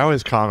scary. Bro. I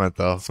always comment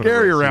though.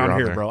 Scary around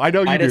here, bro. I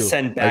know you do. I just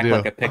send back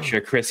like a picture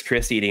of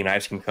Chris eating an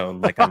ice cream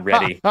cone, like I'm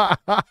ready.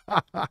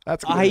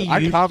 That's good.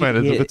 I comment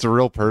as if it's a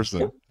real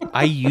person.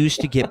 I used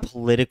to get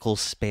political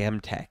spam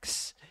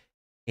texts,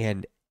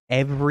 and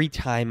every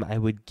time I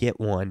would get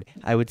one,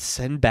 I would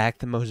send back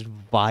the most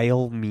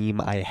vile meme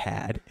I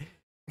had,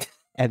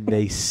 and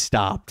they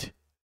stopped.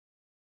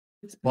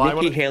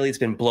 Nikki Haley's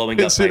been blowing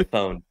up my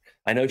phone.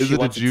 I know she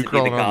wants it to be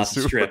the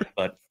Gaza Strip,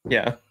 but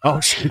yeah. Oh,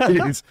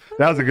 jeez.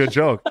 That was a good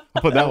joke.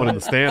 I'll put that one in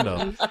the stand-up.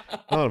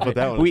 I'm going to put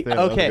that one in the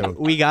stand-up. Okay,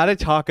 we got to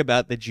talk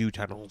about the Jew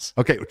tunnels.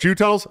 Okay, Jew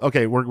tunnels?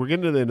 Okay, we're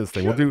getting to the end of this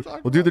thing.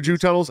 We'll do the Jew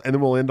tunnels, and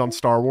then we'll end on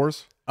Star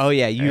Wars. Oh,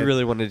 yeah, you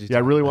really wanted to Yeah, I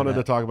really wanted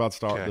to talk about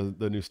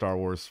the new Star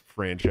Wars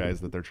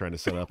franchise that they're trying to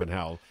set up and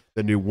how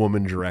the new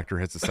woman director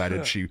has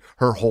decided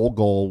her whole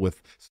goal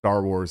with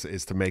Star Wars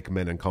is to make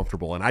men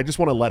uncomfortable. And I just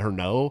want to let her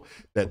know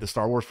that the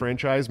Star Wars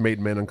franchise made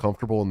men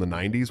uncomfortable in the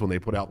 90s when they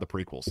put out the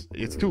prequels.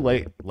 It's too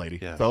late, lady.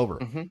 Yeah. It's over.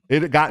 Mm-hmm.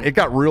 It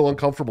got real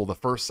uncomfortable the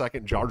first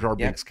second Jar Jar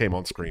Binks came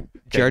on screen.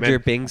 Jar Jar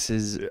Binks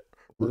is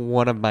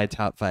one of my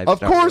top 5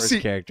 Star Wars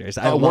characters.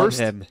 I love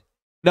him.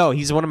 No,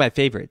 he's one of my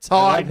favorites.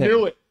 Oh, I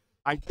knew it.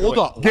 Hold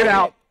on. Get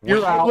out.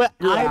 You're out.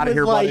 You're out of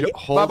here, buddy.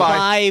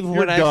 Bye-bye.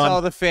 When I saw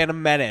the Phantom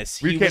Menace.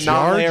 He was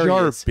hilarious. Jar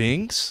Jar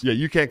Binks? Yeah,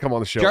 you can't come on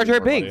the show. Jar Jar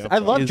Binks. I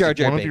love Jar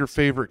Jar Binks. One of your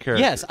favorite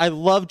characters. Yes, I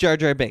love Jar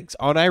Jar Binks,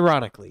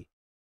 unironically.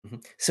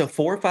 So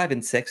 4, 5,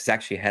 and 6 is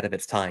actually ahead of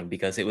its time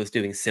because it was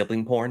doing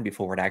sibling porn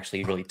before it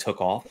actually really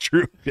took off.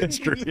 True. It's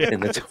true. Yeah.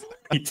 In the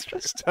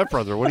 20s.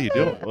 Stepbrother, what are you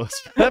doing?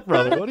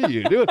 Stepbrother, what are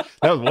you doing?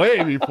 That was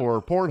way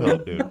before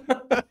Pornhub, dude.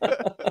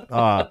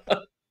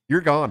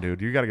 You're gone,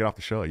 dude. You got to get off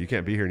the show. You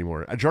can't be here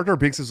anymore. Jar Jar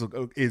Binks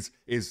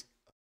is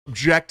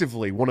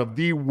objectively one of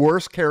the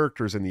worst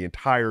characters in the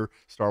entire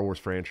Star Wars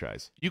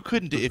franchise. You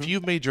couldn't if you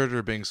made Jar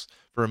Jar Binks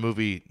for a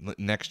movie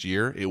next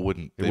year, it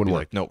wouldn't. They'd be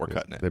like, no, we're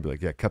cutting it. They'd be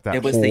like, yeah, cut that.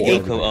 It was the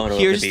Yoko Ono.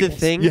 Here's the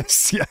thing.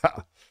 Yes, yeah.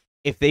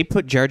 If they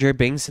put Jar Jar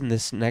Binks in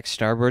this next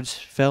Star Wars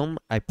film,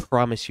 I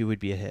promise you would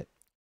be a hit.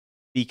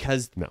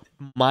 Because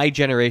my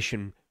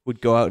generation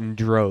would go out in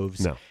droves.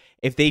 No.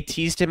 If they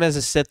teased him as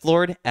a Sith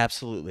Lord,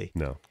 absolutely.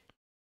 No.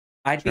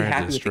 I'd be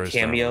happy with the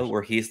cameo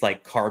where he's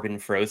like carbon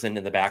frozen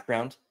in the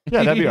background.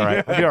 Yeah, that'd be all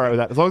right. I'd be all right with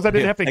that. As long as I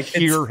didn't have to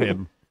hear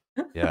him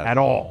at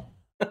all.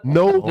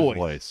 No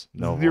voice.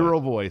 Zero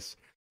voice.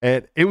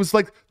 And it was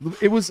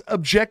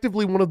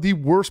objectively one of the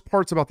worst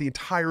parts about the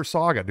entire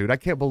saga, dude. I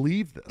can't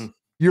believe this.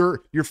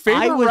 Your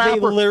favorite I was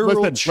rapper, a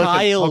literal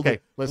child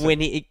listen,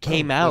 when it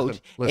came out,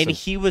 listen, and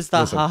he was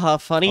the haha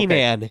funny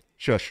man.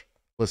 Shush.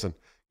 Listen.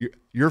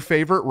 Your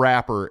favorite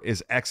rapper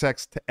is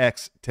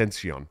XXX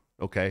Tentacion.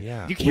 Okay.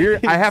 Yeah.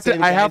 I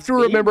have to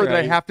remember that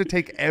I have to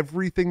take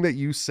everything that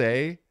you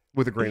say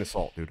with a grain of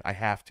salt, dude. I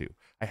have to.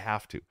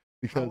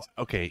 Because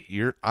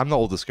I'm the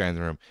oldest guy in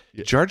the room.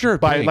 Jar Jar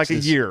Binks by like a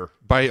year.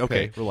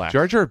 Relax.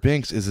 Jar Jar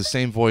Binks is the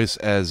same voice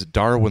as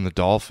Darwin the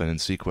Dolphin in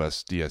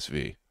Sequest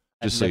DSV.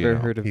 I've never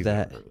heard of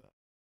that.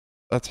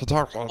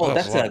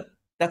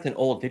 That's an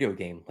old video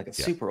game, like a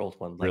super old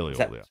one. Like, really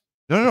old, yeah.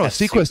 No.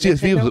 Sequest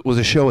DSV was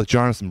a show with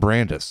Jonathan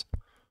Brandis.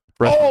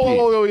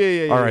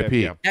 Yeah.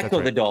 R.I.P.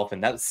 Echo the Dolphin.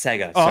 That was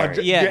Sega.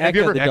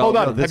 Hold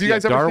on. Have you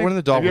guys ever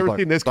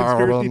seen this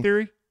conspiracy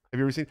theory? Have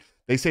you ever seen?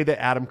 They say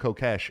that Adam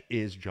Kokesh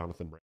is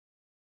Jonathan Brandis.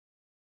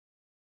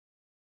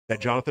 That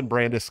Jonathan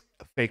Brandis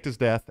faked his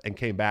death and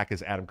came back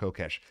as Adam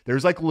Kokesh.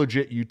 There's like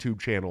legit YouTube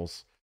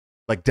channels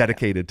like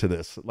dedicated to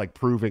this, like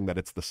proving that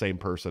it's the same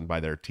person by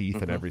their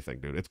teeth and everything,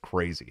 dude. It's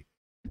crazy.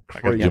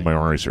 I got to do my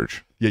own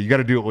research. Yeah, you got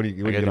to do it when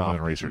you get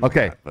off. Research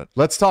okay,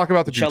 let's talk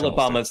about the Michelle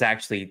Obama's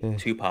actually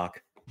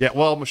Tupac. Yeah,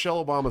 well,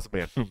 Michelle Obama's a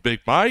man.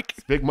 Big Mike.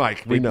 Big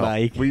Mike. We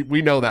know.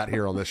 We know that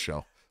here on this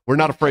show. We're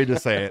not afraid to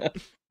say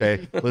it.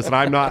 Okay. Listen,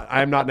 I'm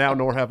not now,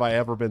 nor have I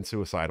ever been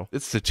suicidal.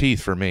 It's the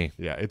teeth for me.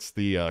 Yeah, it's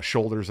the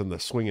shoulders and the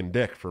swinging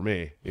dick for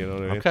me. You know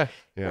what I mean? Okay.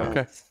 Yeah.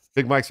 Okay.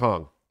 Big Mike's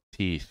hung.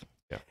 Teeth.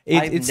 Yeah.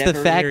 It's the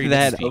fact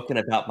that spoken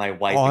about my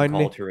wife and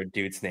called her a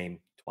dude's name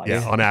twice.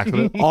 Yeah, on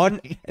accident.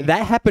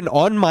 That happened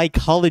on my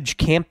college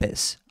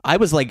campus. I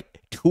was like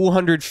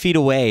 200 feet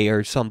away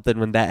or something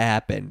when that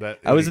happened.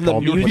 I was in the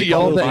music.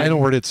 Yelled the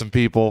N-word at some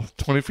people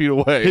 20 feet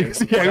away.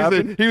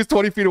 He was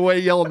 20 feet away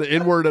yelling the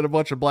N-word at a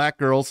bunch of black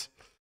girls.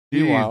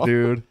 Jeez,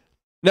 dude.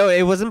 No,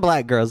 it wasn't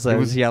black girls that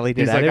was yelling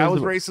at. I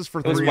was racist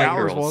for 3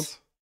 hours once.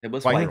 It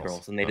was white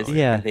girls, and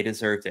they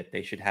deserved it.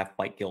 They should have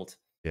white guilt.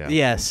 Yeah.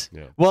 Yes.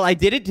 Yeah. Well, I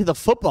did it to the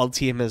football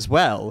team as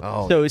well.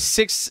 Oh. So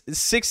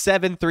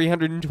 6'7",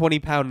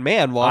 320-pound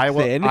man walks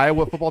in.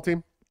 Iowa football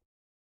team?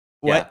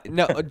 What? Yeah.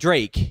 No,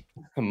 Drake.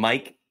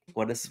 Mike.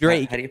 What is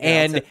Drake? How do you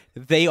pronounce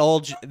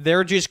it?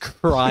 They're just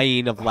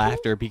crying of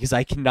laughter because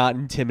I cannot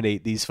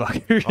intimidate these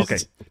fuckers. Okay.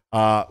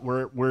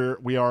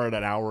 We are at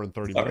an hour and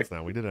 30 minutes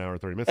now. We did an hour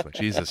and 30 minutes.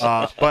 Jesus.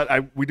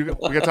 But we got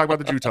to talk about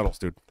the Jew tunnels,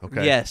 dude.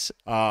 Okay. Yes.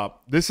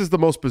 This is the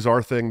most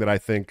bizarre thing that I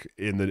think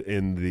in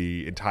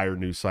the entire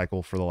news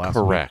cycle for the last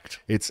Correct.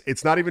 Week.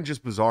 It's not even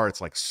just bizarre.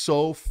 It's like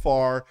so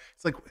far.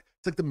 It's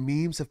like the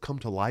memes have come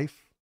to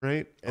life.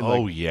 Right?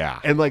 And yeah.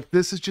 And like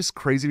this is just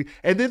crazy.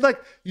 And then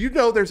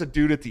there's a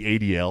dude at the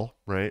ADL,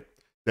 right?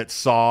 That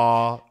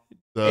saw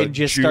the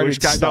Jewish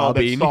guy. No,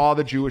 that saw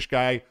the Jewish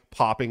guy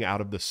popping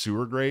out of the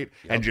sewer grate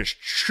and just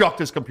chucked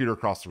his computer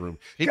across the room.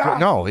 He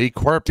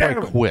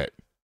quit.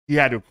 He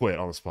had to quit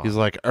on the spot. He's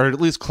like, or at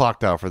least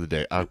clocked out for the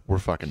day. We're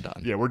fucking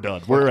done. Yeah, we're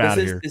done. We're out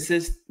of here. This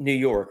is New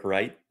York,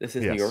 right? This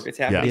is New York. It's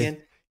happening in.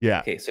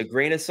 Yeah. Okay, so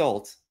grain of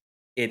salt.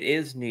 It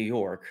is New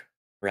York,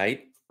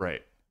 right?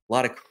 Right. A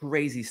lot of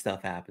crazy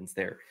stuff happens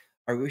there.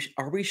 Are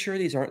we sure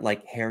these aren't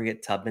like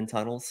Harriet Tubman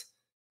tunnels?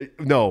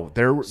 No,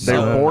 they were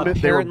built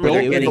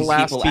in the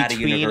last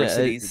between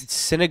a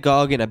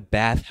synagogue and a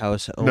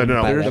bathhouse. No.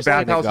 The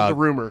bathhouse is a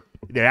rumor.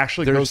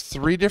 There's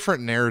 3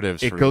 different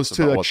narratives. It goes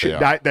to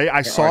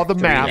I saw the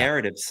map.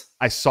 Narratives.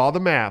 I saw the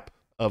map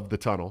of the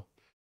tunnel,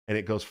 and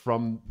it goes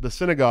from the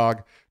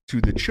synagogue to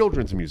the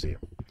Children's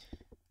Museum.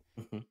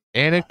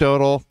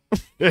 Anecdotal.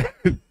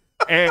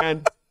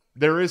 And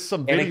there is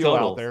some video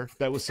out there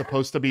that was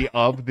supposed to be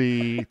of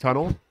the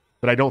tunnel,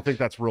 but I don't think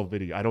that's real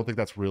video. I don't think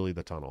that's really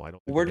the tunnel.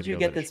 Where did you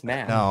get this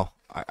map? No,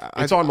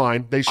 it's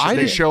online. They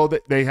show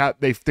that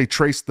they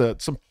traced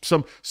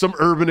some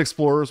urban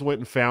explorers went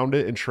and found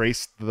it and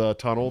traced the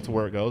tunnel to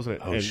where it goes.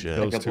 And shit!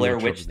 Like a Blair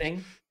Witch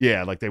thing.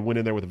 Yeah, like they went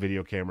in there with a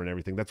video camera and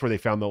everything. That's where they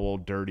found the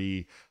old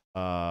dirty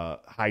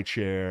high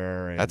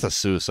chair. And, that's a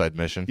suicide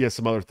mission. Yeah,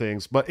 some other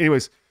things. But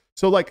anyways,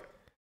 so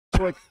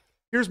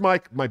here's my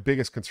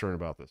biggest concern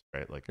about this,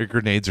 right? Like your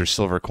grenades are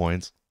silver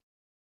coins.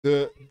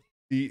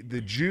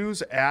 The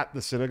Jews at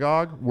the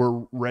synagogue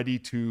were ready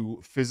to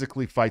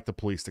physically fight the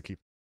police to keep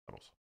the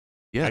tunnels.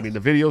 Yeah, I mean, the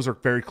videos are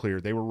very clear.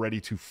 They were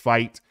ready to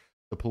fight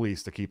the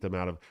police to keep them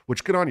out of.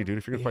 Which, good on you, dude.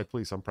 If you're gonna fight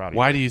police, I'm proud of you.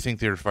 Why do you think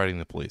they were fighting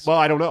the police? Well,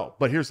 I don't know.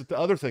 But here's the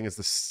other thing: is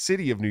the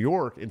city of New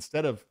York,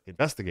 instead of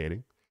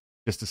investigating,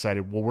 just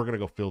decided, well, we're gonna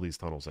go fill these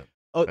tunnels in.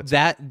 Oh,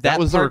 that was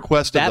part, the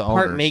request of that the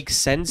part owners. makes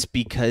sense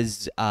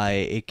because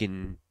it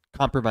can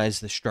compromise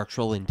the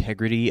structural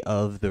integrity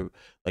of the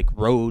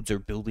roads or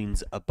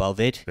buildings above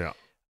it. Yeah.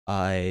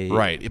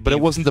 Right, but it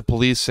wasn't the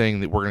police saying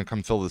that we're going to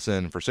come fill this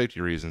in for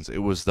safety reasons. It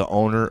was the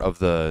owner of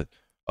the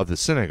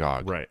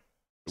synagogue, Right.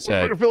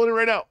 Said, we're filling it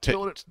right now.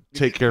 Filling it.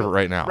 take care of it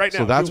right now. Right now.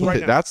 So that's Do it what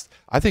right now.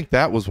 I think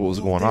that was what was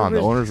going on. The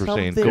owners were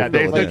saying, go Yeah,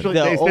 they fill it in. essentially-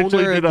 The they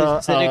essentially owner of did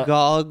the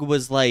synagogue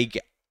was like,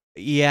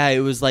 yeah,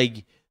 it was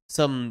like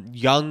some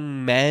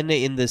young men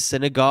in the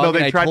synagogue. No, and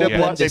they I tried told to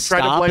them they tried to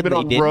stop, blame and it they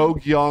on didn't.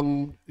 rogue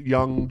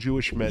young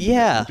Jewish men.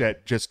 Yeah.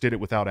 That just did it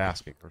without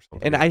asking or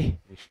something. And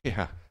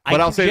Yeah. But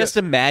I'll can say just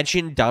this.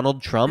 imagine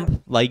Donald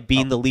Trump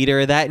being the leader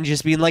of that and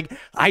just being like,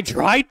 I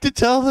tried to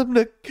tell them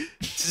to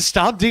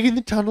stop digging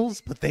the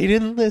tunnels, but they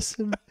didn't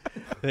listen.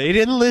 They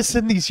didn't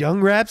listen. These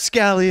young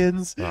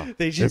rapscallions. Wow.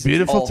 They just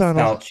beautiful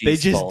tunnels. They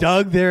just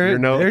dug their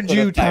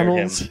Jew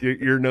tunnels.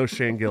 You're no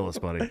Shane Gillis,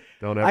 buddy.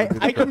 Don't ever.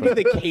 I can do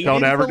the cadence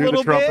Don't ever a do the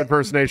little Trump bit.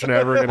 impersonation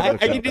ever again.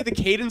 I can do the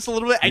cadence a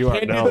little bit. I You are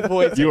can't no- do the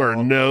voice. You are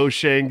no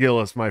Shane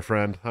Gillis, my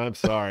friend. I'm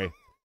sorry.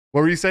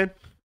 What were you saying?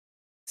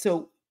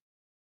 So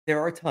there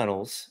are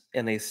tunnels,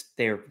 and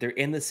they're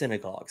in the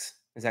synagogues.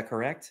 Is that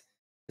correct?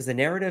 Because the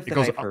narrative that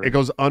I've heard, It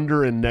goes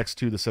under and next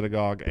to the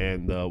synagogue,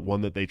 and the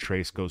one that they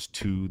trace goes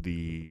to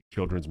the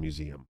Children's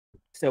Museum.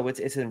 so it's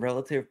in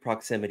relative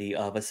proximity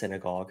of a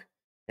synagogue,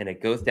 and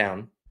it goes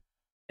down,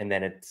 and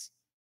then it's.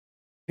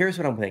 Here's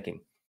what I'm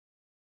thinking.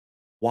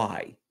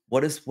 Why?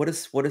 What is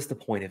the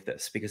point of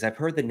this? Because I've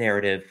heard the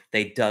narrative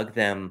they dug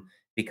them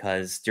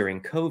because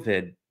during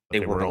COVID But they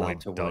weren't were only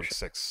allowed to dug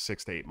worship.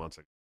 6 to 8 months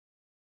ago.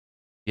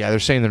 Yeah, they're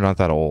saying they're not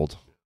that old.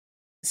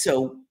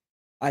 So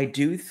I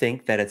do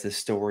think that it's a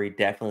story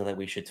definitely that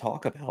we should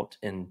talk about.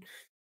 And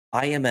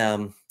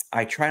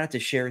I try not to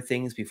share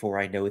things before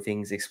I know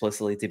things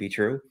explicitly to be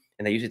true.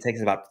 And that usually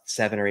takes about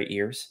 7 or 8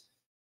 years.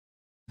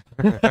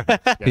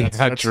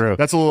 That's true.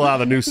 That's a little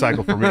out of the news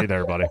cycle for me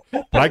there, buddy.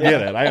 But I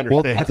get it. I Well,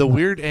 understand. the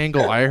weird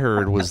angle I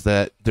heard was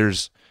that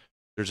there's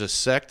a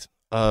sect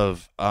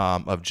of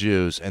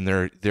Jews, and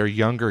they're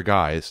younger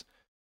guys,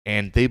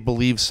 and they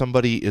believe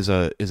somebody is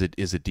a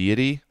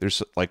deity.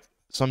 There's like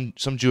some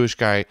Jewish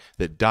guy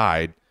that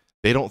died.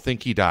 They don't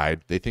think he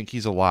died. They think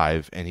he's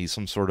alive, and he's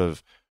some sort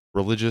of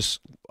religious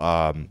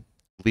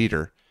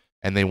leader,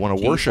 and they want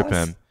to worship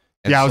him.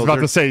 And I was so about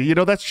they're- to say,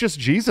 that's just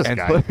Jesus, and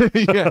guy.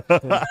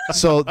 yeah.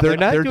 So they're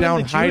not doing down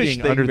the Jewish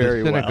hiding thing under the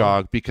very well.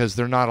 synagogue because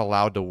they're not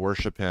allowed to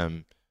worship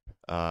him.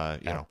 At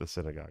the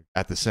synagogue.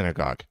 At the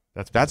synagogue.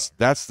 That's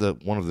the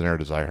one of the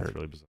narratives I That's heard.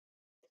 really bizarre.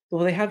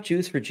 Well, they have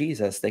Jews for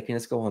Jesus. They can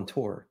just go on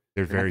tour.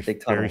 There's They're not very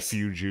big very tunnels.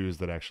 few Jews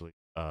that actually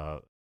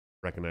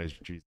recognize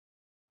Jesus.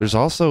 There's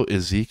also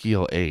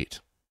Ezekiel 8.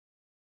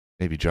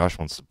 Maybe Josh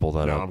wants to pull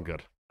that No, up. I'm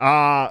good.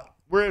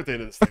 We're at the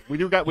end of this thing. We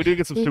do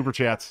get some super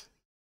chats.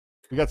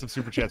 We got some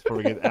super chats before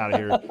we get out of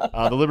here.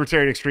 The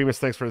Libertarian Extremist,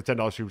 thanks for the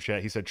 $10 super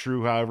chat. He said,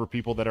 true, however,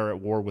 people that are at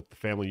war with the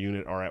family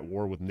unit are at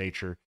war with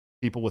nature.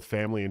 People with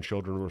family and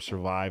children will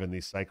survive, and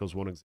these cycles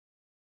won't exist.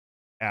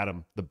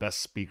 Adam, the best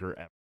speaker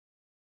ever.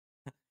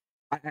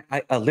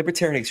 A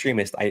libertarian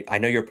extremist. I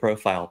know your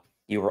profile.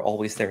 You were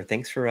always there.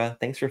 Thanks for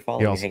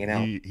following and hanging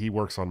out. He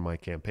works on my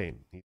campaign.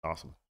 He's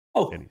awesome.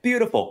 Oh, and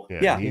beautiful.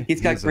 yeah, Yeah,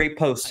 he's got great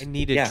posts. I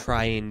need to Yeah.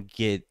 try and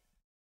get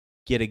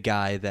a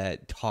guy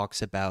that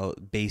talks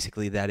about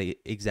basically that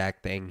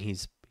exact thing.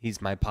 He's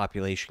my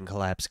population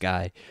collapse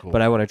guy, Cool.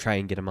 but I want to try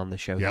and get him on the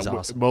show. Yeah, He's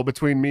awesome. well,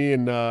 between me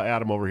and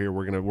Adam over here,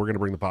 we're gonna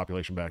bring the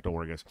population back. Don't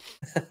worry, guys.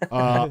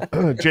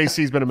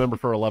 JC's been a member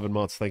for 11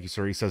 months. Thank you,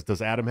 sir. He says,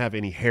 does Adam have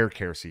any hair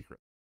care secret?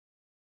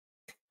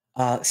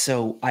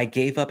 So I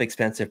gave up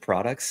expensive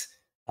products.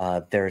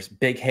 There's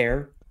Big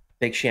Hair,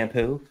 Big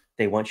Shampoo.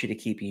 They want you to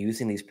keep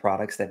using these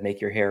products that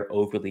make your hair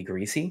overly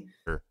greasy,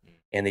 Sure.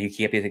 and then you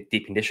keep it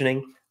deep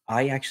conditioning.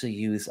 I actually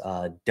use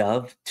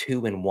Dove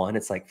 2-in-1.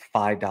 It's like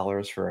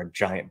 $5 for a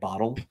giant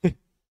bottle.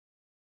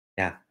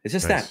 Yeah, it's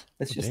just Nice. that.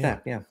 It's just damn.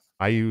 that. Yeah,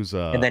 I use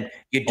and then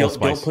you Old don't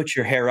Spice. put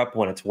your hair up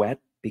when it's wet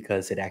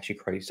because it actually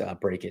creates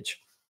breakage.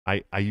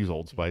 I use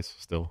Old Spice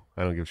still.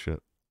 I don't give a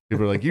shit.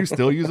 People are like, you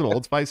still using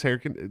Old Spice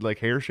hair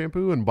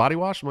shampoo and body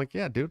wash? I'm like,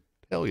 yeah, dude.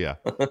 Hell yeah.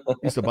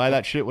 Used to buy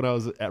that shit when I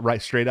was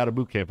right straight out of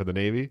boot camp in the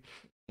Navy.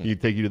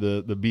 You'd take you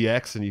to the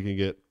BX and you can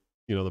get,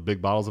 the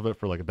big bottles of it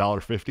for like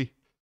 $1.50.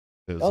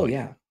 Oh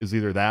yeah. Is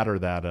either that or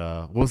that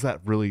what was that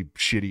really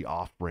shitty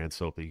off-brand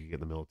soap that you could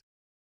get in the military?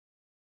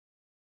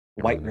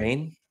 White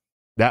Rain,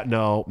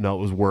 No, it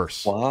was worse.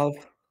 Suave,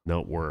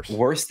 No, worse.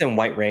 worse than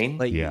White Rain.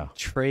 Like Yeah.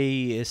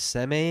 Trey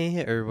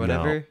Iseme or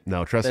whatever.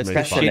 No, Tresemme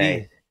That's is fine.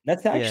 shitty.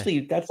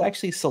 Tresemme. That's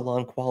actually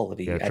salon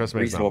quality Yeah, at Tresemme's not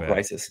reasonable bad.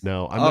 prices.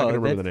 No, I'm not going to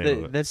remember the that's name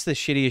of it. That's the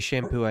shittiest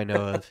shampoo I know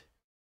of.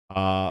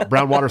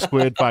 Brown Water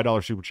Squid,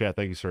 $5 super chat.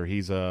 Thank you, sir.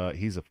 He's a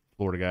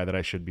Florida guy that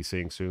I should be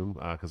seeing soon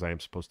because I am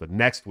supposed to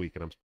next week,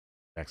 and I'm in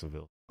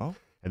Jacksonville. Oh,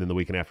 and then the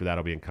weekend after that,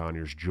 I'll be in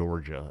Conyers,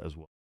 Georgia, as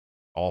well,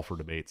 all for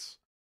debates.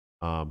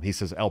 He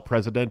says El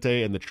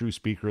Presidente and the true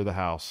Speaker of the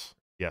House.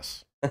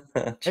 Yes.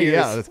 Hey,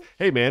 yeah.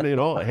 Hey, man.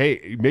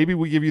 Hey, maybe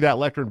we give you that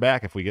lectern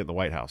back if we get in the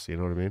White House. You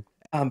know what I mean?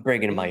 I'm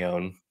bringing my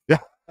own. Yeah.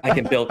 I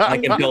can build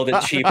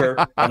it cheaper.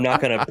 I'm not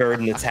going to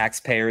burden the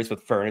taxpayers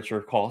with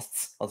furniture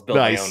costs. I'll build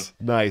my own.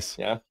 Nice.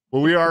 Yeah.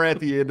 Well, we are at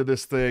the end of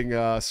this thing,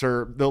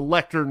 sir. The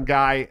Lectern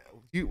guy.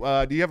 Do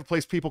you have a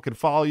place people can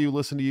follow you,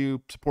 listen to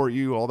you, support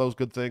you, all those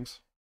good things?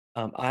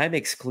 I'm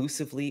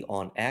exclusively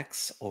on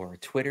X or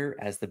Twitter,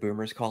 as the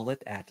boomers call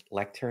it, at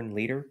Lectern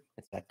Leader.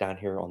 It's that down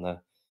here on the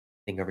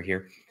thing over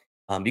here.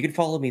 You can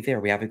follow me there.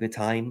 We have a good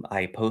time.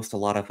 I post a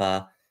lot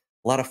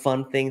of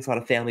fun things, a lot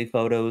of family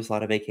photos, a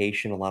lot of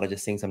vacation, a lot of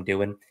just things I'm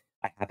doing.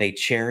 I have a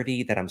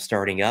charity that I'm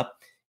starting up.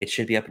 It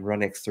should be up and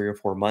running next 3 or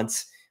 4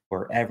 months,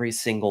 where every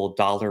single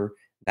dollar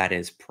that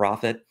is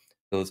profit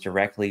goes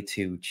directly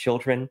to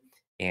children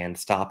and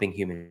stopping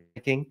human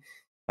trafficking.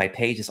 My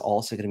page is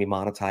also going to be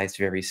monetized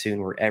very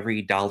soon, where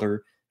every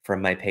dollar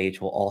from my page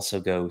will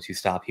also go to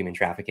stop human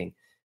trafficking.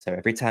 So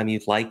every time you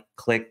like,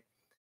 click,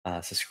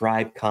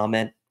 subscribe,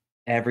 comment,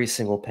 every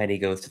single penny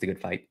goes to the good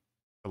fight.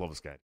 I love this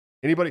guy.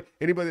 Anybody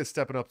that's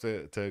stepping up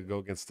to go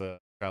against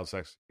child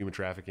sex, human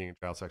trafficking, and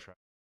child sex trafficking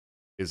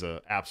is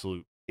a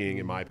absolute king,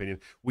 in my opinion.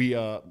 We,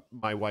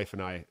 my wife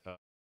and I,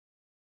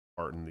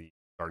 are in the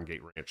Garden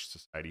Gate Ranch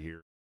Society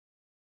here.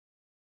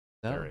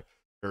 They're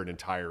an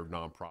entire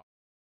nonprofit.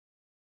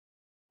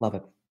 Love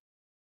it.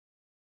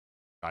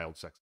 Child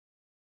sex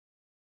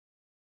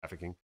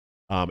trafficking.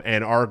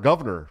 And our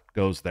governor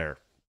goes there.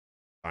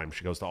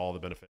 She goes to all the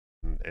benefits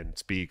and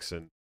speaks,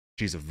 and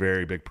she's a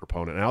very big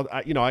proponent.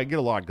 And I get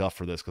a lot of guff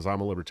for this because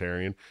I'm a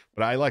libertarian,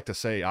 but I like to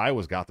say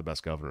Iowa's got the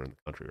best governor in the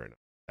country right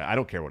now. I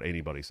don't care what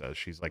anybody says.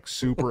 She's like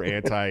super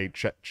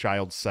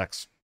anti-child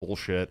sex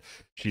bullshit.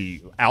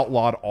 She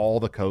outlawed all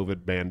the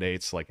COVID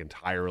mandates like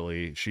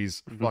entirely.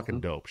 She's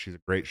fucking dope. She's a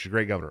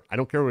great governor. I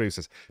don't care what anybody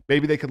says.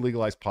 Maybe they could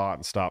legalize pot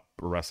and stop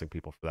arresting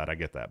people for that. I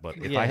get that. But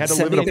if I had to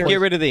live in a place, get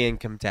rid of the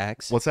income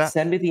tax. What's that?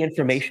 Send me the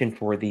information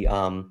for the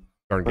Garden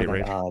Gate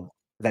Ranch.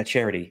 That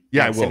charity.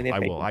 Yeah, I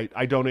will.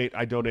 I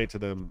donate to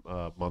them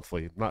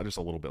monthly, not just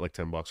a little bit, like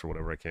 $10 or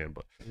whatever I can.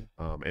 But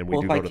and we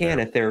do. If I can,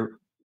 if they're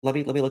let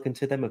me look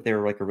into them if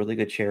they're like a really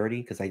good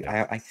charity, because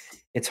I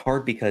it's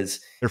hard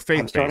because they're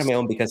faith-based. I'm starting my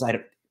own because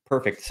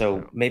perfect.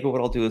 So maybe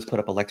what I'll do is put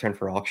up a Lectern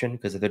for auction,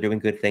 because if they're doing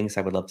good things,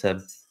 I would love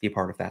to be a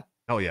part of that.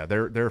 Oh yeah,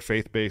 they're a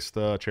faith-based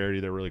charity.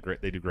 They're really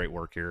great. They do great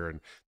work here,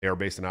 and they are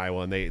based in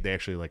Iowa, and they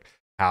actually like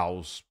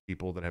house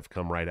people that have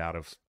come right out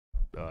of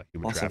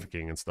human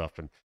trafficking and stuff,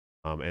 and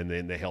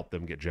then they help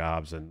them get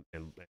jobs and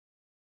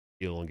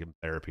heal and give them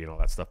therapy and all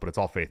that stuff. But it's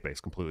all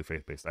faith-based, completely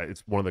faith-based.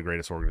 It's one of the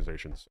greatest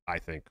organizations, I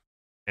think.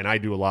 And I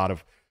do a lot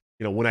of,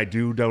 when I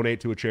do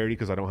donate to a charity,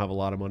 because I don't have a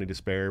lot of money to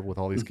spare with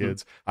all these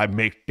kids, I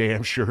make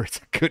damn sure it's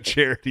a good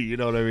charity. You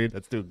know what I mean?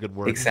 That's doing good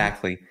work.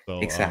 Exactly. So,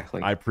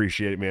 exactly. I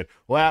appreciate it, man.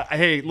 Well,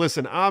 hey,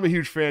 listen, I'm a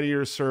huge fan of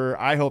yours, sir.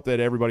 I hope that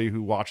everybody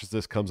who watches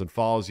this comes and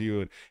follows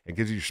you and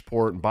gives you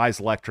support and buys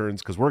lecterns,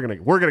 because we're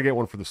gonna get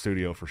one for the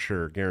studio for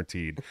sure,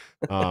 guaranteed.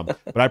 But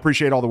I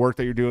appreciate all the work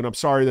that you're doing. I'm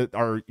sorry that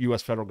our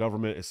U.S. federal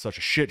government is such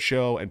a shit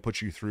show and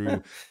puts you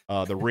through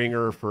the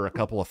ringer for a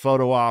couple of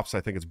photo ops.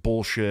 I think it's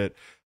bullshit.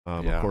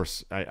 Of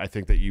course, I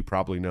think that you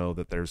probably know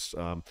that there's,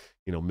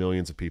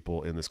 millions of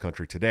people in this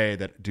country today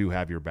that do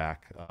have your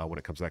back when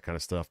it comes to that kind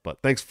of stuff.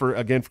 But thanks for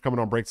coming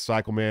on Break the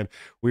Cycle, man.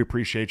 We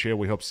appreciate you.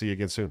 We hope to see you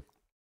again soon.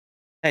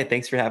 Hey,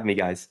 thanks for having me,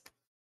 guys.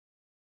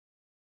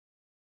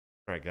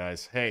 All right,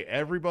 guys. Hey,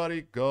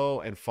 everybody, go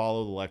and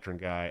follow the Lectern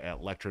guy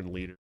at Lectern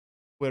Leader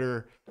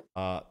Twitter.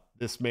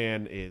 This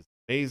man is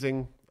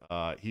amazing.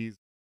 He's,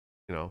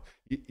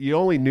 you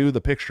only knew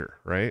the picture,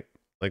 right?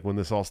 Like when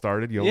this all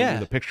started, you only knew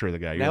the picture of the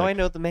guy. Now I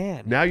know the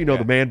man. Now you know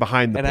the man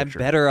behind the picture.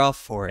 And I'm better off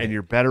for it. And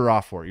you're better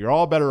off for it. You're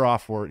all better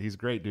off for it. He's a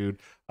great dude.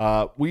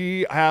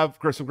 We have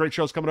some great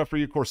shows coming up for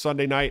you. Of course,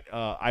 Sunday night,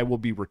 I will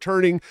be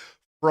returning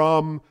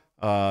from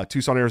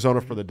Tucson,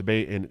 Arizona for the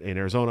debate in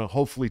Arizona,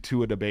 hopefully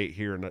to a debate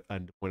here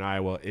in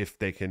Iowa if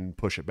they can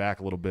push it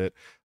back a little bit.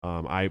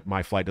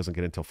 My flight doesn't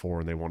get until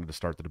 4, and they wanted to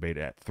start the debate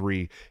at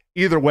 3.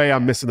 Either way,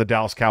 I'm missing the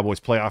Dallas Cowboys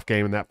playoff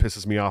game, and that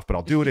pisses me off, but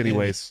I'll do it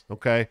anyways.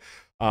 Okay.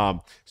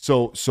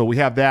 So we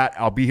have that.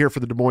 I'll be here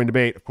for the Des Moines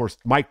debate. Of course,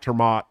 Mike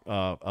Termott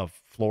of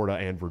Florida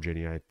and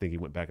Virginia. I think he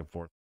went back and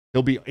forth.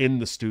 He'll be in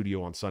the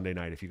studio on Sunday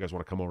night. If you guys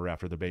want to come over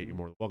after the debate, you're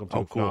more than welcome to.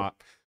 Oh, cool. Not,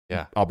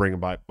 I'll bring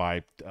him by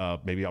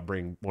maybe I'll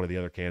bring one of the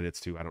other candidates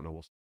too. I don't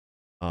know.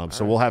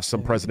 We'll have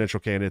some presidential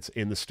candidates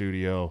in the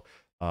studio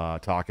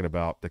talking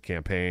about the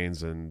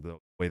campaigns and the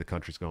way the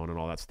country's going and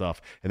all that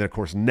stuff. And then, of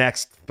course,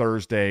 next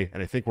Thursday,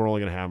 and I think we're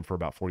only going to have him for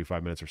about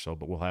 45 minutes or so,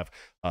 but we'll have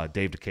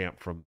Dave DeCamp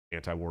from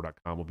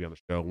antiwar.com will be on the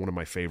show. One of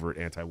my favorite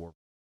anti-war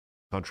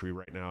country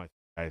right now.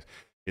 I think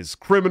is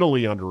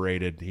criminally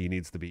underrated. He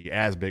needs to be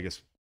as big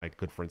as my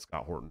good friend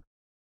Scott Horton.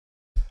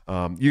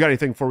 You got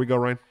anything before we go,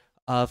 Ryan?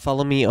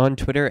 Follow me on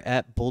Twitter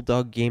at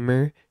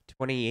BulldogGamer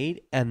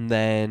 28. And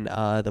then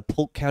the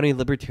Polk County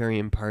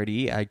Libertarian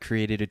Party, I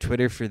created a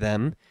Twitter for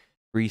them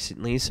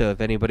recently. So if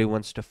anybody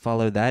wants to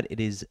follow that, it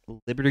is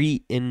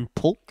Liberty in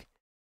Polk.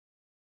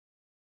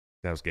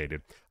 That was gay,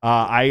 dude.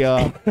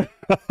 Yeah,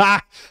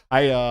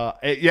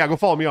 go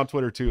follow me on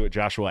Twitter too at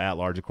Joshua at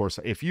Large. Of course,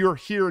 if you're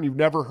here and you've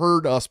never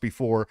heard us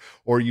before,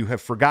 or you have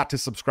forgot to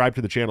subscribe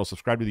to the channel,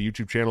 subscribe to the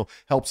YouTube channel.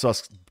 Helps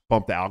us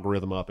bump the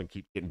algorithm up and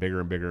keep getting bigger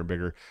and bigger and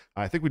bigger.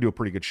 I think we do a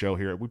pretty good show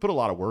here. We put a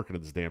lot of work into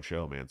this damn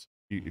show, man. So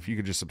if you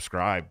could just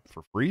subscribe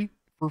for free,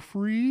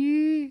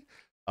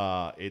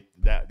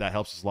 that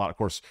helps us a lot. Of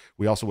course,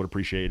 we also would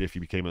appreciate it if you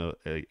became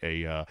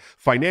a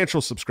financial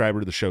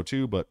subscriber to the show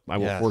too, but I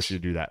will force you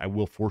to do that. I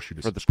will force you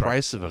to subscribe. For the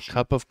price of a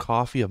cup of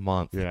coffee a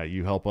month. Yeah,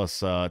 you help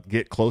us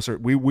get closer.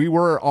 We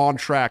were on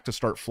track to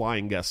start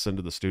flying guests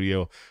into the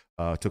studio.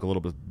 Took a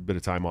little bit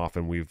of time off,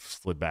 and we've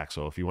slid back.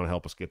 So if you want to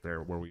help us get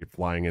there where we get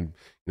flying in,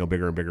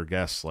 bigger and bigger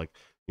guests, like,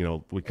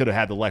 we could have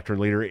had the Lectern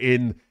leader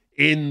in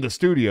the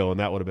studio, and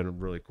that would have been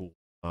really cool.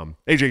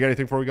 AJ, got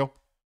anything before we go?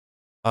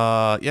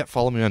 Yeah,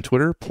 follow me on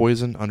Twitter,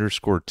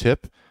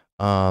 poison_tip.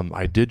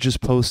 I did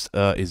just post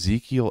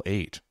Ezekiel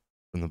 8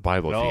 from the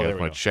Bible. If you guys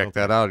want to check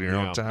that out in your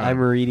own time. I'm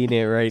reading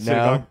it right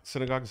now.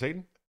 Synagogue of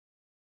Satan?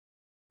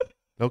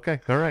 Okay,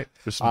 all right.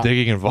 There's some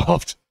digging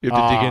involved. You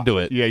have to dig into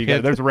it. Yeah,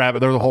 there's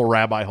a whole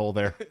rabbi hole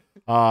there.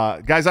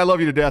 Guys, I love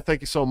you to death. Thank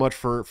you so much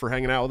for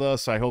hanging out with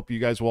us. I hope you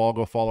guys will all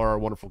go follow our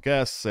wonderful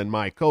guests and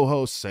my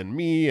co-hosts and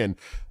me, and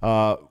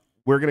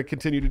we're going to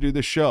continue to do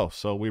this show.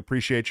 So we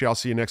appreciate you. I'll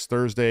see you next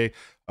Thursday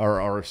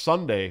or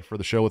Sunday for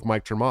the show with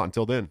Mike Tremont.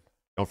 Until then,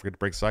 don't forget to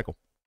break the cycle.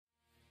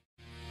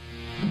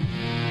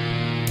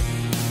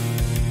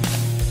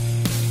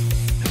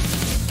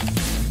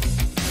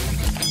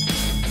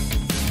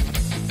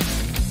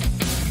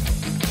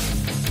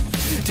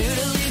 Due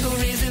to legal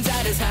reasons,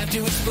 I just have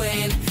to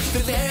explain.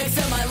 The lyrics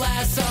of my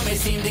last song may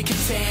seem to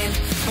contain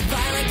a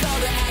violent call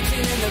to action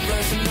in the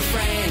verse and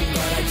refrain,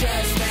 but I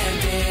just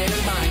meant it in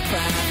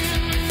Minecraft.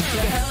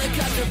 The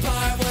helicopter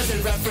part was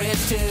in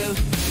reference to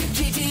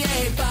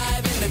GTA 5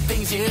 and the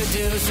things you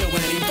do. So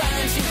any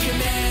violence you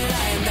commit,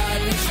 I am not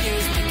an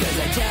excuse, because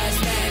I just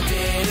meant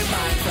it in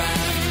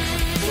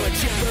Minecraft. Wood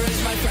chipper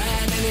is my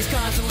friend and he's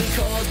constantly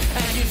cold.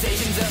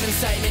 Accusations of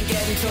incitement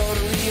getting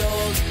totally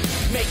old.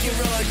 Make your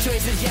own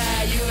choices,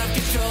 yeah, you have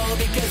control,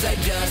 because I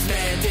just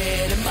meant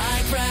it in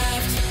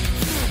Minecraft.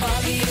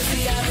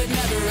 Obviously I would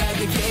never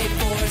advocate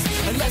force,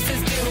 unless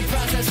there's due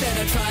process and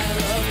a trial,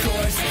 of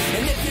course.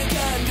 And if you're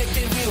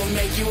convicted, we will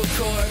make you a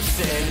corpse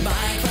in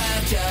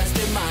Minecraft, just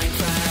in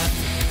Minecraft.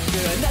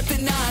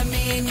 Nothing I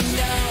mean, you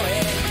know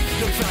it.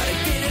 No product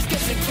theaters,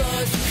 cause they're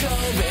closed for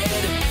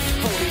COVID.